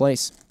stuff in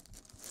place.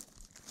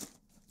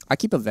 I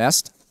keep a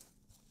vest,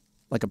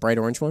 like a bright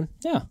orange one.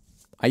 Yeah.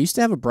 I used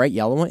to have a bright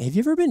yellow one. Have you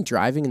ever been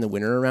driving in the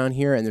winter around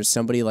here and there's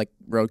somebody like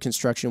road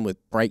construction with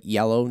bright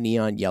yellow,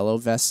 neon yellow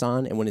vests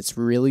on, and when it's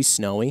really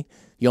snowy,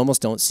 you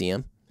almost don't see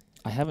them?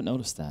 I haven't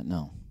noticed that,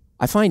 no.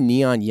 I find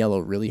neon yellow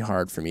really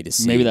hard for me to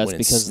see when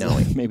it's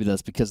snowy. Maybe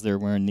that's because they're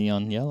wearing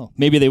neon yellow.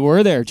 Maybe they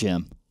were there,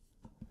 Jim.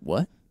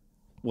 What?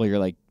 Well, you're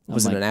like...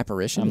 Was it an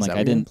apparition? I'm like,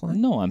 I didn't...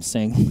 No, I'm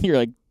saying, you're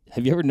like,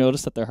 have you ever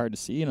noticed that they're hard to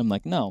see? And I'm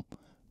like, no.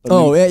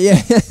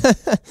 Yeah.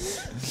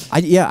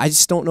 I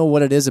just don't know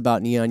what it is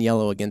about neon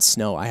yellow against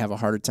snow. I have a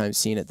harder time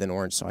seeing it than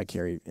orange, so I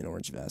carry an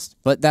orange vest.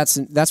 But that's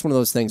one of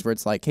those things where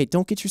it's like, hey,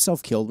 don't get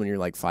yourself killed when you're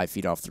like 5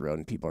 feet off the road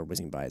and people are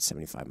whizzing by at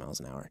 75 miles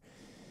an hour.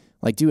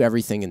 Like, do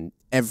everything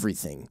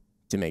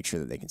to make sure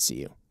that they can see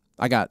you.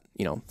 I got,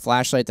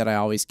 flashlight that I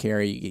always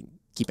carry. You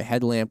keep a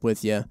headlamp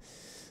with you.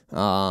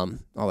 All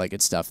that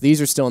good stuff. These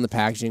are still in the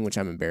packaging, which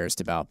I'm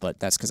embarrassed about, but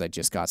that's because I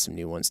just got some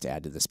new ones to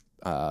add to this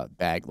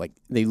bag. Like,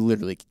 they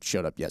literally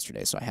showed up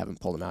yesterday, so I haven't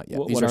pulled them out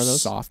yet. These what are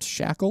those? soft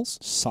shackles.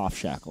 Soft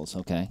shackles,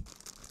 okay.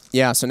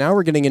 Yeah, so now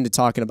we're getting into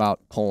talking about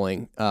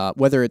pulling,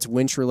 whether it's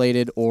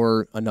winch-related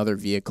or another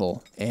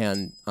vehicle.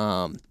 And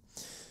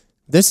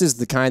this is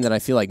the kind that I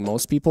feel like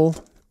most people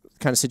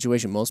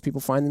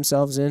find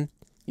themselves in.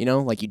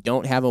 Like you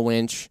don't have a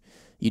winch.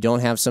 You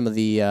don't have some of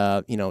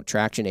the,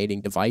 traction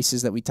aiding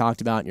devices that we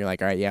talked about, and you're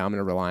like, all right, yeah, I'm going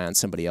to rely on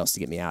somebody else to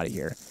get me out of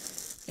here.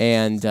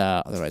 And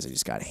otherwise, I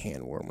just got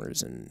hand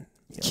warmers and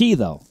Key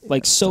though,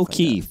 like so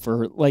key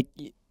for like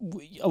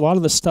a lot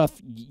of the stuff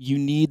you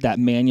need that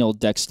manual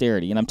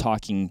dexterity, and I'm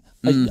talking.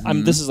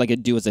 This is like a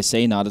do as I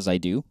say, not as I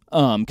do,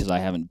 because I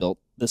haven't built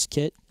this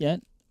kit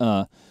yet.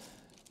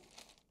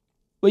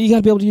 But you got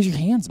to be able to use your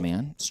hands,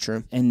 man. It's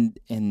true. And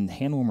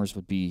hand warmers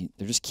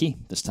they're just key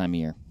this time of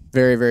year.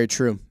 Very, very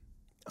true.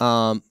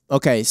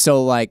 Okay,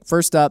 so like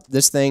first up,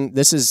 this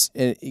is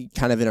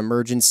kind of an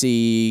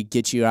emergency,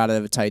 get you out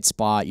of a tight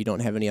spot. You don't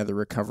have any other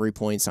recovery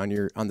points on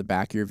the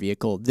back of your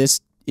vehicle.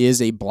 This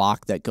is a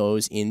block that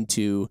goes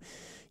into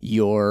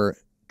your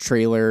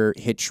trailer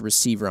hitch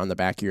receiver on the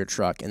back of your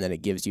truck, and then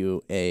it gives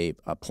you a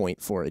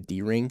point for a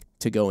D-ring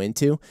to go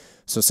into.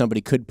 So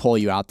somebody could pull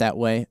you out that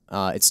way.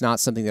 It's not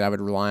something that I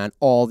would rely on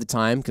all the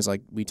time because,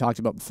 like we talked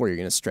about before, you're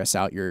going to stress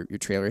out your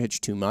trailer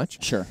hitch too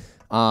much. Sure.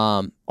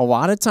 A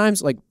lot of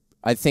times, like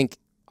I think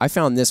I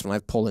found this when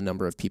I've pulled a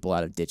number of people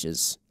out of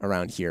ditches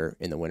around here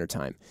in the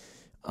wintertime.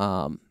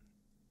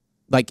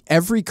 Like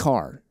every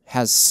car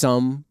has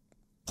some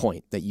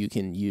point that you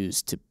can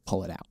use to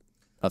pull it out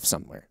of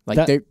somewhere.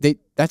 Like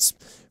that's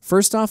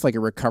first off, like a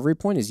recovery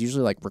point is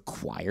usually like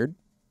required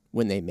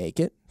when they make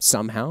it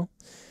somehow.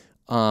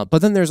 But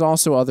then there's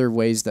also other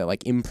ways that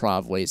like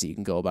improv ways that you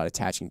can go about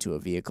attaching to a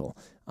vehicle.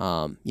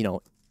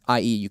 I.e.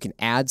 you can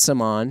add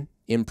some on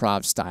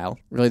improv style.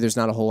 Really, there's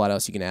not a whole lot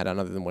else you can add on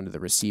other than one to the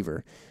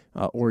receiver.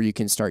 Or you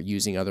can start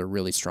using other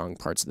really strong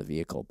parts of the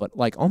vehicle. But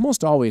like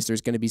almost always,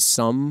 there's going to be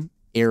some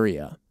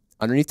area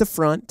underneath the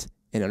front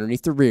and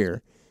underneath the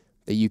rear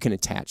that you can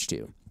attach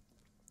to.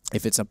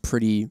 If it's a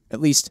pretty,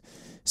 at least,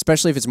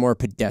 especially if it's more a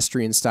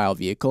pedestrian style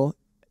vehicle,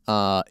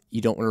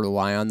 you don't want to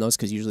rely on those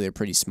because usually they're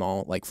pretty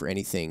small, like for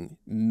anything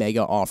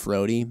mega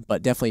off-roady.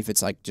 But definitely if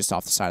it's like just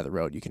off the side of the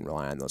road, you can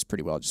rely on those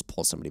pretty well. Just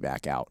pull somebody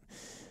back out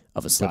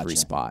of a slippery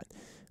spot.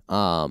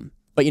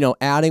 But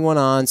adding one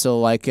on, so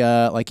like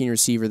in your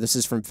receiver, this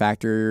is from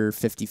Factor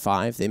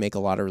 55. They make a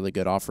lot of really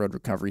good off-road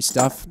recovery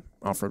stuff,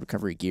 off-road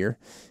recovery gear.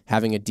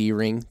 Having a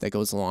D-ring that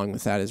goes along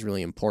with that is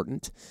really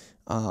important.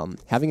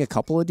 Having a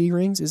couple of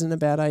D-rings isn't a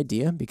bad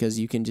idea because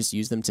you can just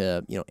use them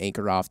to,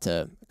 anchor off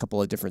to a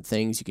couple of different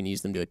things. You can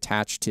use them to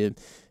attach to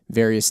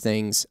various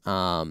things,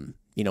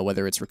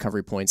 whether it's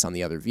recovery points on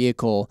the other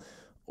vehicle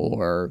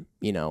or,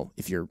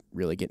 if you're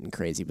really getting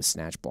crazy with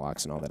snatch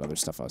blocks and all that other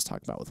stuff I was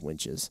talking about with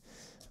winches.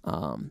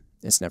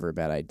 It's never a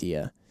bad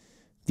idea.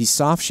 These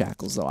soft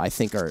shackles, though, I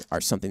think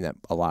are something that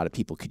a lot of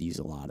people could use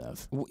a lot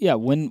of. Yeah,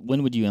 when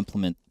would you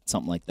implement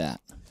something like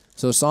that?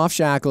 So soft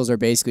shackles are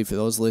basically, for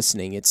those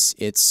listening,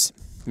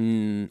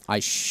 I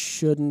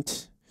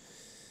shouldn't.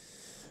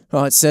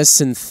 Well, it says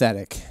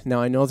synthetic.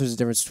 Now, I know there's a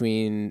difference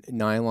between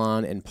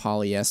nylon and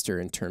polyester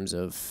in terms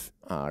of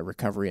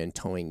recovery and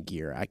towing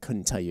gear. I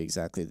couldn't tell you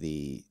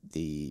exactly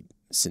the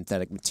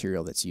synthetic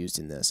material that's used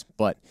in this.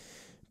 But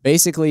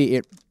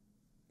basically,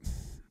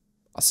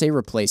 I'll say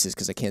replaces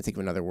because I can't think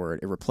of another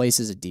word. It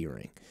replaces a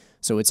D-ring.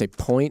 So it's a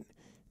point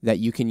that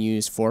you can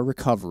use for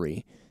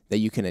recovery that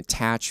you can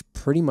attach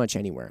pretty much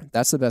anywhere.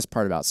 That's the best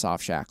part about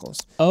soft shackles.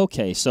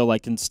 Okay, so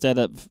like instead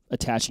of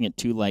attaching it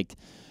to like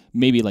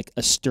maybe like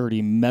a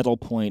sturdy metal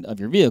point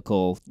of your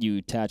vehicle, you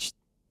attach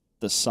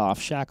the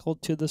soft shackle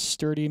to the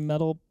sturdy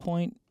metal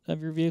point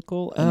of your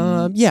vehicle?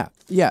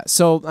 Yeah.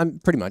 So I'm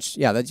pretty much,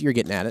 you're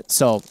getting at it.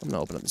 So I'm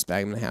gonna open up this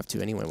bag. I'm gonna have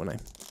to anyway when I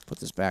put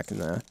this back in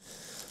the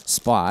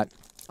spot.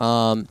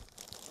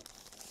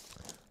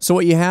 So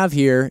what you have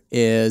here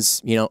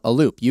is, a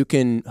loop. You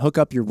can hook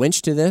up your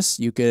winch to this.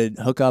 You could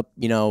hook up,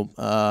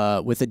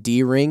 with a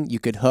D-ring. You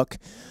could hook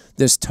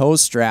this tow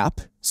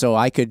strap. So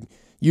I could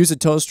use a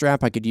tow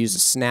strap. I could use a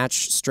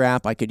snatch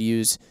strap. I could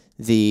use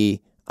the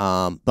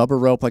bubber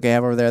rope like I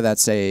have over there.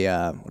 That's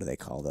a, what do they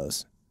call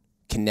those?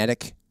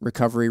 Kinetic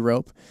recovery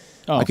rope.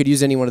 Oh. I could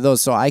use any one of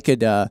those. So I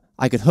could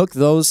hook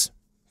those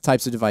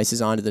types of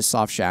devices onto the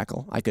soft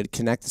shackle. I could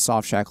connect the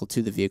soft shackle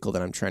to the vehicle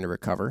that I'm trying to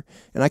recover,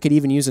 and I could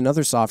even use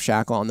another soft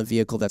shackle on the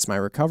vehicle that's my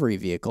recovery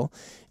vehicle,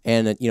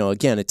 and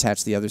again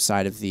attach the other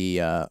side of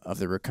the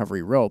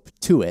recovery rope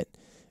to it,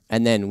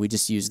 and then we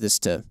just use this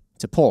to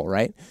pull.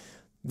 Right.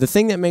 The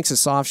thing that makes a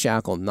soft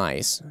shackle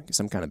nice, I guess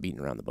I'm kind of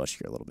beating around the bush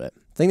here a little bit.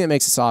 The thing that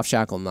makes a soft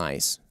shackle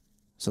nice,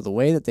 so the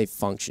way that they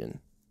function,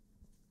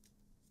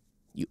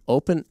 you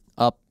open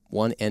up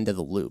one end of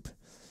the loop,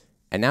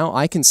 and now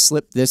I can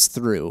slip this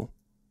through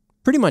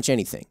pretty much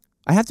anything.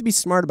 I have to be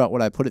smart about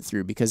what I put it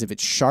through because if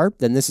it's sharp,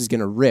 then this is going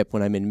to rip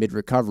when I'm in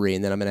mid-recovery,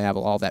 and then I'm going to have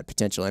all that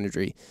potential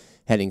energy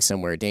heading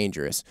somewhere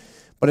dangerous.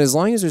 But as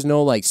long as there's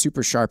no like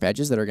super sharp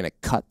edges that are going to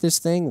cut this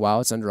thing while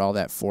it's under all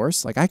that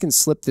force, like I can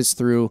slip this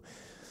through.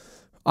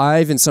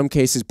 I've, in some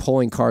cases,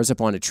 pulling cars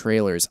up onto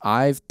trailers,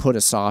 I've put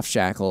a soft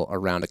shackle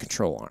around a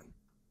control arm.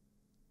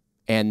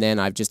 And then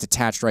I've just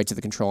attached right to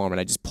the control arm,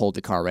 and I just pulled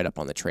the car right up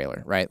on the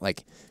trailer, right?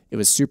 Like, it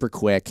was super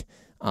quick.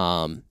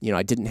 I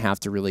didn't have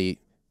to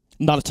really...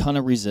 Not a ton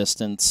of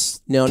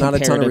resistance. No, not a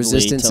ton of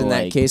resistance in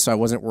that case, so I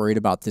wasn't worried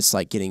about this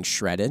like getting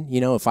shredded.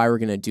 If I were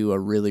going to do a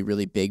really,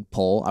 really big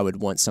pull, I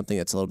would want something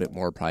that's a little bit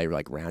more probably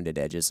like rounded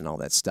edges and all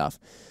that stuff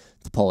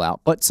to pull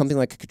out. But something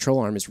like a control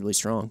arm is really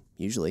strong,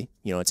 usually.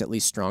 It's at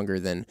least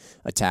stronger than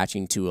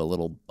attaching to a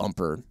little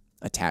bumper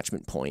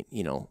attachment point,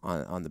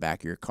 on the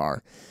back of your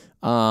car.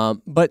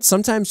 But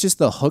sometimes just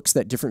the hooks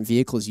that different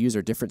vehicles use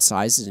are different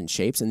sizes and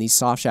shapes, and these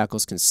soft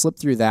shackles can slip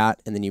through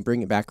that, and then you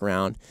bring it back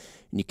around,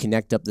 and you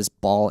connect up this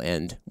ball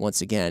end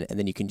once again, and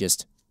then you can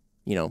just,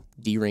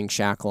 D-ring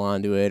shackle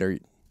onto it, or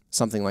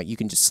something like you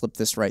can just slip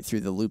this right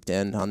through the looped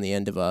end on the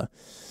end of a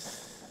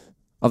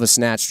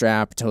snatch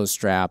strap, toe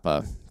strap,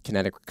 a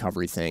kinetic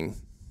recovery thing.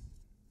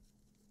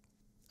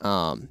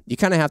 You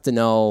kind of have to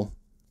know,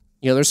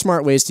 there's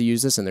smart ways to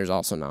use this, and there's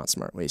also not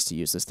smart ways to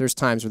use this. There's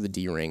times where the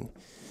D-ring,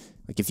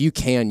 like if you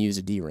can use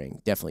a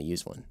D-ring, definitely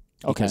use one.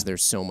 Because they're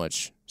so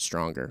much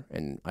stronger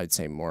and I'd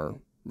say more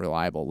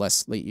reliable.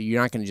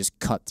 You're not going to just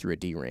cut through a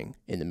D-ring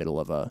in the middle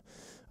of a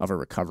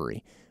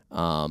recovery.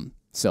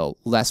 So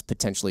less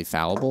potentially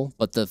fallible,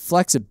 but the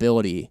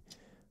flexibility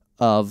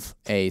of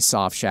a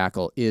soft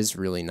shackle is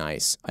really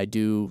nice. I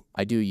do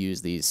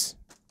use these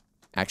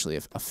actually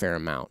a fair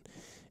amount.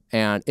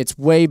 And it's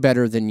way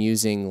better than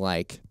using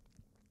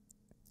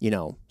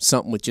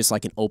something with just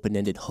like an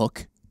open-ended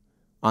hook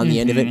on the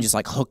end of it and just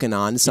like hooking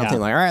on to something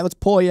like, all right, let's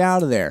pull you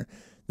out of there.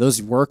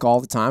 Those work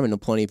all the time. I know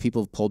plenty of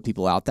people have pulled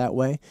people out that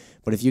way.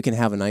 But if you can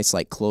have a nice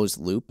like closed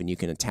loop and you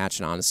can attach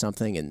it onto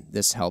something, and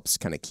this helps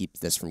kind of keep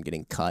this from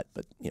getting cut,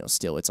 but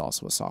still it's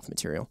also a soft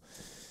material.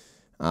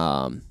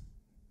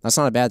 That's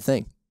not a bad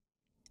thing.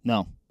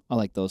 No, I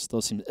like those.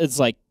 Those seem, it's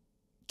like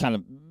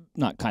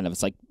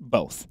it's like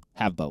both.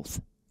 Have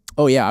both.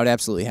 Oh yeah, I would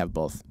absolutely have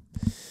both.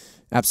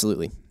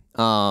 Absolutely.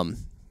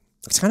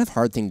 It's kind of a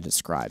hard thing to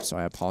describe, so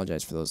I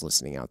apologize for those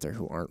listening out there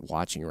who aren't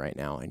watching right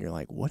now, and you're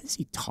like, what is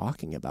he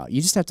talking about?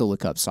 You just have to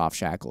look up soft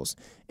shackles.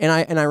 And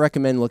I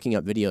recommend looking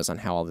up videos on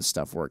how all this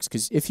stuff works,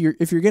 because if you're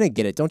going to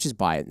get it, don't just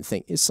buy it and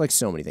think. It's like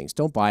so many things.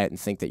 Don't buy it and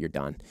think that you're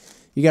done.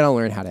 You got to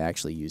learn how to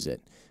actually use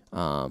it.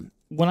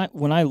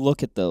 When I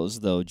look at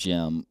those, though,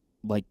 Jim,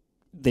 like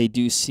they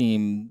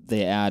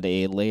add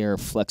a layer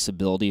of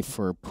flexibility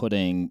for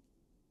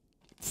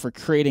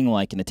creating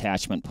like an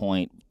attachment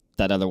point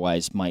that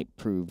otherwise might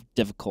prove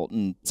difficult.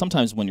 And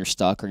sometimes when you're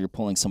stuck or you're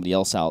pulling somebody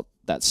else out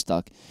that's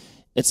stuck,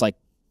 it's like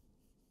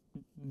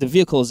the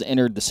vehicle has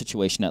entered the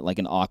situation at like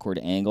an awkward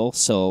angle.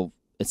 So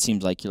it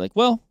seems like you're like,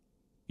 well,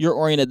 you're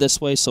oriented this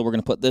way, so we're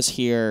going to put this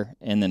here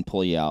and then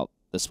pull you out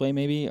this way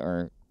maybe?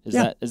 Or is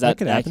that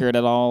accurate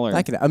at all? Or?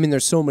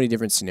 There's so many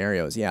different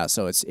scenarios. Yeah,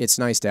 so it's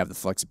nice to have the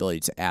flexibility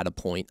to add a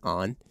point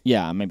on.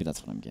 Yeah, maybe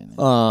that's what I'm getting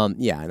at.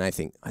 Yeah, and I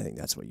think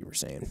that's what you were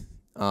saying.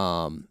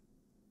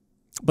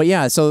 But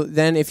yeah, so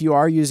then if you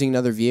are using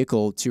another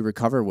vehicle to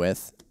recover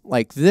with,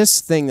 like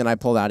this thing that I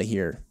pulled out of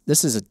here,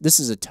 this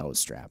is a toe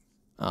strap.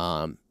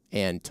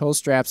 And toe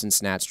straps and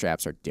snatch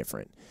straps are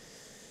different.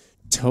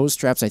 Toe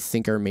straps I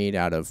think are made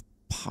out of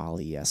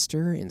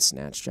polyester, and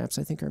snatch straps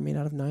I think are made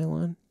out of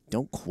nylon.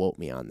 Don't quote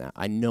me on that.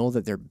 I know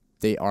that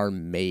they are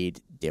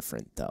made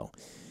different though.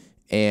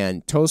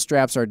 And toe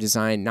straps are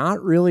designed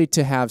not really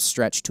to have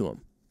stretch to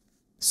them.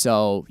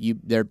 So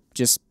they're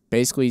just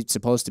basically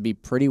supposed to be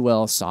pretty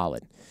well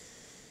solid.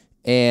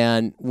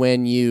 And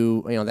when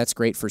that's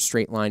great for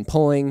straight line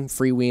pulling,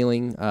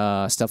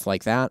 freewheeling, stuff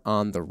like that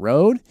on the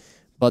road.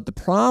 But the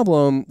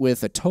problem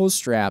with a toe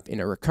strap in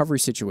a recovery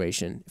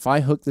situation, if I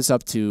hook this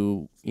up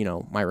to,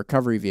 my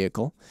recovery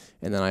vehicle,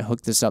 and then I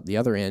hook this up the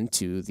other end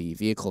to the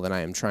vehicle that I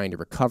am trying to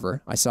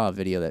recover. I saw a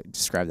video that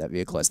described that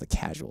vehicle as the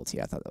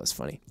casualty. I thought that was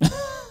funny.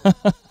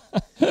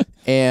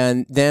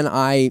 And then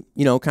I,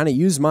 kind of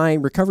use my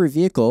recovery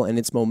vehicle and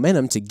its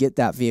momentum to get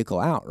that vehicle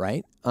out,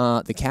 right?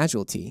 The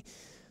casualty.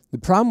 The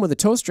problem with a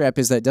toe strap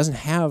is that it doesn't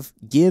have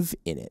give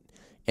in it.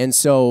 And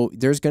so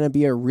there's going to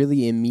be a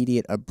really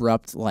immediate,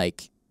 abrupt,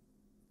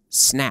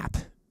 snap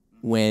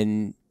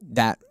when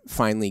that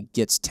finally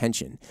gets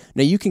tension.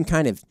 Now, you can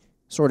kind of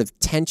sort of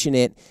tension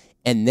it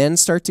and then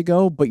start to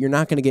go, but you're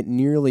not going to get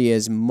nearly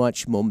as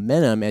much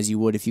momentum as you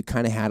would if you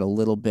kind of had a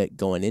little bit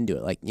going into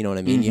it. You know what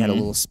I mean? Mm-hmm. You had a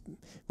little,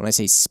 when I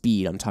say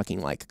speed, I'm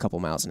talking like a couple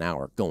miles an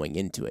hour going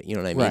into it. You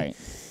know what I mean? Right.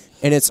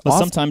 And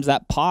sometimes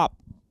that pop,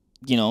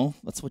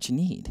 that's what you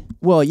need.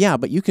 Well, yeah,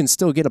 but you can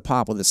still get a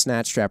pop with a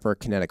snatch strap or a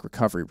kinetic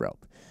recovery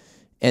rope.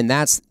 And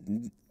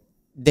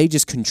they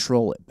just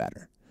control it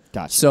better.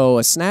 Gotcha. So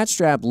a snatch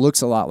strap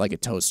looks a lot like a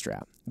toe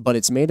strap, but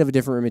it's made of a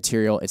different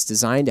material. It's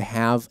designed to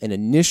have an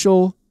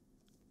initial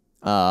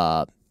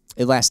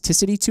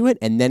elasticity to it,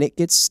 and then it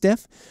gets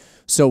stiff.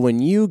 So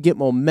when you get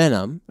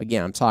momentum,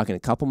 again, I'm talking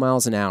a couple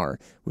miles an hour,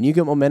 when you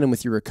get momentum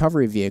with your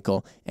recovery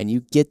vehicle and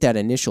you get that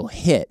initial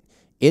hit,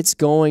 it's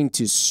going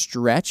to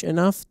stretch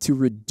enough to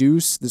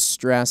reduce the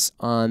stress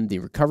on the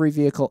recovery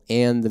vehicle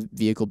and the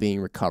vehicle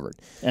being recovered.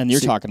 And you're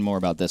talking more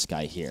about this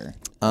guy here.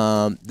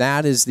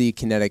 That is the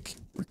kinetic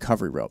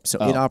recovery rope. So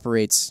it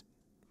operates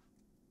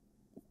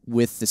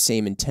with the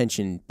same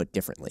intention but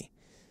differently.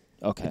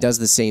 Okay. It does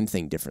the same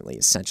thing differently,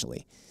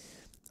 essentially.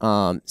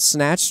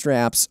 Snatch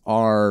straps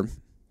are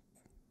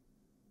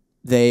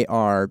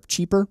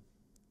cheaper,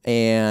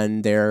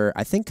 and they're,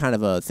 I think, kind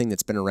of a thing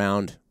that's been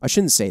around. I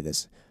shouldn't say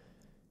this.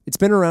 It's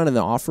been around in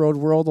the off-road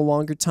world a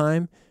longer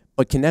time,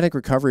 but kinetic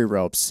recovery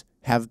ropes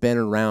have been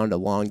around a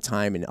long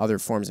time in other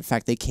forms. In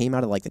fact, they came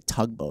out of the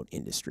tugboat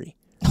industry.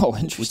 Oh,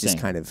 interesting. Which is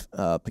kind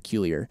of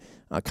peculiar,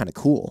 kind of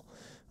cool.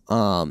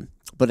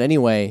 But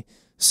anyway,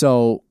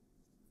 so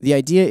the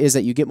idea is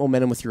that you get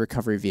momentum with your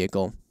recovery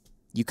vehicle.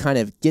 You kind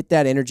of get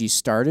that energy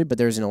started, but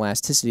there's an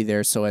elasticity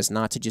there so as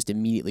not to just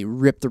immediately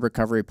rip the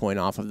recovery point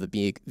off of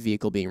the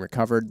vehicle being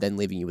recovered, then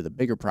leaving you with a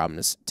bigger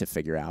problem to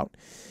figure out.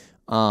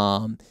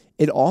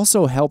 It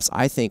also helps,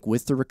 I think,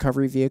 with the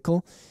recovery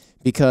vehicle,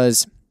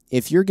 because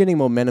if you're getting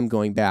momentum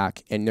going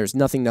back and there's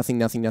nothing,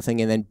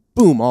 and then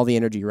boom, all the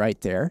energy right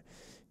there,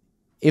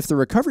 if the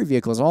recovery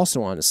vehicle is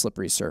also on a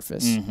slippery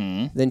surface,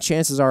 then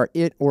chances are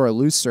it or a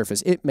loose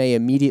surface, it may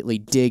immediately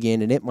dig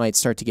in and it might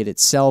start to get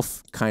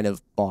itself kind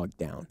of bogged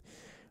down.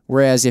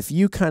 Whereas if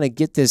you kind of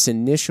get this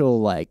initial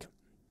like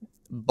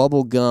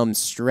bubblegum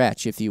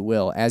stretch, if you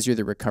will, as you're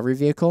the recovery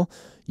vehicle,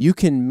 you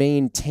can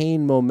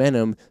maintain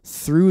momentum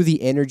through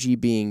the energy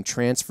being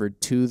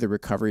transferred to the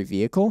recovery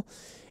vehicle.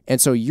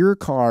 And so your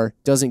car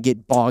doesn't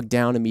get bogged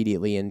down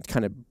immediately and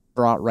kind of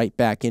brought right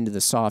back into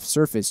the soft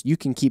surface. You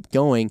can keep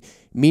going.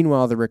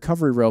 Meanwhile, the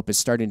recovery rope is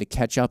starting to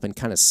catch up and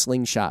kind of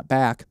slingshot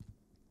back.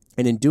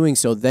 And in doing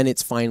so, then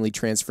it's finally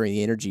transferring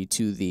the energy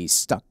to the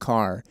stuck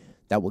car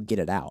that will get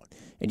it out.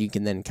 And you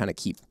can then kind of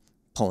keep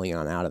pulling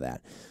on out of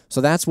that.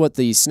 So that's what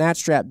the snatch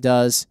strap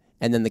does,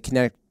 and then the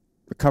kinetic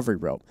recovery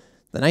rope.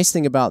 The nice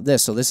thing about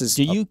this, so this is...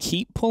 Do you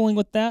keep pulling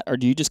with that, or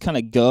do you just kind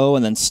of go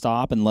and then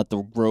stop and let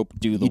the rope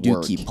do the work?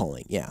 You do keep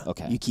pulling, yeah.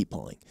 Okay. You keep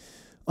pulling.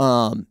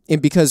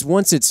 And because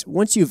once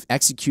you've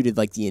executed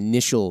like the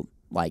initial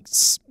like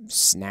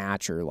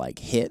snatch or like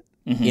hit,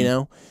 you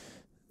know,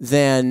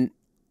 then,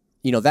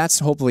 you know, that's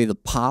hopefully the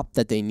pop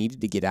that they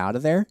needed to get out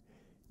of there.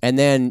 And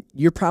then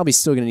you're probably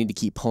still going to need to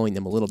keep pulling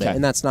them a little bit,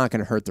 and that's not going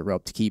to hurt the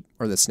rope to keep,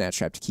 or the snatch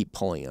strap to keep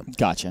pulling them.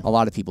 Gotcha. A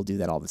lot of people do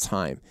that all the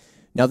time.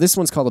 Now this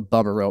one's called a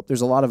bubba rope.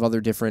 There's a lot of other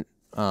different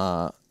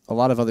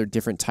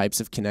types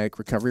of kinetic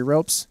recovery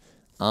ropes,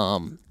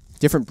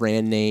 different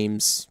brand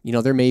names. You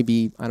know, there may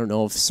be, I don't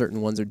know if certain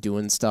ones are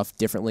doing stuff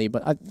differently,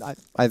 but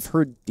I've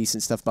heard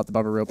decent stuff about the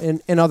bubba rope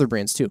and other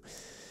brands too.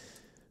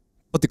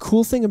 But the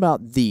cool thing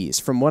about these,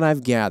 from what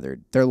I've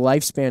gathered, their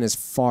lifespan is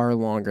far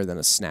longer than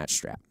a snatch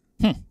strap.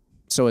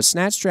 So a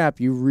snatch strap,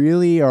 you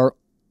really are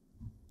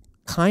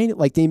kind of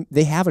like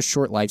they have a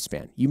short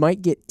lifespan. You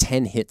might get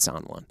 10 hits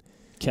on one.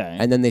 Okay.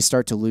 And then they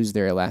start to lose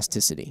their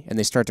elasticity, and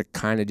they start to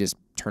kind of just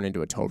turn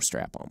into a toe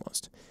strap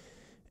almost.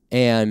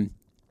 And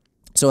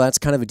so that's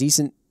kind of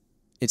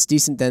it's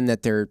decent then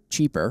that they're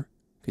cheaper,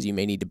 because you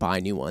may need to buy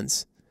new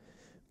ones.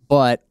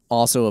 But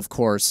also, of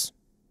course,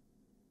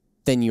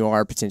 then you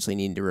are potentially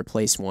needing to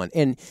replace one.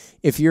 And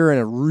if you're in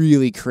a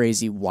really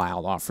crazy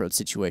wild off-road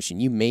situation,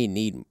 you may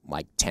need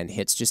like 10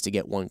 hits just to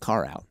get one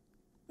car out,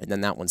 and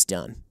then that one's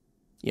done.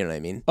 You know what I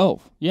mean?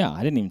 Oh, yeah.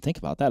 I didn't even think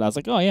about that. I was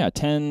like, oh, yeah,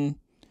 10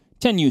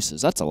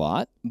 uses. That's a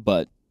lot,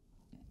 but...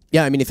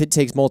 Yeah, I mean, if it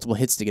takes multiple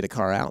hits to get a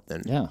car out,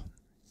 then yeah,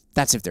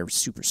 that's if they're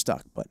super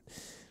stuck. But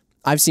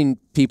I've seen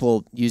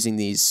people using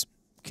these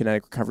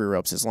kinetic recovery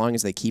ropes as long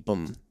as they keep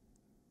them,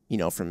 you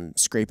know, from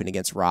scraping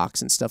against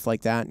rocks and stuff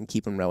like that, and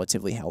keep them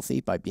relatively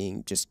healthy by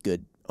being just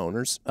good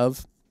owners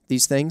of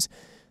these things.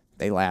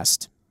 They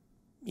last,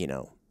 you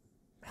know,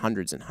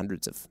 hundreds and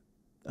hundreds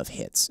of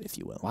hits, if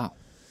you will. Wow.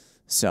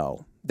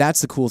 So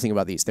that's the cool thing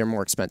about these. They're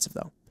more expensive,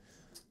 though.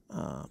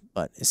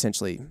 But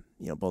essentially,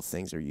 you know, both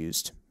things are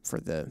used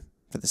for the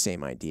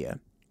same idea.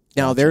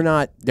 Now, they're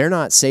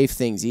not safe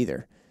things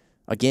either.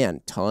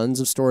 Again, tons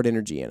of stored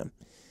energy in them.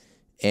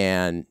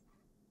 And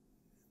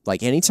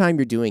like anytime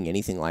you're doing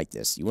anything like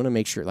this, you want to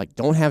make sure, like,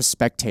 don't have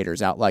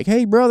spectators out like,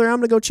 hey, brother, I'm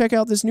going to go check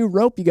out this new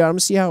rope you got. I'm going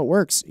to see how it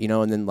works. You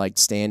know, and then like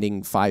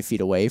standing 5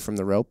 feet away from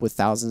the rope with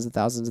thousands and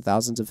thousands and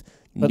thousands of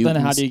But then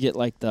how do you get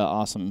like the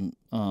awesome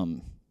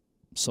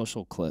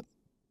social clip?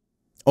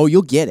 Oh,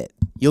 you'll get it.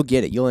 You'll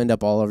get it. You'll end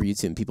up all over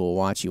YouTube, and people will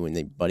watch you when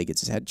their buddy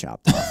gets his head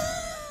chopped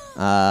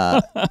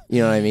off.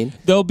 You know what I mean?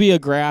 There'll be a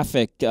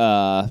graphic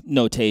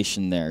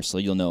notation there, so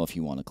you'll know if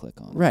you want to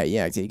click on it. Right,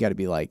 yeah. You got to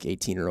be like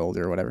 18 or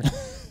older or whatever.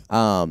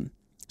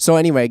 So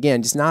anyway,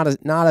 again, just not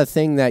a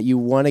thing that you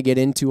want to get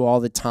into all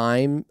the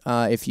time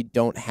if you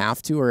don't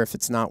have to, or if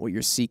it's not what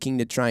you're seeking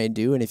to try and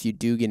do. And if you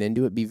do get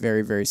into it, be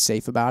very, very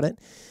safe about it.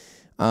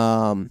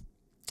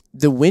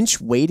 The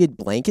winch weighted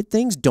blanket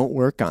things don't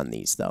work on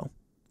these, though.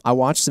 I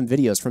watched some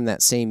videos from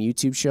that same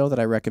YouTube show that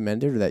I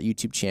recommended, or that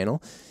YouTube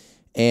channel,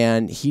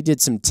 and he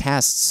did some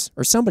tests,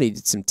 or somebody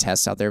did some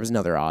tests out there. It was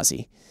another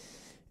Aussie.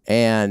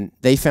 And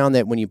they found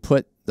that when you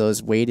put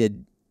those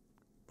weighted,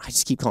 I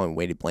just keep calling them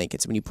weighted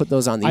blankets, when you put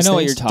those on these what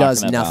things, you're talking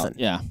does about. nothing.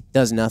 Yeah.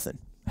 Does nothing.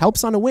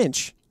 Helps on a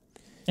winch.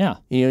 Yeah.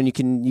 You know,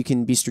 and you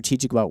can be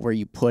strategic about where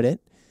you put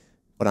it,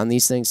 but on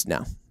these things,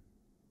 no.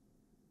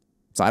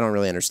 So I don't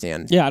really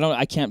understand. Yeah,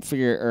 I can't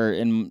figure,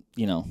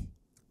 you know.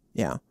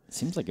 Yeah. It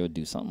seems like it would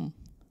do something.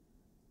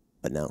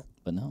 But no.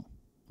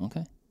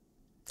 Okay.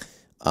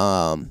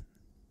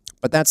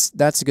 But that's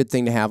a good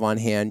thing to have on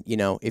hand. You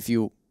know, if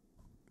you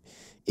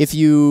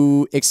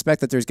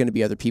expect that there's going to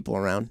be other people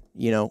around,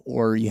 you know,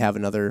 or you have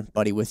another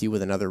buddy with you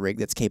with another rig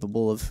that's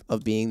capable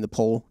of being the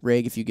pull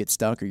rig if you get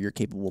stuck, or you're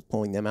capable of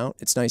pulling them out,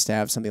 it's nice to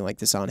have something like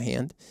this on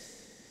hand.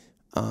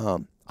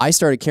 I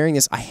started carrying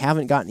this. I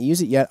haven't gotten to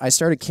use it yet. I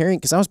started carrying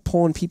because I was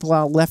pulling people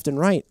out left and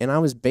right, and I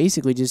was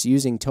basically just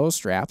using toe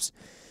straps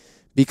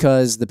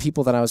because the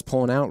people that I was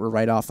pulling out were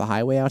right off the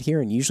highway out here,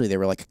 and usually they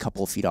were like a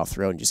couple of feet off the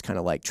road and just kind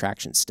of like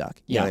traction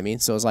stuck. You know what I mean?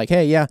 So I was like,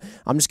 hey, yeah,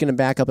 I'm just going to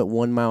back up at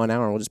 1 mile an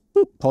hour, and we'll just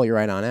boop, pull you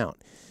right on out.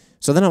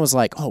 So then I was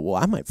like, oh, well,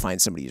 I might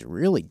find somebody who's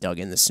really dug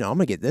in the snow. I'm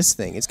going to get this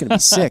thing. It's going to be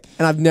sick.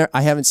 And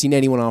I haven't seen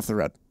anyone off the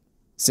road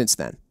since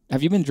then.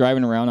 Have you been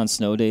driving around on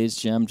snow days,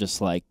 Jim, just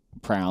like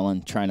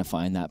prowling, trying to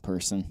find that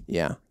person?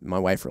 Yeah. My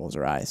wife rolls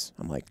her eyes.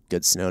 I'm like,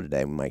 good snow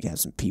today. We might have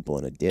some people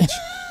in a ditch.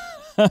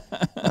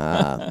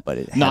 But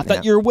it not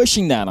that you're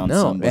wishing that on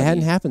somebody. No, it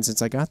hadn't happened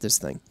since I got this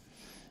thing.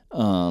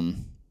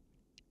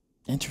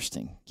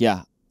 Interesting.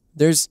 Yeah.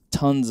 There's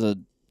tons of,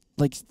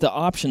 like, the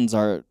options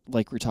are,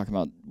 like we were talking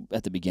about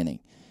at the beginning,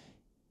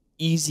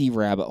 easy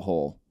rabbit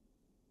hole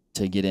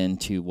to get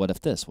into what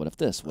if this, what if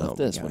this, what if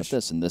this, what if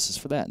this, and this is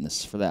for that, and this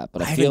is for that.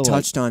 But I feel haven't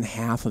touched on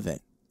half of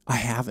it. I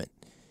haven't.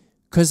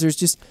 Because there's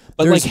just...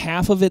 But like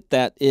half of it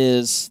that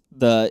is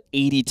the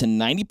 80 to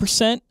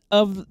 90%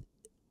 of...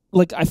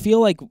 Like, I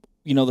feel like,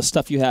 you know, the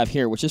stuff you have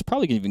here, which is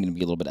probably even going to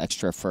be a little bit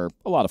extra for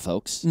a lot of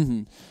folks.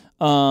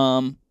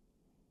 Mm-hmm.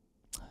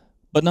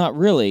 But not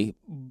really.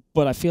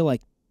 But I feel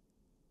like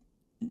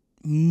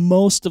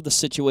most of the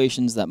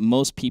situations that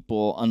most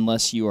people,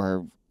 unless you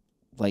are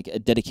like a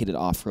dedicated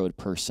off-road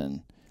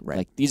person, right,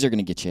 like these are going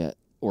to get you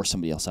or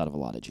somebody else out of a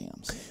lot of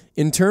jams.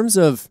 In terms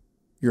of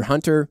your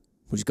hunter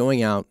who's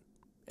going out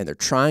and they're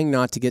trying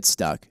not to get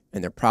stuck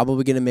and they're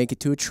probably going to make it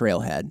to a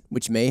trailhead,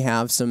 which may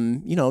have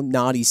some, you know,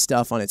 naughty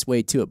stuff on its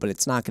way to it, but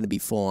it's not going to be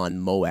full-on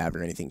Moab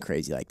or anything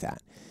crazy like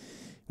that.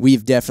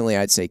 We've definitely,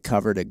 I'd say,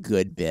 covered a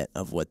good bit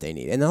of what they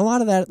need. And a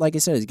lot of that, like I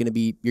said, is going to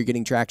be you're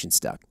getting traction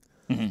stuck.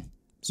 Mm-hmm.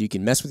 So you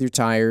can mess with your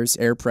tires,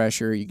 air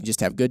pressure, you can just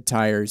have good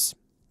tires.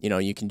 You know,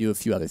 you can do a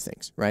few other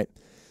things, right?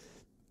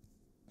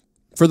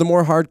 For the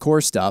more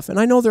hardcore stuff, and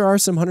I know there are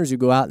some hunters who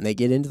go out and they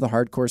get into the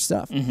hardcore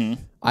stuff. Mm-hmm.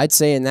 I'd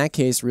say in that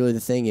case, really the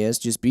thing is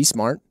just be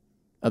smart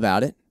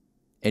about it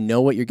and know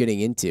what you're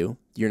getting into.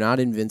 You're not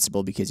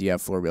invincible because you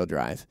have four-wheel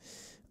drive.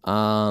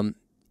 You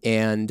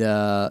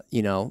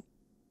know,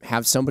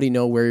 have somebody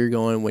know where you're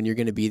going, when you're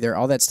going to be there,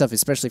 all that stuff,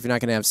 especially if you're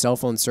not going to have cell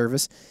phone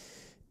service.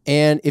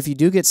 And if you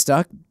do get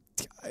stuck,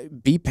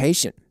 be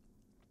patient.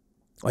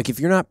 Like,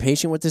 if you're not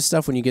patient with this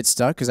stuff when you get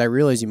stuck, because I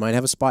realize you might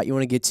have a spot you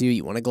want to get to,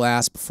 you want a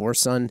glass before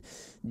sun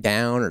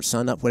down or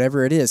sun up,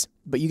 whatever it is,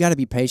 but you got to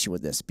be patient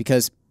with this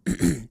because,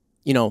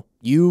 you know,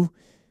 you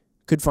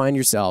could find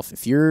yourself,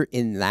 if you're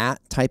in that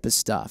type of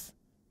stuff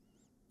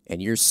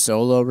and you're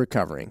solo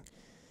recovering,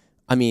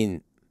 I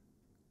mean,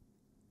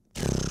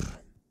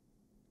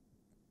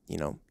 you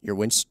know, your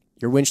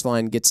winch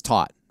line gets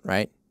taut,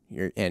 right?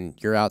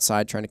 You're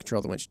outside trying to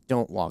control the winch.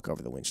 Don't walk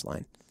over the winch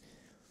line.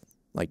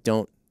 Like,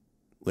 don't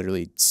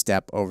literally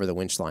step over the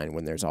winch line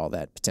when there's all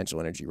that potential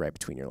energy right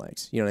between your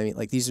legs. You know what I mean?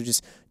 Like, these are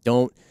just,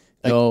 don't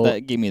go.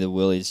 That gave me the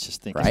willies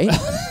just thinking right?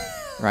 about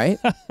Right?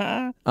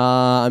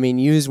 I mean,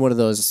 use one of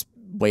those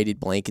weighted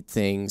blanket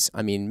things.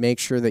 I mean, make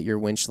sure that your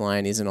winch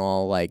line isn't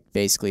all, like,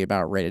 basically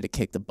about ready to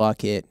kick the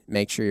bucket.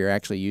 Make sure you're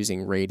actually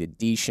using rated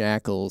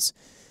D-shackles.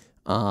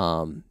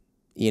 You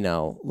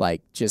know,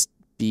 like, just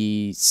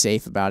be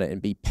safe about it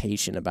and be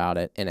patient about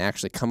it and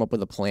actually come up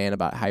with a plan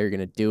about how you're going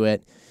to do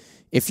it.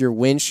 If your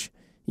winch,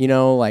 you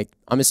know, like,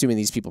 I'm assuming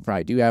these people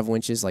probably do have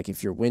winches. Like,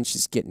 if your winch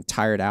is getting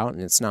tired out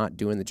and it's not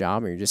doing the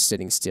job, or you're just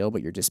sitting still,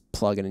 but you're just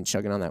plugging and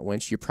chugging on that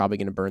winch, you're probably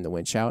going to burn the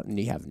winch out, and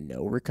you have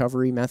no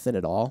recovery method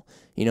at all.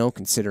 You know,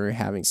 consider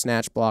having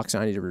snatch blocks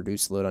on you to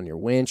reduce the load on your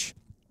winch.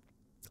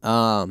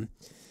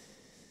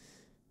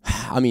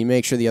 I mean,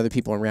 make sure the other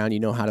people around you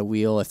know how to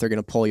wheel. If they're going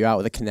to pull you out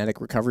with a kinetic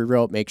recovery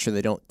rope, make sure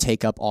they don't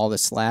take up all the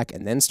slack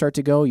and then start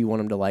to go. You want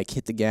them to, like,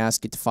 hit the gas,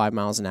 get to 5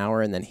 miles an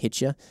hour, and then hit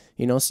you,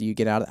 you know, so you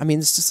get out. I mean,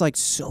 it's just, like,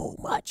 so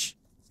much.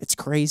 It's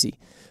crazy.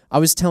 I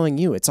was telling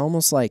you, it's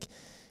almost like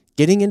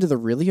getting into the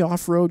really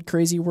off-road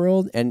crazy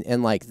world,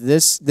 and like,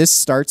 this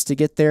starts to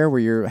get there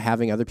where you're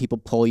having other people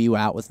pull you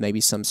out with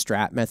maybe some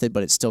strap method,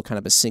 but it's still kind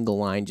of a single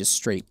line, just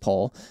straight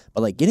pull.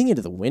 But, like, getting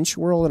into the winch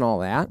world and all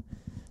that,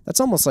 that's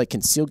almost like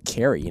concealed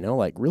carry, you know,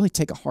 like, really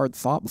take a hard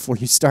thought before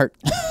you start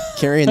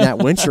carrying that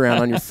winch around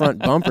on your front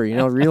bumper, you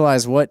know,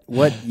 realize what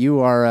you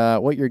are,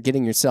 what you're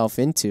getting yourself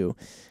into.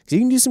 Because you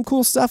can do some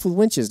cool stuff with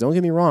winches, don't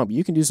get me wrong, but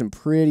you can do some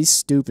pretty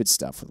stupid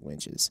stuff with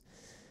winches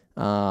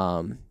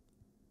and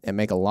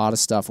make a lot of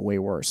stuff way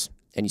worse.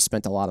 And you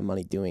spent a lot of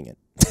money doing it.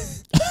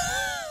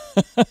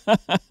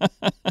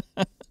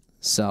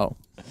 So.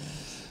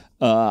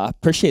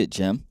 Appreciate it,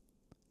 Jim.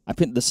 I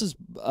think this is...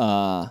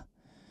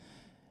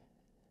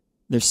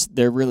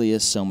 There really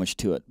is so much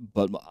to it,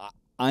 but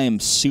I am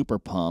super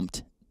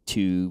pumped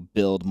to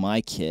build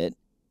my kit.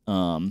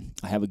 I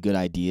have a good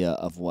idea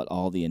of what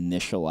all the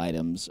initial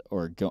items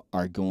are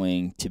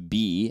going to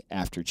be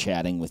after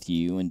chatting with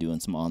you and doing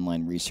some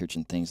online research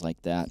and things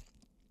like that.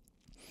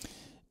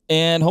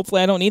 And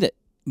hopefully I don't need it,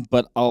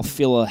 but I'll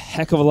feel a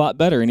heck of a lot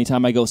better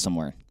anytime I go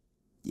somewhere.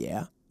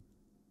 Yeah.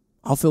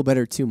 I'll feel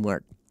better too,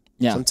 Mark.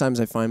 Yeah. Sometimes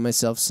I find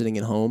myself sitting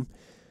at home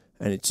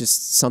and it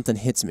just, something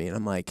hits me and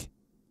I'm like,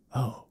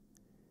 oh,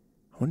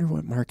 I wonder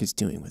what Mark is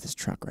doing with his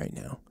truck right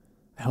now.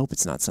 I hope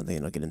it's not something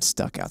that'll get him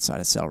stuck outside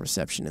a cell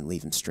reception and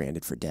leave him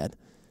stranded for dead.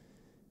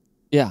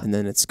 Yeah. And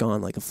then it's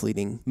gone like a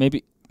fleeting...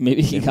 Maybe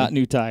he got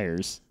new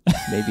tires.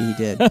 Maybe he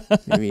did.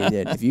 Maybe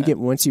he did.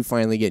 Once you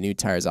finally get new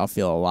tires, I'll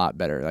feel a lot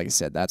better. Like I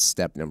said, that's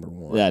step number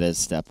 1. That is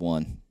step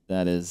 1.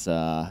 That is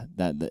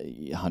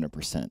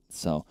 100%.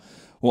 So,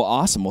 well,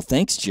 awesome. Well,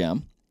 thanks,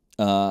 Jim.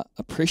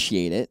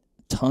 Appreciate it.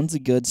 Tons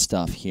of good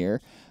stuff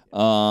here.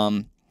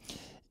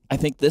 I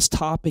think this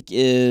topic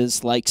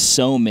is like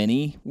so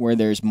many where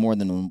there's more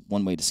than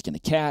one way to skin a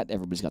cat.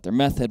 Everybody's got their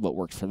method, what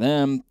worked for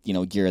them,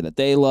 gear that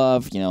they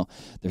love.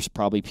 There's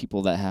probably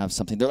people that have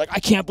something. They're like, I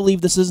can't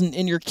believe this isn't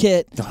in your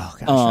kit. Oh,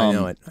 gosh,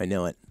 I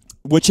know it.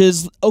 Which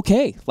is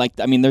okay.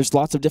 There's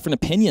lots of different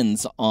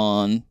opinions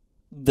on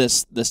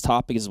this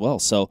topic as well.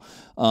 So,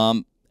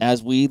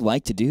 as we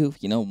like to do,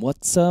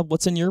 what's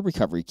in your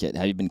recovery kit?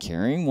 Have you been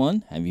carrying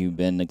one? Have you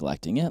been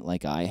neglecting it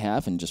like I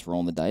have and just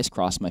rolling the dice,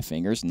 cross my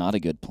fingers? Not a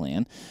good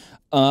plan.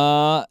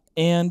 Or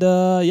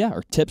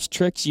tips,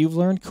 tricks you've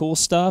learned, cool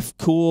stuff,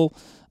 cool,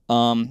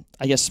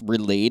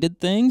 related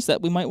things that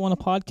we might want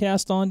to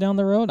podcast on down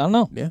the road. I don't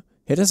know. Yeah.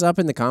 Hit us up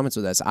in the comments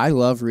with us. I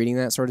love reading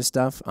that sort of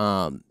stuff.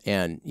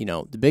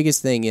 The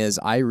biggest thing is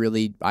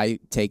I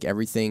take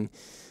everything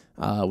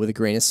with a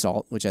grain of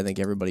salt, which I think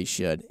everybody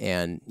should.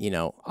 And,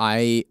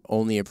 I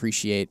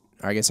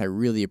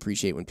really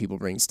appreciate when people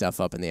bring stuff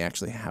up and they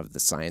actually have the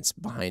science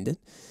behind it.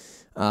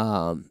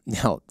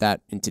 Now,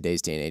 that in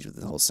today's day and age with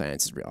the whole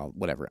science is real,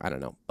 whatever, I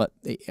don't know. But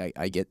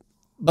I get...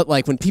 But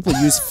like when people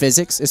use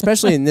physics,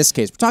 especially in this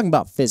case, we're talking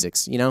about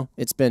physics,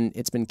 it's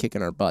been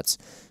kicking our butts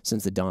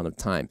since the dawn of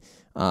time.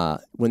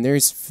 When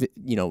there's,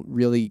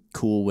 really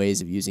cool ways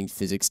of using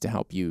physics to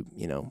help you,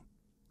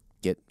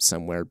 get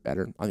somewhere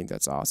better, I think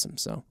that's awesome.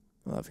 So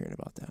I love hearing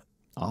about that.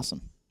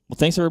 Awesome. Well,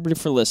 thanks everybody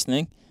for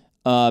listening.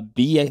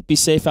 Be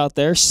safe out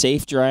there.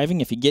 Safe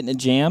driving. If you get in a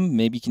jam,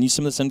 maybe you can use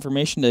some of this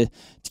information to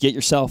get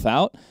yourself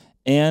out.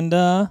 And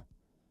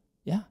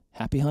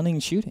happy hunting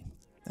and shooting.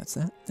 That's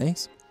that.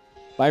 Thanks.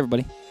 Bye,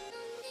 everybody.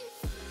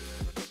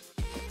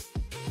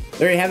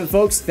 There you have it,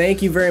 folks.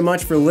 Thank you very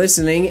much for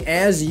listening.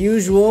 As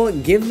usual,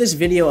 give this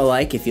video a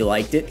like if you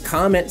liked it,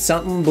 comment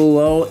something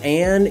below,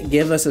 and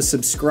give us a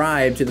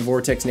subscribe to the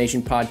Vortex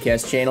Nation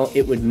podcast channel.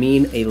 It would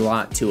mean a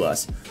lot to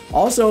us.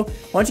 Also, why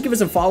don't you give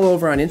us a follow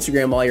over on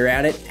Instagram while you're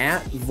at it,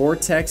 at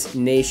Vortex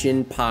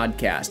Nation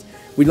Podcast.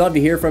 We'd love to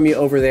hear from you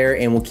over there,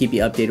 and we'll keep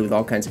you updated with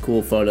all kinds of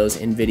cool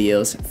photos and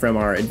videos from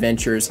our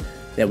adventures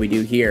that we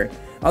do here.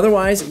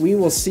 Otherwise, we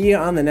will see you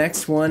on the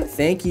next one.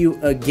 Thank you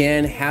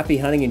again. Happy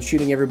hunting and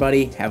shooting,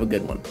 everybody. Have a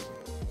good one.